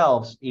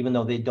themselves, even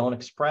though they don't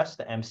express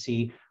the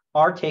MC,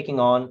 are taking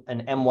on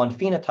an M1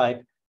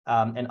 phenotype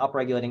and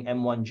upregulating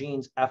M1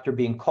 genes after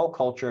being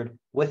co-cultured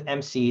with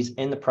MCs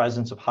in the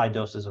presence of high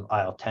doses of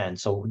IL-10.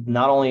 So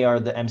not only are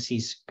the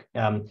MCs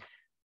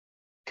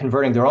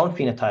converting their own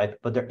phenotype,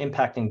 but they're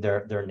impacting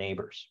their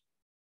neighbors,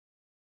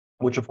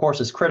 which of course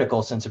is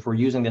critical, since if we're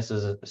using this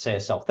as, say, a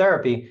cell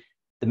therapy,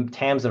 the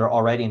TAMs that are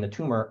already in the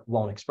tumor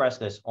won't express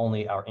this,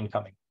 only our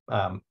incoming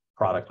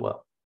product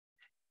will.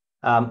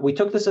 We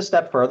took this a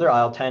step further.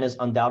 IL-10 is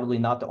undoubtedly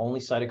not the only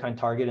cytokine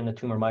target in the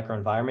tumor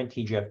microenvironment.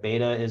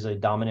 TGF-beta is a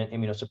dominant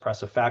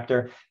immunosuppressive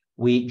factor.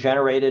 We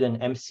generated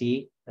an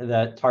MC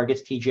that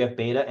targets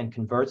TGF-beta and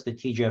converts the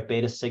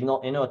TGF-beta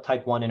signal into a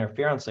type 1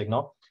 interferon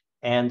signal.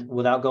 And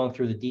without going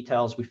through the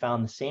details, we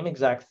found the same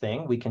exact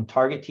thing. We can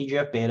target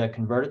TGF-beta,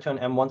 convert it to an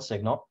M1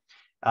 signal.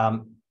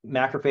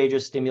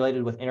 Macrophages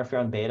stimulated with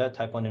interferon beta,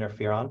 type 1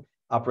 interferon,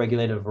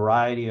 upregulated a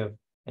variety of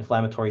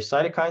inflammatory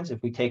cytokines.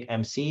 If we take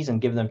MCs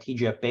and give them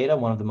TGF-beta,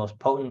 one of the most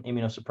potent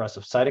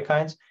immunosuppressive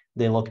cytokines,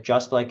 they look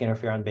just like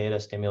interferon beta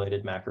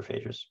stimulated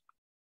macrophages.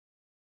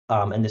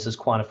 And this is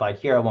quantified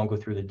here. I won't go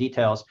through the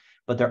details,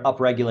 but they're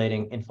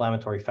upregulating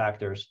inflammatory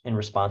factors in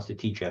response to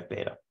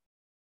TGF-beta.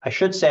 I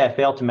should say I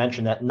failed to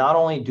mention that not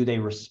only do they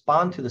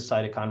respond to the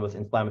cytokine with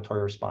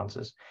inflammatory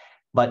responses,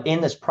 but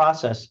in this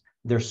process,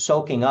 they're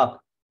soaking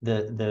up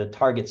the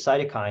target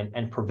cytokine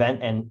and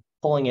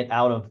pulling it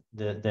out of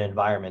the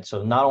environment.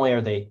 So not only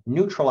are they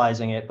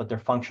neutralizing it, but they're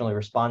functionally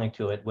responding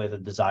to it with a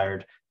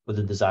desired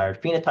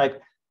phenotype.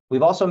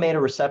 We've also made a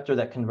receptor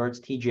that converts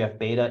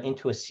TGF-beta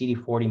into a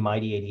CD40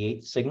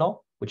 MyD88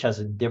 signal, which has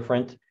a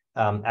different,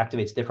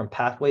 activates different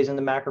pathways in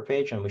the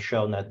macrophage. And we've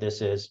shown that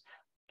this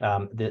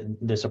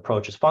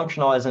approach is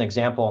functional. As an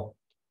example,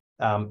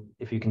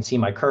 if you can see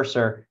my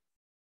cursor,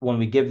 when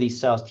we give these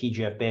cells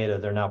TGF-beta,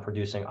 they're now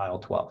producing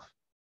IL-12,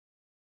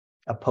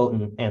 a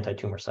potent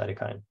anti-tumor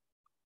cytokine.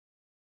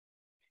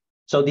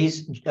 So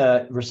these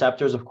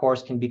receptors, of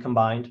course, can be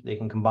combined. They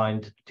can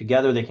combine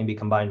together. They can be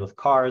combined with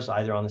CARs,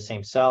 either on the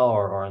same cell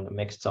or in the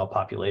mixed cell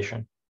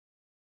population.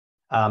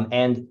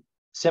 And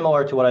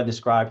similar to what I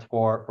described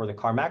for the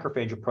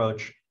CAR-Macrophage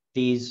approach,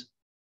 these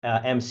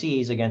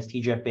MCs against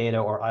TGF-beta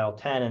or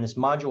IL-10 and this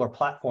modular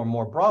platform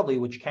more broadly,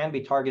 which can be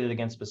targeted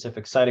against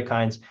specific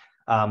cytokines,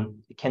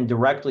 can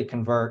directly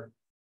convert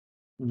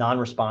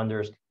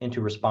non-responders into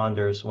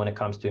responders when it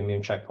comes to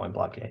immune checkpoint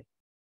blockade.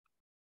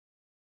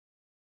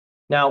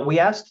 Now, we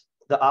asked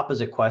the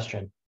opposite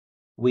question.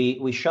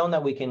 We've shown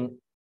that we can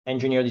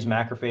engineer these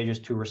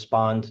macrophages to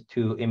respond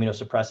to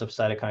immunosuppressive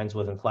cytokines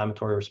with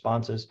inflammatory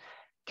responses.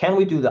 Can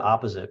we do the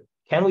opposite?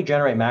 Can we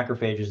generate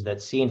macrophages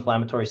that see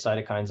inflammatory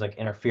cytokines like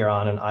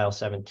interferon and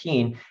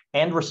IL-17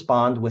 and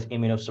respond with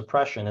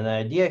immunosuppression? And the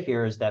idea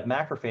here is that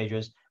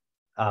macrophages,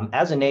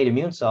 as innate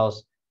immune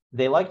cells,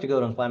 they like to go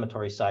to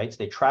inflammatory sites.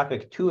 They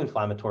traffic to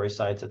inflammatory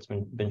sites. That's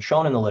been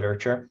shown in the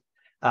literature.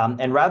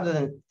 And rather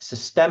than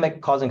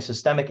causing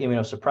systemic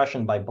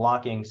immunosuppression by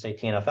blocking, say,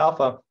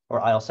 TNF-alpha or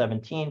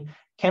IL-17,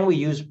 can we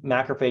use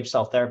macrophage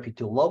cell therapy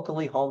to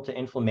locally home to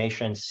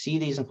inflammation, see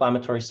these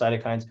inflammatory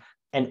cytokines,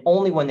 and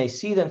only when they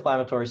see the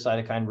inflammatory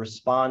cytokine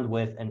respond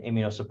with an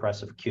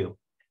immunosuppressive cue?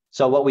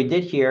 So what we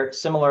did here,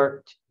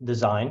 similar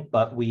design,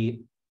 but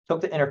we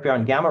took the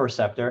interferon gamma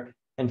receptor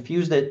and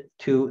fused it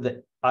to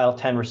the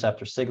IL-10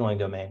 receptor signaling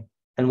domain.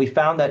 And we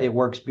found that it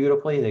works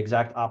beautifully, the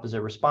exact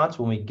opposite response.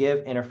 When we give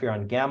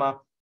interferon gamma,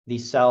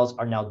 these cells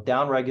are now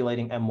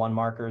downregulating M1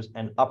 markers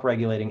and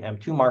upregulating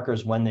M2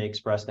 markers when they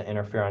express the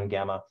interferon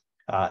gamma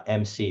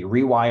MC,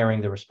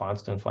 rewiring the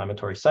response to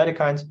inflammatory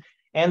cytokines.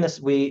 And this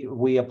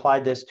we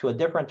applied this to a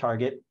different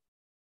target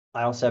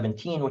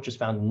IL-17, which is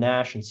found in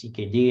NASH and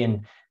CKD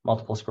and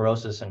multiple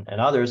sclerosis and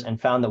others, and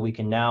found that we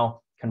can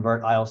now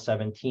convert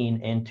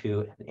IL-17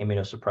 into an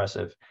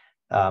immunosuppressive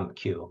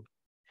cue.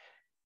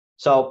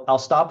 So I'll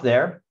stop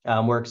there.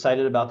 We're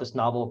excited about this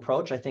novel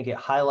approach. I think it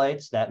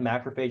highlights that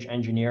macrophage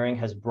engineering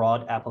has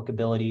broad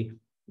applicability,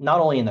 not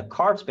only in the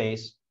CAR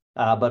space,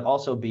 but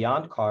also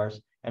beyond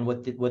CARs. And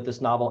with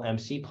this novel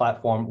MC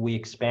platform, we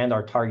expand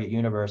our target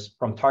universe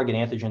from target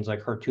antigens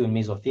like HER2 and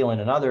mesothelin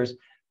and others,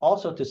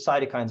 also to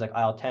cytokines like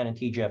IL-10 and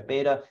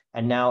TGF-beta,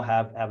 and now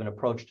have an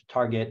approach to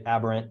target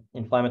aberrant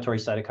inflammatory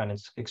cytokine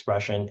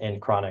expression in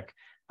chronic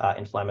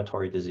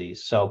inflammatory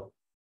disease. So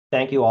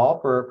thank you all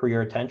for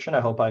your attention.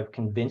 I hope I've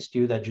convinced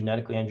you that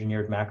genetically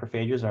engineered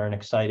macrophages are an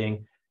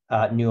exciting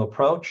new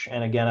approach.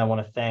 And again, I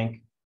want to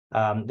thank,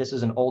 this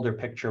is an older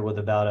picture with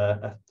about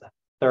a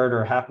third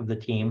or half of the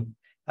team,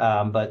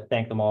 but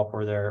thank them all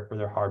for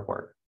their hard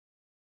work.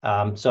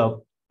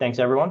 So thanks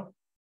everyone.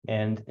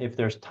 And if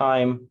there's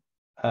time,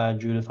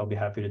 Judith, I'll be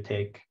happy to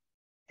take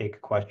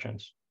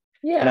questions.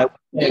 Yeah.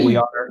 And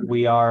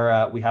we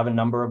have a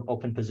number of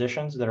open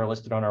positions that are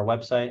listed on our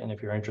website. And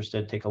if you're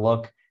interested, take a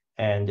look,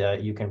 and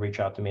you can reach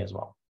out to me as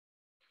well.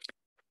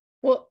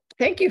 Well,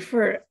 thank you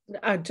for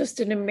just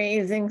an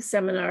amazing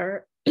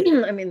seminar.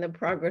 I mean, the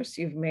progress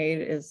you've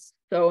made is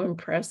so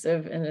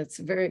impressive, and it's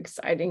very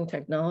exciting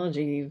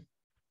technology you've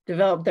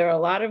developed. There are a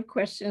lot of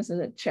questions in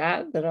the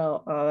chat that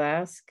I'll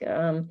ask,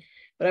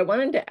 but I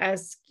wanted to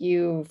ask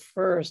you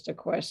first a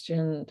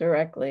question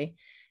directly.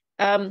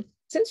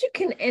 Since you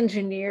can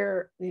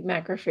engineer the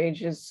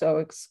macrophages so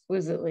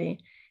exquisitely,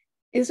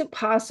 is it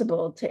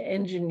possible to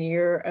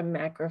engineer a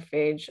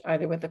macrophage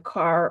either with a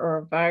CAR or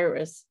a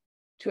virus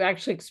to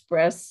actually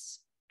express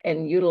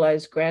and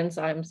utilize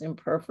granzymes in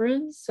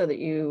perforins so that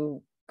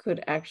you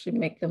could actually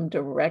make them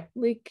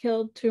directly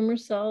kill tumor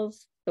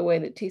cells the way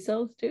that T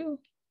cells do?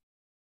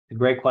 A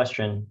great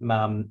question.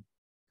 My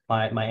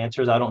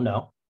answer is I don't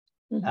know.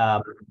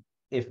 Mm-hmm.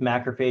 If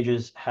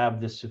macrophages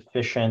have the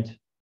sufficient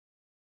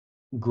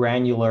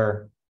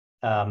granular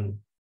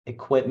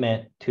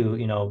equipment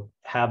to,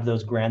 have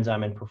those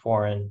granzyme and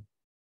perforin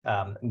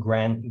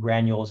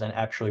granules and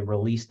actually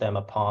release them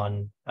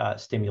upon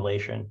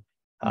stimulation.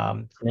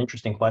 It's an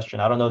interesting question.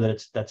 I don't know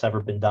that that's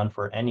ever been done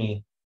for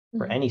any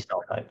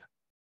cell type.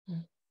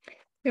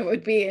 It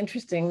would be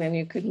interesting. Then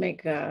you could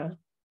make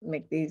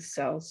these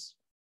cells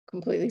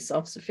completely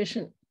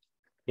self-sufficient.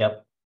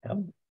 Yep.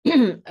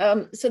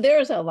 So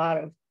there's a lot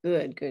of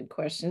good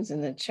questions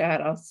in the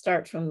chat. I'll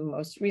start from the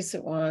most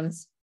recent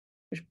ones,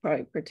 which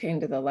probably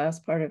pertain to the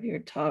last part of your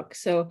talk.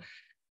 So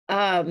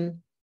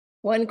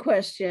one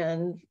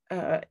question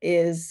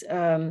is,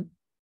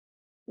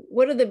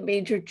 what are the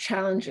major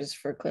challenges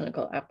for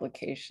clinical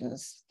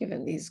applications,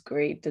 given these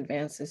great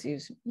advances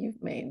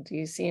you've made? Do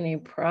you see any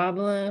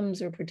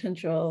problems or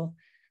potential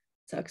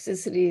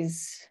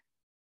toxicities?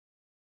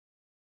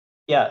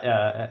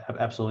 Yeah,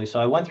 absolutely. So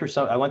I went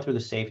through the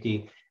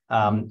safety.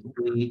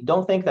 We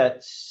don't think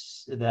that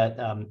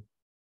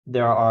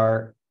there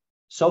are,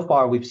 so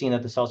far we've seen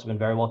that the cells have been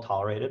very well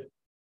tolerated.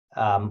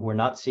 We're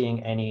not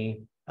seeing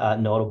any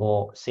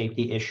notable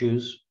safety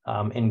issues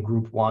in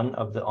group 1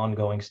 of the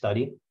ongoing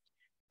study.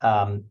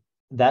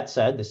 That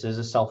said, this is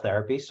a cell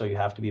therapy, so you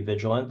have to be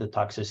vigilant. The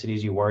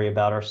toxicities you worry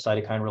about are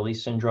cytokine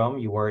release syndrome.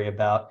 You worry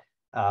about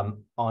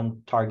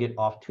on-target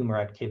off-tumor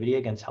activity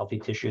against healthy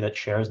tissue that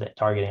shares that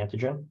target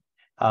antigen.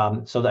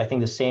 So I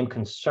think the same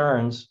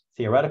concerns,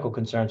 theoretical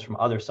concerns from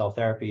other cell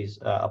therapies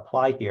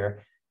apply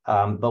here,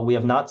 but we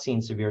have not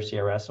seen severe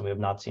CRS and we have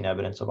not seen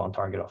evidence of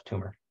on-target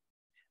off-tumor.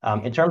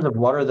 In terms of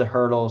what are the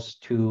hurdles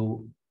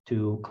to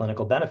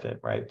clinical benefit,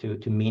 right,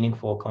 to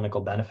meaningful clinical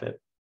benefit,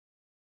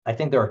 I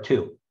think there are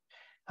two.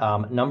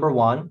 Number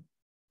one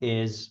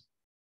is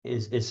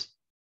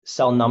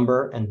cell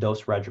number and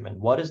dose regimen.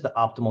 What is the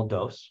optimal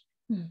dose?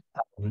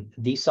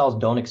 These cells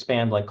don't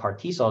expand like CAR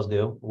T cells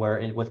do,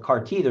 where with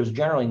CAR T, there's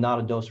generally not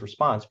a dose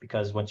response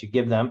because once you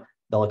give them,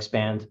 they'll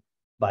expand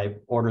by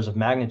orders of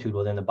magnitude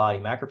within the body.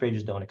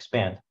 Macrophages don't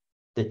expand.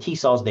 The T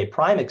cells, they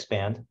prime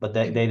expand, but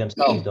they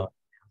themselves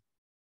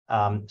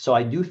don't. So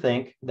I do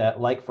think that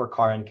like for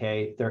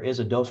CAR-NK, there is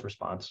a dose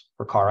response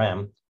for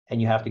CAR-M,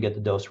 and you have to get the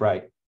dose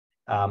right.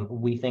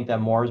 We think that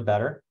more is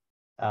better.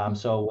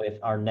 So with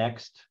our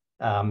next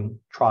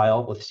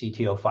trial with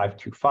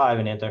CT-0525,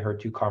 an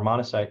anti-HER2 CAR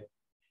monocyte,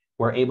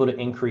 we're able to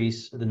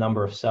increase the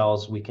number of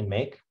cells we can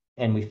make.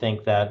 And we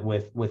think that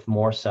with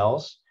more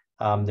cells,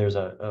 there's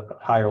a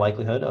higher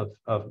likelihood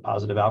of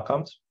positive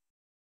outcomes.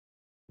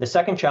 The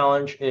second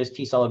challenge is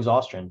T cell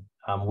exhaustion.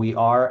 We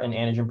are an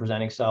antigen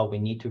presenting cell. We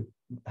need to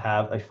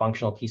have a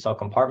functional T cell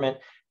compartment.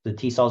 The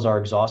T cells are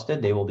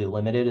exhausted. They will be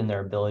limited in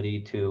their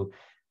ability to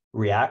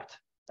react.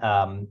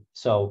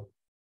 So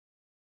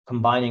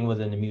combining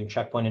with an immune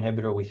checkpoint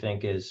inhibitor, we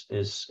think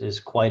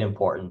is quite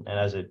important.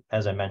 And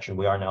as I mentioned,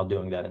 we are now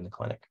doing that in the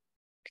clinic.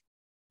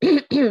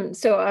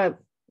 So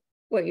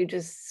what you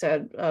just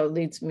said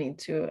leads me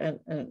to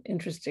an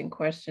interesting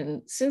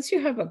question. Since you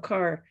have a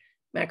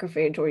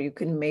CAR-Macrophage, or you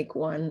can make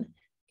one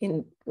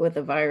with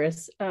a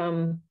virus,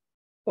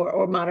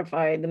 or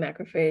modify the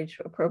macrophage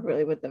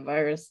appropriately with the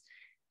virus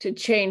to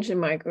change the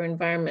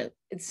microenvironment.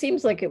 It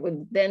seems like it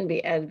would then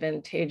be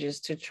advantageous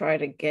to try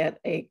to get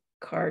a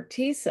CAR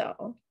T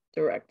cell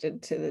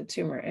directed to the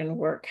tumor and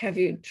work. Have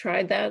you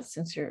tried that,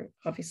 since you're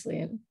obviously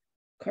in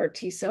CAR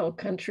T cell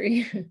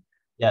country?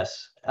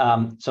 Yes.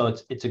 So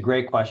it's a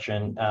great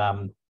question.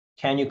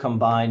 Can you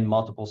combine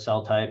multiple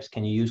cell types?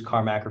 Can you use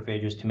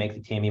CAR-Macrophages to make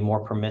the TME more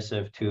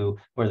permissive to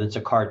whether it's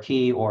a CAR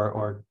T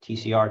or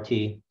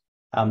TCR-T?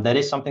 That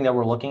is something that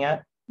we're looking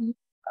at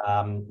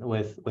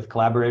with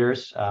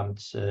collaborators.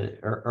 It's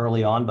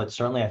early on, but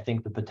certainly I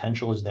think the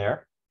potential is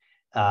there.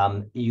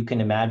 You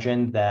can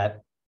imagine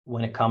that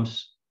when it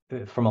comes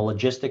from a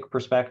logistic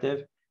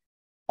perspective,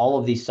 all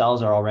of these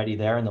cells are already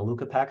there in the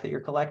leukopak that you're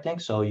collecting,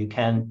 so you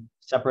can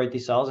separate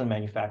these cells and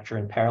manufacture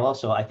in parallel.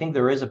 So I think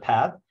there is a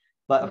path,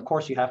 but of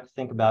course you have to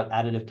think about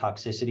additive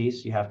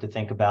toxicities. You have to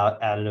think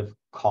about additive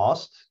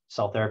cost.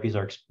 Cell therapies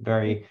are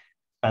very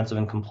expensive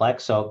and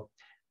complex. So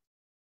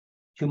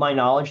to my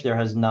knowledge, there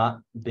has not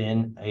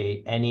been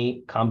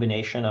any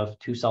combination of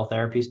two cell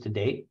therapies to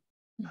date,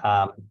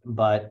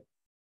 but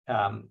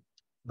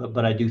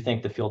I do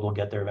think the field will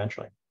get there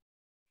eventually.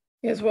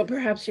 Yes, well,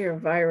 perhaps your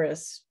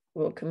virus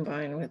will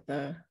combine with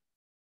the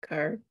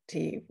CAR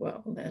T.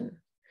 Well, then,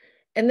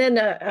 and then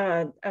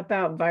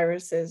about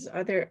viruses,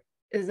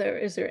 is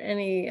there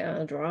any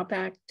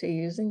drawback to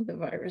using the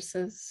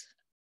viruses?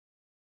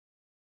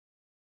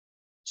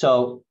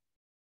 So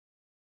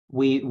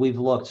we've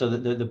looked. So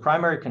the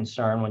primary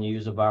concern when you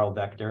use a viral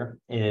vector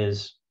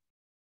is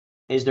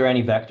there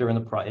any vector in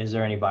is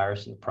there any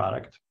virus in the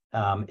product?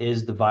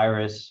 Is the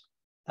virus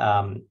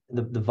the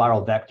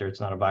viral vector? It's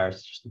not a virus,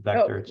 it's just a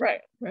vector. Oh,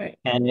 right.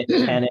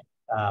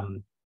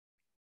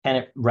 Can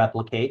it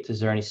replicate? Is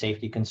there any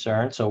safety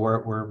concern? So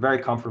we're very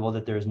comfortable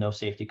that there is no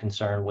safety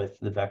concern with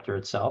the vector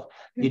itself.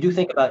 You do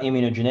think about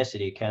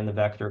immunogenicity. Can the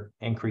vector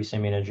increase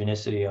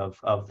immunogenicity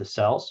of the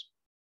cells?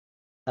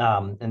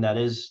 And that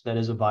is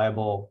a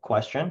viable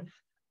question.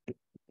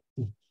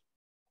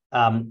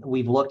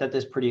 We've looked at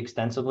this pretty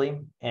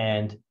extensively,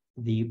 and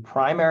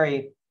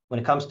when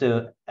it comes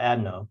to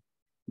adeno,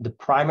 the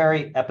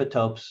primary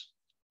epitopes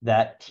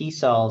that T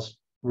cells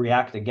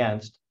react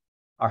against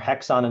are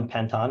hexon and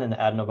penton in the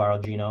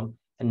adenoviral genome,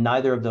 and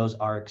neither of those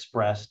are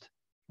expressed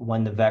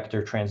when the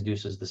vector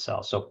transduces the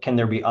cell. So can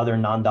there be other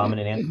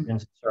non-dominant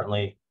antigens?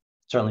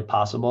 Certainly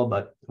possible,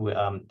 but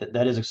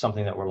that is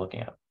something that we're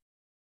looking at.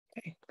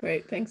 Okay,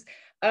 great, thanks.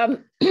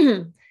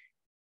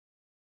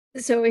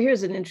 So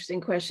here's an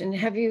interesting question.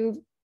 Have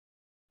you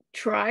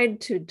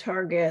tried to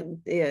target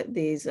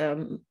these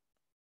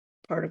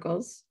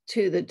particles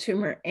to the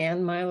tumor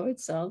and myeloid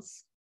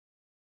cells?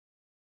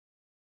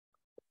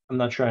 I'm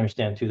not sure I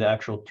understand, to the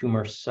actual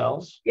tumor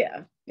cells?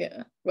 Yeah.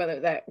 Whether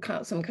that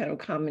some kind of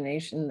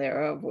combination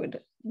thereof would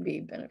be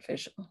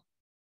beneficial.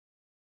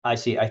 I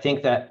see. I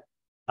think that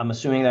I'm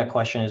assuming that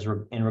question is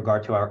in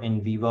regard to our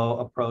in vivo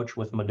approach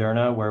with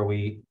Moderna, where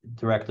we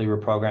directly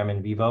reprogram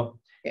in vivo.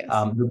 Yes.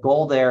 The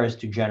goal there is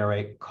to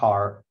generate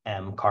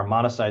CAR-M, CAR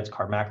monocytes,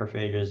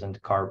 CAR-macrophages,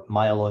 and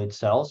CAR-myeloid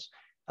cells,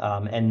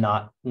 and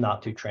not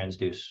to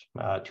transduce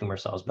tumor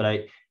cells.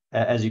 But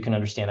as you can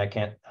understand, I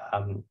can't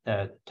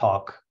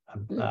talk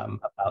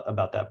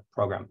about that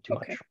program too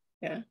much.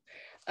 Yeah.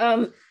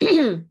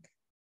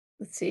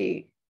 Let's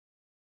see.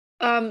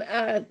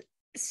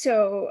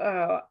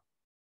 So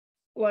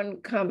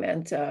one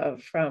comment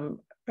from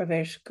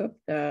Pravesh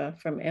Gupta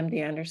from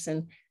MD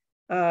Anderson.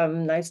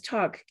 Nice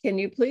talk. Can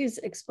you please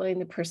explain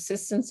the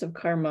persistence of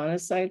CAR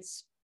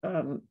monocytes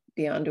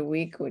beyond a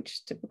week,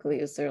 which typically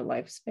is their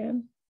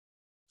lifespan?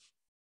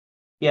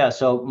 Yeah,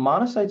 so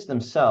monocytes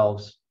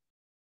themselves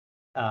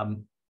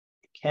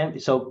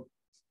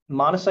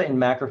monocyte and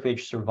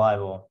macrophage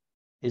survival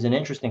is an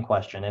interesting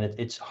question, and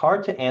it's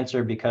hard to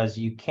answer because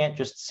you can't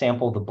just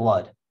sample the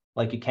blood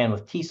like you can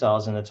with T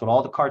cells, and that's what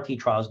all the CAR T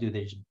trials do.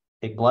 They just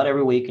take blood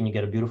every week and you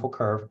get a beautiful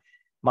curve.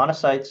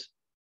 Monocytes,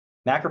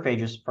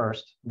 macrophages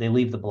first, they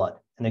leave the blood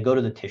and they go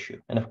to the tissue.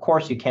 And of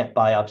course, you can't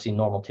biopsy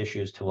normal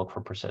tissues to look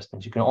for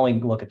persistence. You can only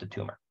look at the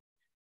tumor.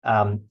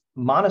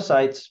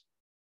 Monocytes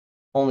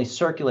only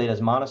circulate as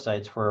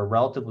monocytes for a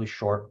relatively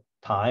short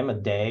time, a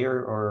day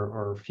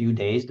or a few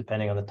days,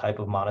 depending on the type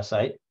of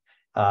monocyte.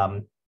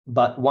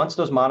 But once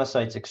those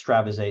monocytes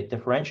extravasate,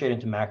 differentiate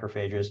into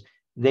macrophages,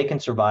 they can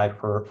survive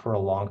for a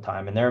long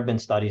time. And there have been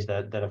studies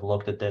that have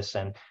looked at this,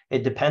 and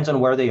it depends on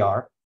where they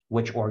are,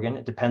 which organ,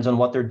 it depends on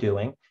what they're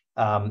doing,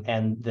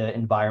 and the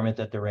environment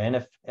that they're in.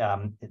 If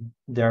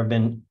there have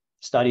been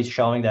studies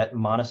showing that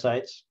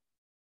monocytes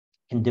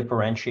can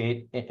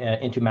differentiate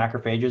into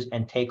macrophages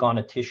and take on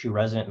a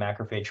tissue-resident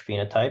macrophage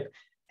phenotype,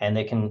 and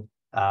they can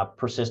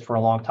persist for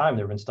a long time.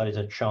 There have been studies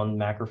that have shown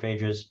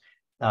macrophages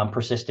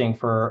persisting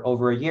for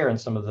over a year in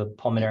some of the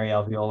pulmonary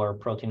alveolar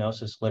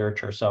proteinosis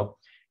literature. So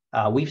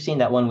we've seen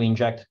that when we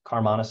inject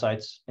CAR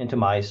monocytes into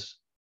mice,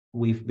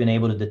 we've been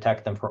able to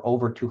detect them for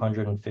over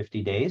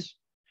 250 days.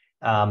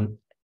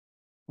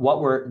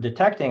 What we're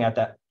detecting at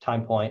that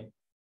time point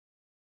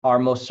are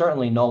most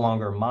certainly no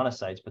longer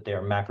monocytes, but they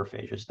are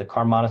macrophages. The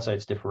CAR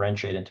monocytes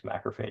differentiate into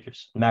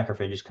macrophages.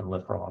 Macrophages can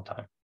live for a long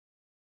time.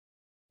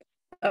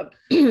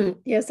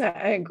 Yes,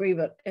 I agree,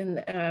 but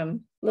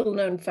little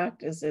known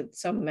fact is that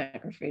some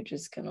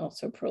macrophages can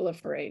also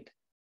proliferate.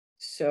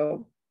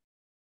 So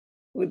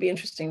it would be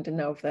interesting to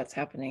know if that's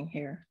happening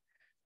here.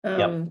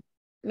 Yep.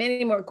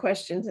 Many more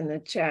questions in the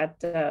chat.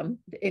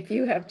 If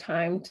you have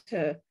time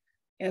to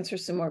answer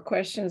some more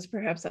questions,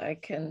 perhaps I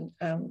can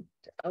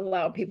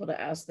allow people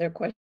to ask their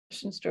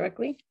questions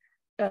directly.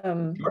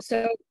 Sure.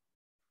 So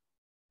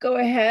go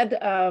ahead,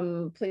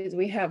 please.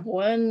 We have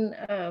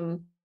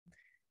one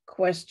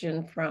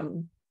question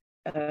from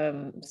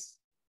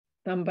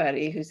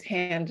somebody whose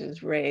hand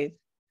is raised.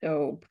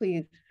 So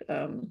please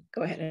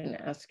go ahead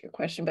and ask your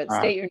question, but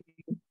state your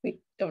name. We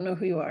don't know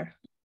who you are.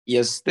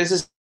 Yes, this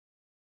is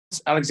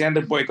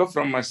Alexander Boyko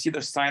from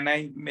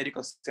Cedars-Sinai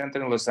Medical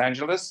Center in Los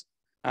Angeles.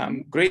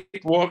 Great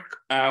work.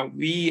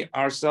 We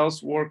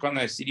ourselves work on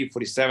a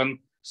CD47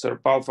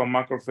 SERP-alpha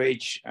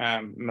macrophage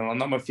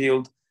melanoma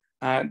field.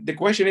 The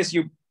question is,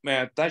 you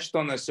touched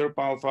on a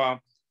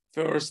SERP-alpha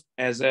first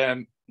as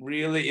a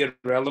really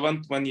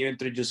irrelevant when you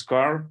introduce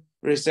CAR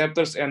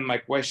receptors. And my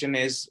question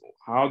is,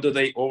 how do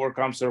they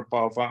overcome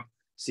SERP-alpha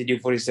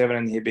CD47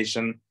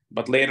 inhibition?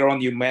 But later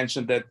on, you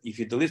mentioned that if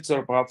you delete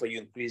SERP-alpha, you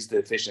increase the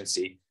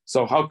efficiency.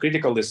 So how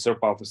critical is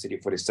SERP-alpha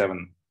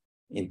CD47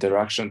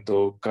 interaction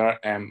to CAR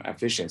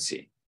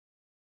efficiency?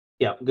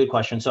 Yeah, good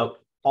question. So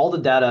all the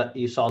data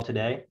you saw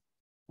today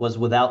was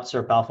without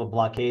SERP-alpha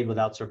blockade,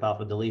 without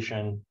SERP-alpha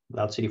deletion,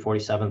 without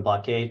CD47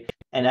 blockade.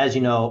 And as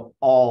you know,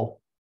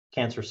 all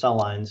cancer cell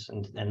lines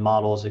and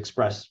models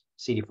express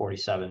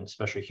CD47,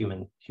 especially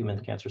human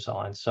cancer cell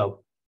lines.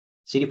 So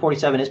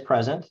CD47 is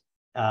present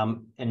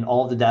in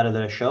all of the data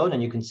that I showed,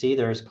 and you can see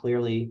there's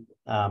clearly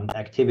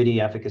activity,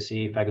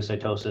 efficacy,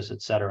 phagocytosis,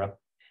 et cetera.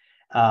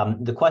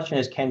 The question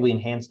is, can we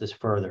enhance this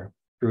further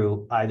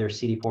through either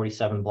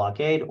CD47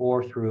 blockade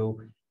or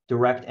through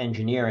direct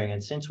engineering?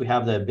 And since we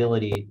have the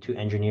ability to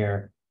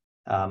engineer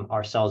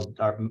our cells,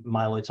 our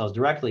myeloid cells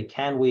directly,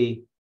 can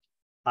we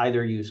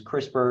either use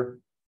CRISPR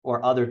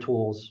or other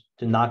tools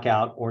to knock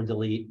out or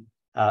delete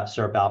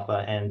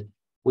SERP-alpha? And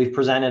we've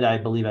presented, I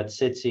believe, at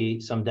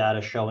SITC some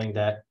data showing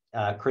that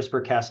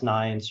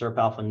CRISPR-Cas9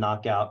 SERP-alpha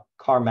knockout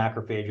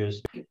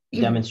CAR-Macrophages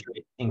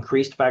demonstrate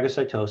increased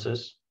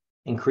phagocytosis,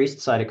 increased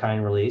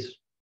cytokine release,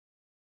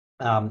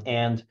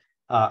 and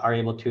are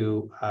able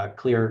to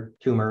clear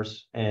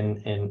tumors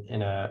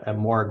in a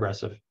more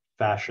aggressive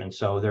fashion.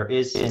 So there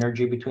is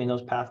synergy between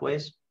those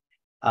pathways,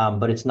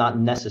 but it's not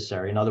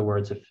necessary. In other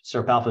words, if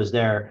SERP-alpha is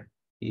there,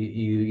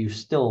 you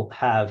still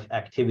have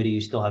activity,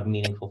 you still have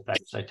meaningful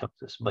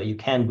phagocytosis, but you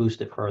can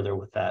boost it further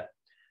with that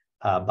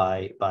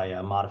by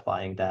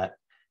modifying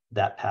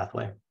that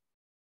pathway.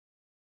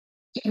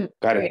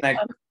 Got it. Thank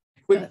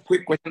you.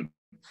 Quick question.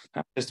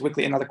 Just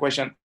quickly, another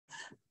question.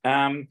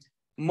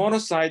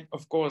 Monocyte,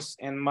 of course,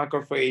 and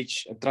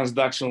macrophage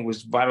transduction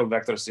with viral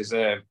vectors is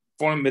a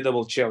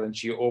formidable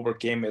challenge. You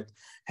overcame it.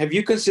 Have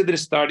you considered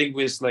starting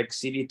with like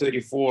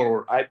CD34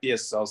 or iPS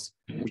cells,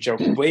 which are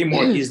way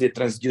more easily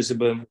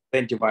transducible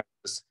than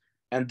antivirus,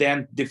 and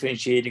then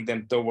differentiating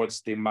them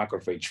towards the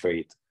macrophage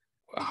fate?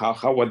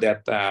 How would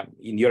that,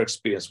 in your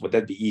experience, would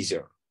that be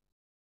easier?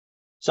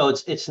 So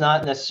it's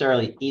not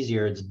necessarily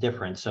easier, it's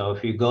different. So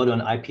if you go to an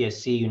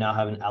iPSC, you now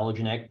have an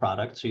allogeneic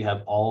product. So you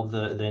have all of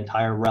the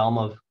entire realm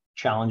of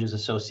challenges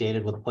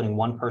associated with putting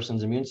one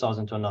person's immune cells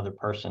into another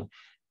person.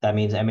 That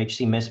means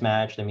MHC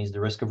mismatch, that means the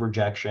risk of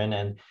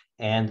rejection,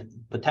 and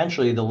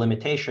potentially the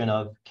limitation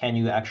of, can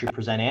you actually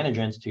present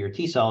antigens to your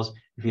T cells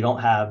if you don't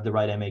have the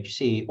right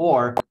MHC,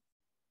 or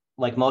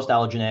like most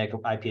allogeneic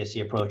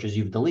iPSC approaches,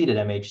 you've deleted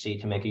MHC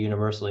to make a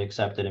universally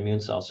accepted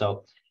immune cell.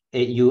 So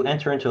you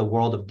enter into a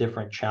world of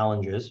different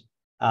challenges.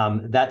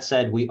 That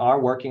said, we are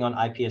working on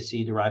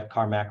iPSC-derived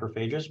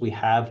CAR-Macrophages. We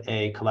have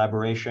a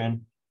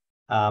collaboration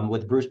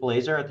with Bruce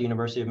Blazer at the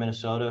University of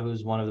Minnesota,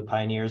 who's one of the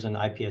pioneers in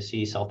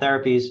iPSC cell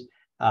therapies.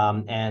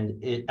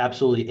 And it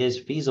absolutely is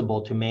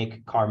feasible to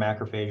make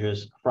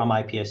CAR-Macrophages from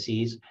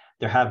iPSCs.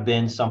 There have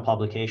been some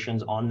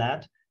publications on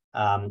that.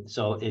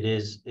 So it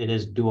is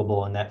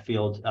doable, and that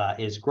field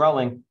is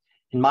growing.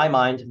 In my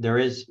mind, there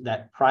is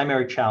that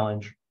primary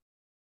challenge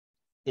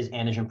is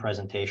antigen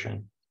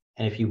presentation.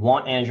 And if you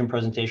want antigen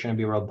presentation to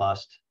be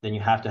robust, then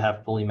you have to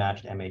have fully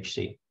matched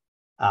MHC.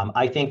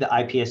 I think the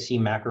iPSC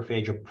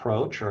macrophage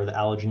approach, or the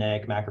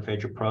allogeneic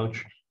macrophage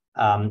approach,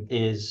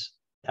 is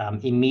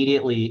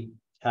immediately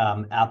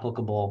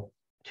applicable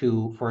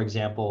to, for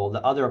example,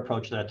 the other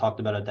approach that I talked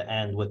about at the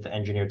end with the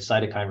engineered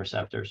cytokine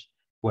receptors,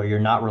 where you're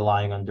not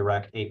relying on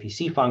direct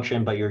APC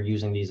function, but you're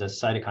using these as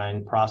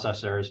cytokine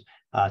processors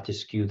to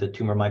skew the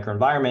tumor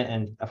microenvironment.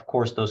 And of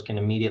course, those can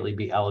immediately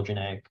be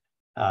allogeneic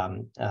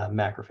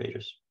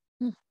macrophages.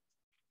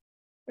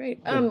 Great.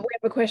 We have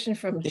a question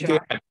from John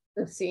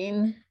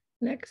Racine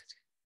next.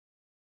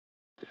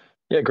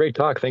 Yeah, great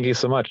talk. Thank you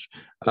so much.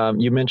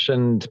 You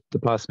mentioned the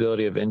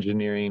possibility of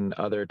engineering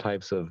other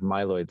types of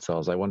myeloid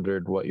cells. I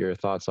wondered what your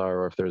thoughts are,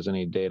 or if there's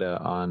any data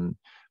on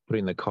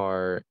putting the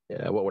CAR,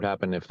 what would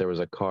happen if there was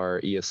a CAR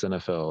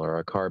eosinophil or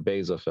a CAR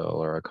basophil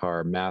or a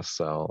CAR mast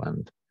cell,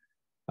 and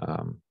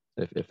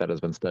if that has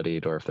been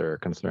studied or if there are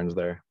concerns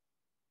there?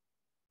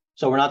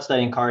 So we're not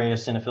studying CAR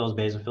eosinophils,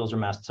 basophils, or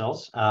mast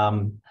cells.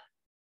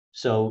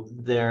 So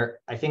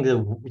I think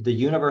the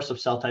universe of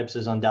cell types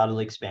is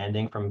undoubtedly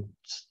expanding from,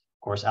 of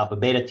course, alpha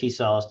beta T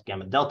cells to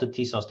gamma delta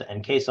T cells to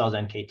NK cells,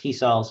 NKT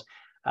cells,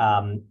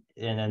 and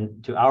then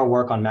to our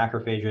work on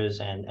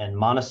macrophages and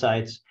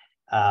monocytes.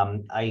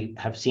 I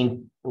have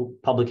seen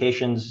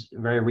publications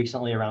very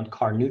recently around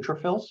CAR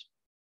neutrophils.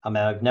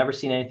 I've never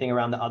seen anything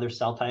around the other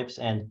cell types,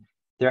 and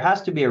there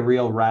has to be a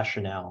real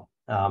rationale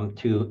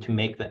to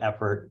make the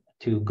effort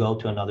to go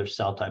to another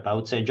cell type. I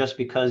would say just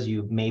because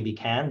you maybe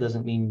can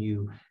doesn't mean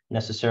you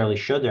necessarily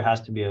should. There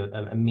has to be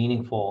a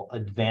meaningful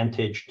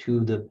advantage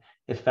to the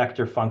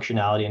effector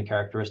functionality and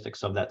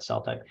characteristics of that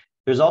cell type.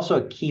 There's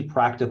also a key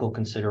practical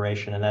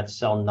consideration, and that's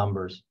cell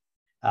numbers.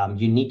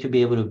 You need to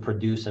be able to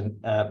produce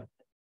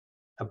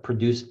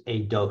a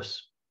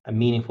dose, a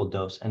meaningful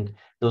dose, and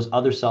those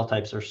other cell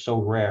types are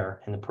so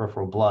rare in the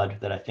peripheral blood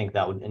that I think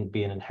that would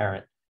be an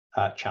inherent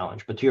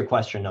challenge. But to your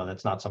question, no,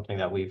 that's not something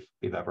that we've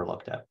ever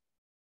looked at.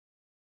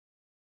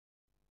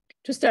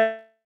 Just out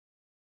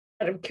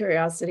of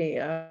curiosity,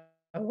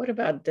 what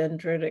about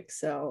dendritic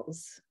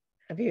cells?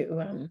 Have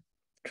you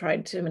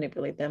tried to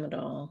manipulate them at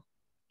all?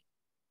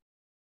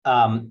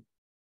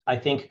 I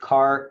think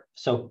CAR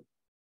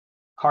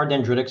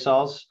dendritic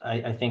cells,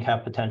 I think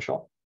have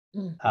potential.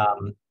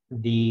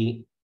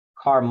 The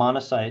CAR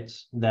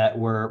monocytes that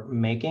we're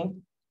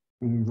making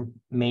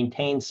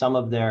maintain some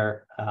of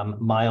their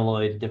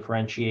myeloid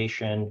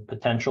differentiation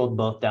potential,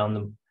 both down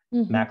the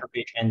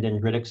macrophage and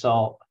dendritic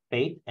cell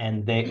fate,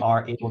 and they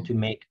are able to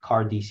make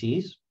CAR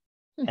DCs,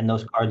 and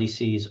those CAR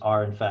DCs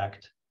are in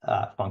fact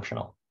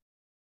functional.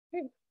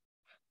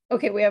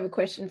 Okay, we have a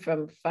question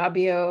from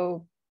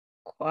Fabio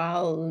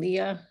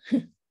Qualia.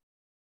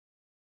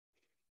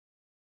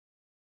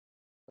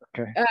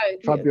 Okay,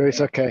 Fabio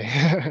is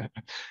okay.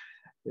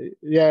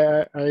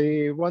 Yeah,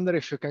 I wonder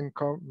if you can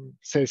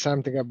say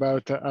something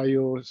about how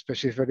you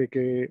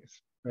specifically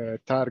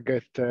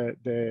target the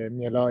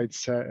myeloid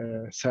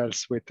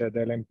cells with the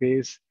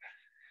LMPs,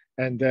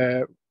 and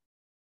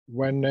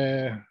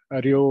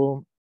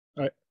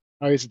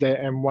how is the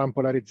M1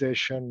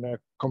 polarization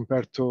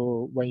compared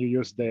to when you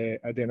use the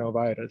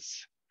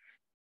adenovirus?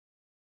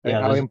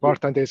 Yeah, how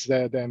important is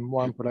the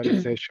M1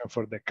 polarization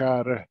for the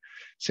CAR,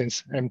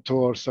 since M2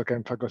 also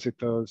can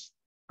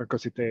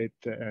phagocytate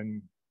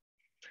and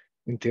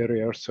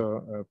interior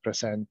also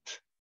present?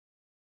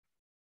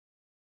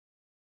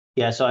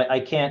 Yeah, so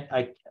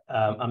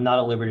I'm not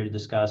at liberty to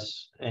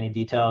discuss any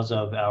details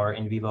of our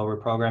in vivo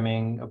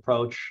reprogramming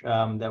approach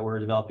that we're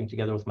developing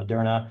together with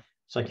Moderna,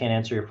 so I can't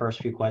answer your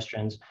first few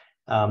questions.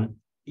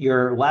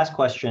 Your last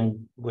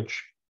question,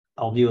 which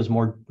I'll view as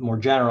more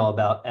general,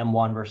 about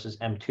M1 versus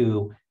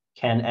M2,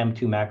 can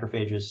M2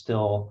 macrophages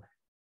still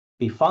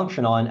be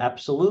functional? And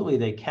absolutely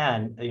they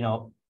can. You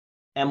know,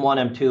 M1,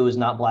 M2 is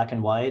not black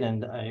and white,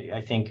 and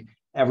I think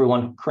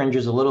everyone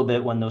cringes a little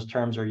bit when those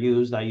terms are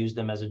used. I use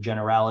them as a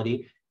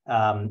generality,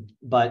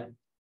 but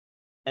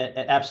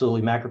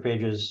absolutely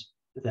macrophages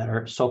that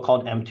are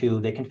so-called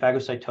M2, they can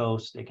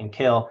phagocytose, they can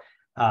kill.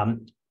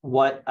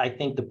 What I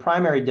think the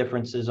primary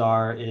differences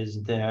are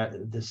is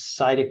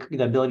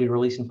the ability to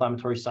release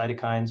inflammatory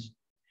cytokines,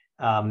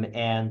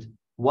 and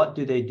what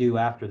do they do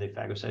after they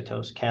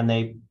phagocytose? Can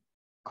they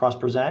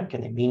cross-present?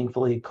 Can they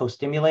meaningfully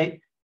co-stimulate?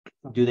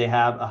 Do they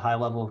have a high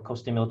level of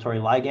co-stimulatory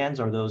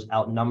ligands? Are those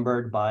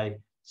outnumbered by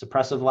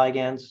suppressive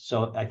ligands?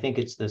 So I think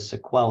it's the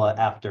sequela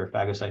after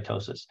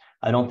phagocytosis.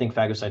 I don't think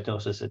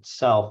phagocytosis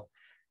itself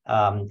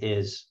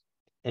is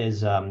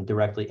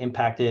directly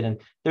impacted. And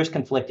there's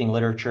conflicting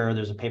literature.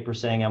 There's a paper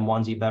saying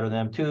M1s eat better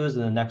than M2s,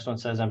 and the next one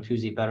says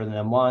M2s eat better than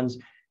M1s.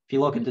 If you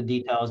look at the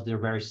details, they're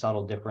very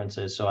subtle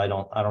differences. So I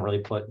don't really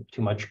put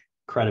too much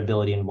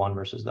credibility in one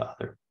versus the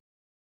other.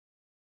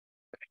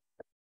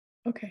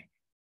 Okay,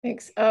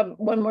 thanks.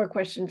 One more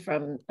question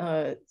from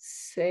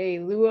Say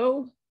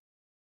Luo.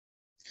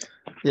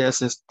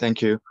 Yes,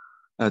 thank you.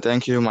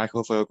 Thank you,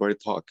 Michael, for your great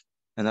talk.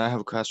 And I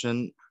have a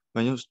question.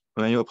 When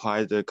you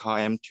apply the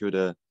CAR-M to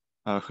the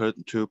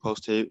HER2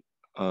 positive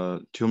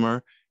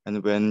tumor,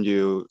 and when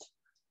you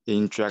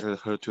inject the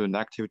HER2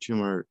 negative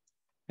tumor,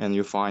 and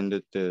you find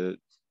that the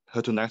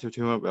HER2 negative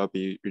tumor will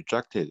be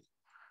rejected,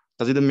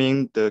 does it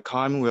mean the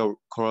CAR-M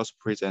will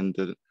cross-present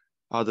the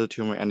other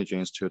tumor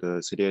antigens to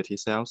the CD8 T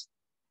cells?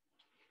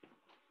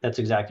 That's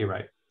exactly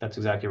right. That's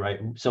exactly right.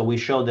 So we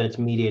showed that it's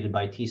mediated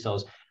by T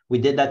cells. We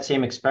did that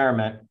same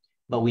experiment,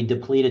 but we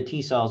depleted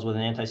T cells with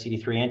an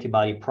anti-CD3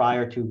 antibody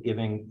prior to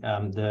giving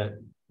the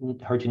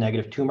HER2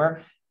 negative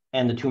tumor,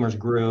 and the tumors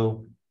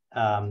grew.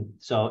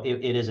 So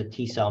it is a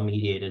T cell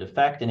mediated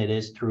effect, and it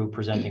is through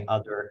presenting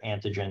other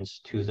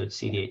antigens to the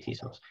CD8 T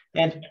cells.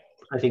 And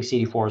I think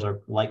CD4s are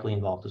likely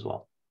involved as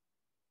well.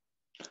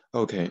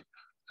 Okay,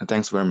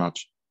 thanks very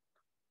much.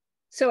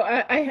 So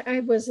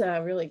I was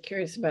really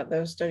curious about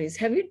those studies.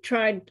 Have you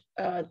tried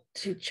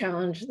to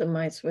challenge the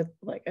mice with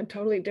like a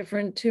totally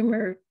different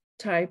tumor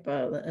type,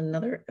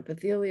 another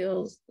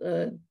epithelial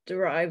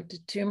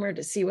derived tumor,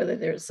 to see whether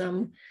there's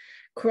some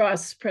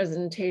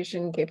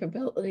cross-presentation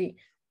capability.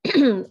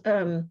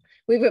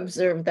 We've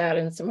observed that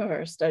in some of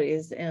our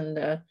studies,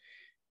 and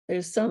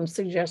there's some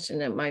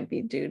suggestion it might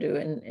be due to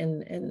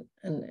an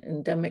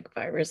endemic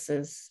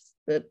viruses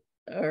that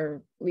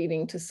are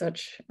leading to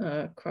such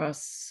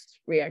cross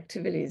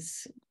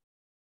reactivities.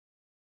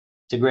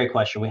 It's a great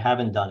question. We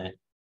haven't done it.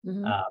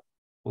 Mm-hmm.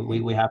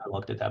 We haven't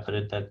looked at that,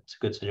 but that's a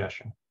good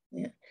suggestion.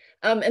 Yeah.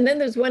 And then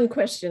there's one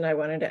question I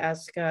wanted to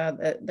ask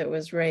that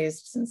was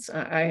raised, since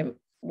I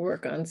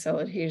work on cell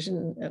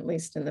adhesion, at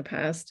least in the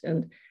past,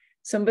 and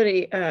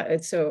somebody,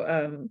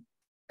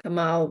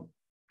 Kamal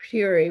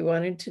Puri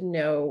wanted to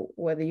know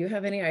whether you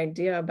have any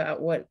idea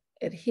about what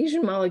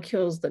adhesion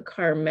molecules the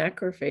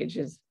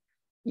CAR-Macrophages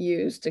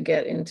use to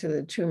get into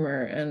the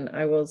tumor. And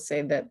I will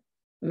say that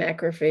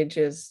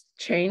macrophages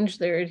change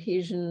their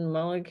adhesion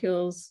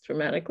molecules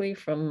dramatically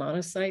from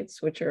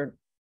monocytes, which are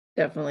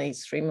definitely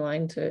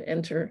streamlined to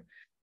enter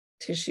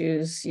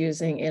tissues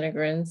using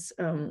integrins.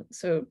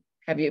 So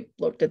have you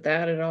looked at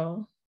that at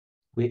all?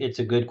 It's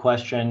a good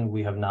question.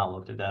 We have not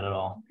looked at that at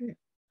all.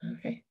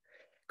 Okay.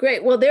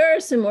 Great. Well, there are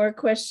some more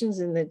questions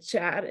in the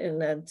chat,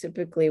 and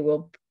typically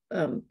we'll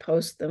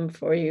post them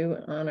for you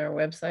on our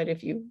website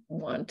if you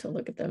want to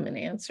look at them and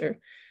answer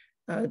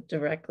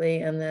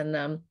directly. And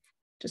then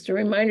just a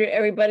reminder to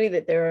everybody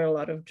that there are a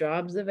lot of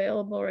jobs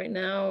available right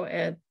now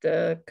at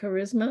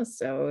Carisma.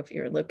 So if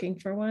you're looking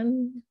for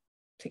one,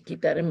 to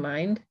keep that in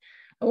mind.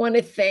 I want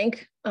to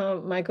thank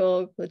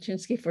Michael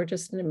Klichinsky for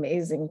just an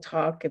amazing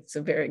talk. It's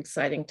a very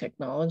exciting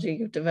technology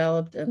you've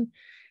developed, and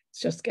it's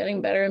just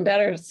getting better and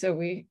better. So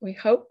we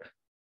hope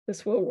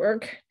this will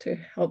work to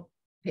help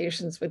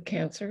patients with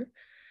cancer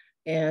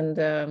and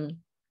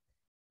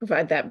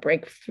provide that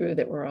breakthrough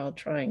that we're all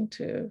trying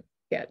to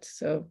get.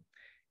 So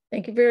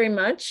thank you very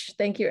much.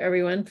 Thank you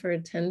everyone for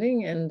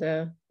attending,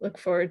 and look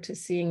forward to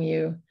seeing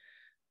you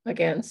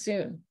again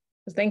soon.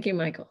 So thank you,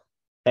 Michael.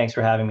 Thanks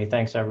for having me.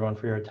 Thanks everyone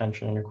for your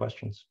attention and your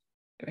questions.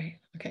 Great.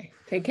 Okay.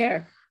 Take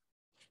care.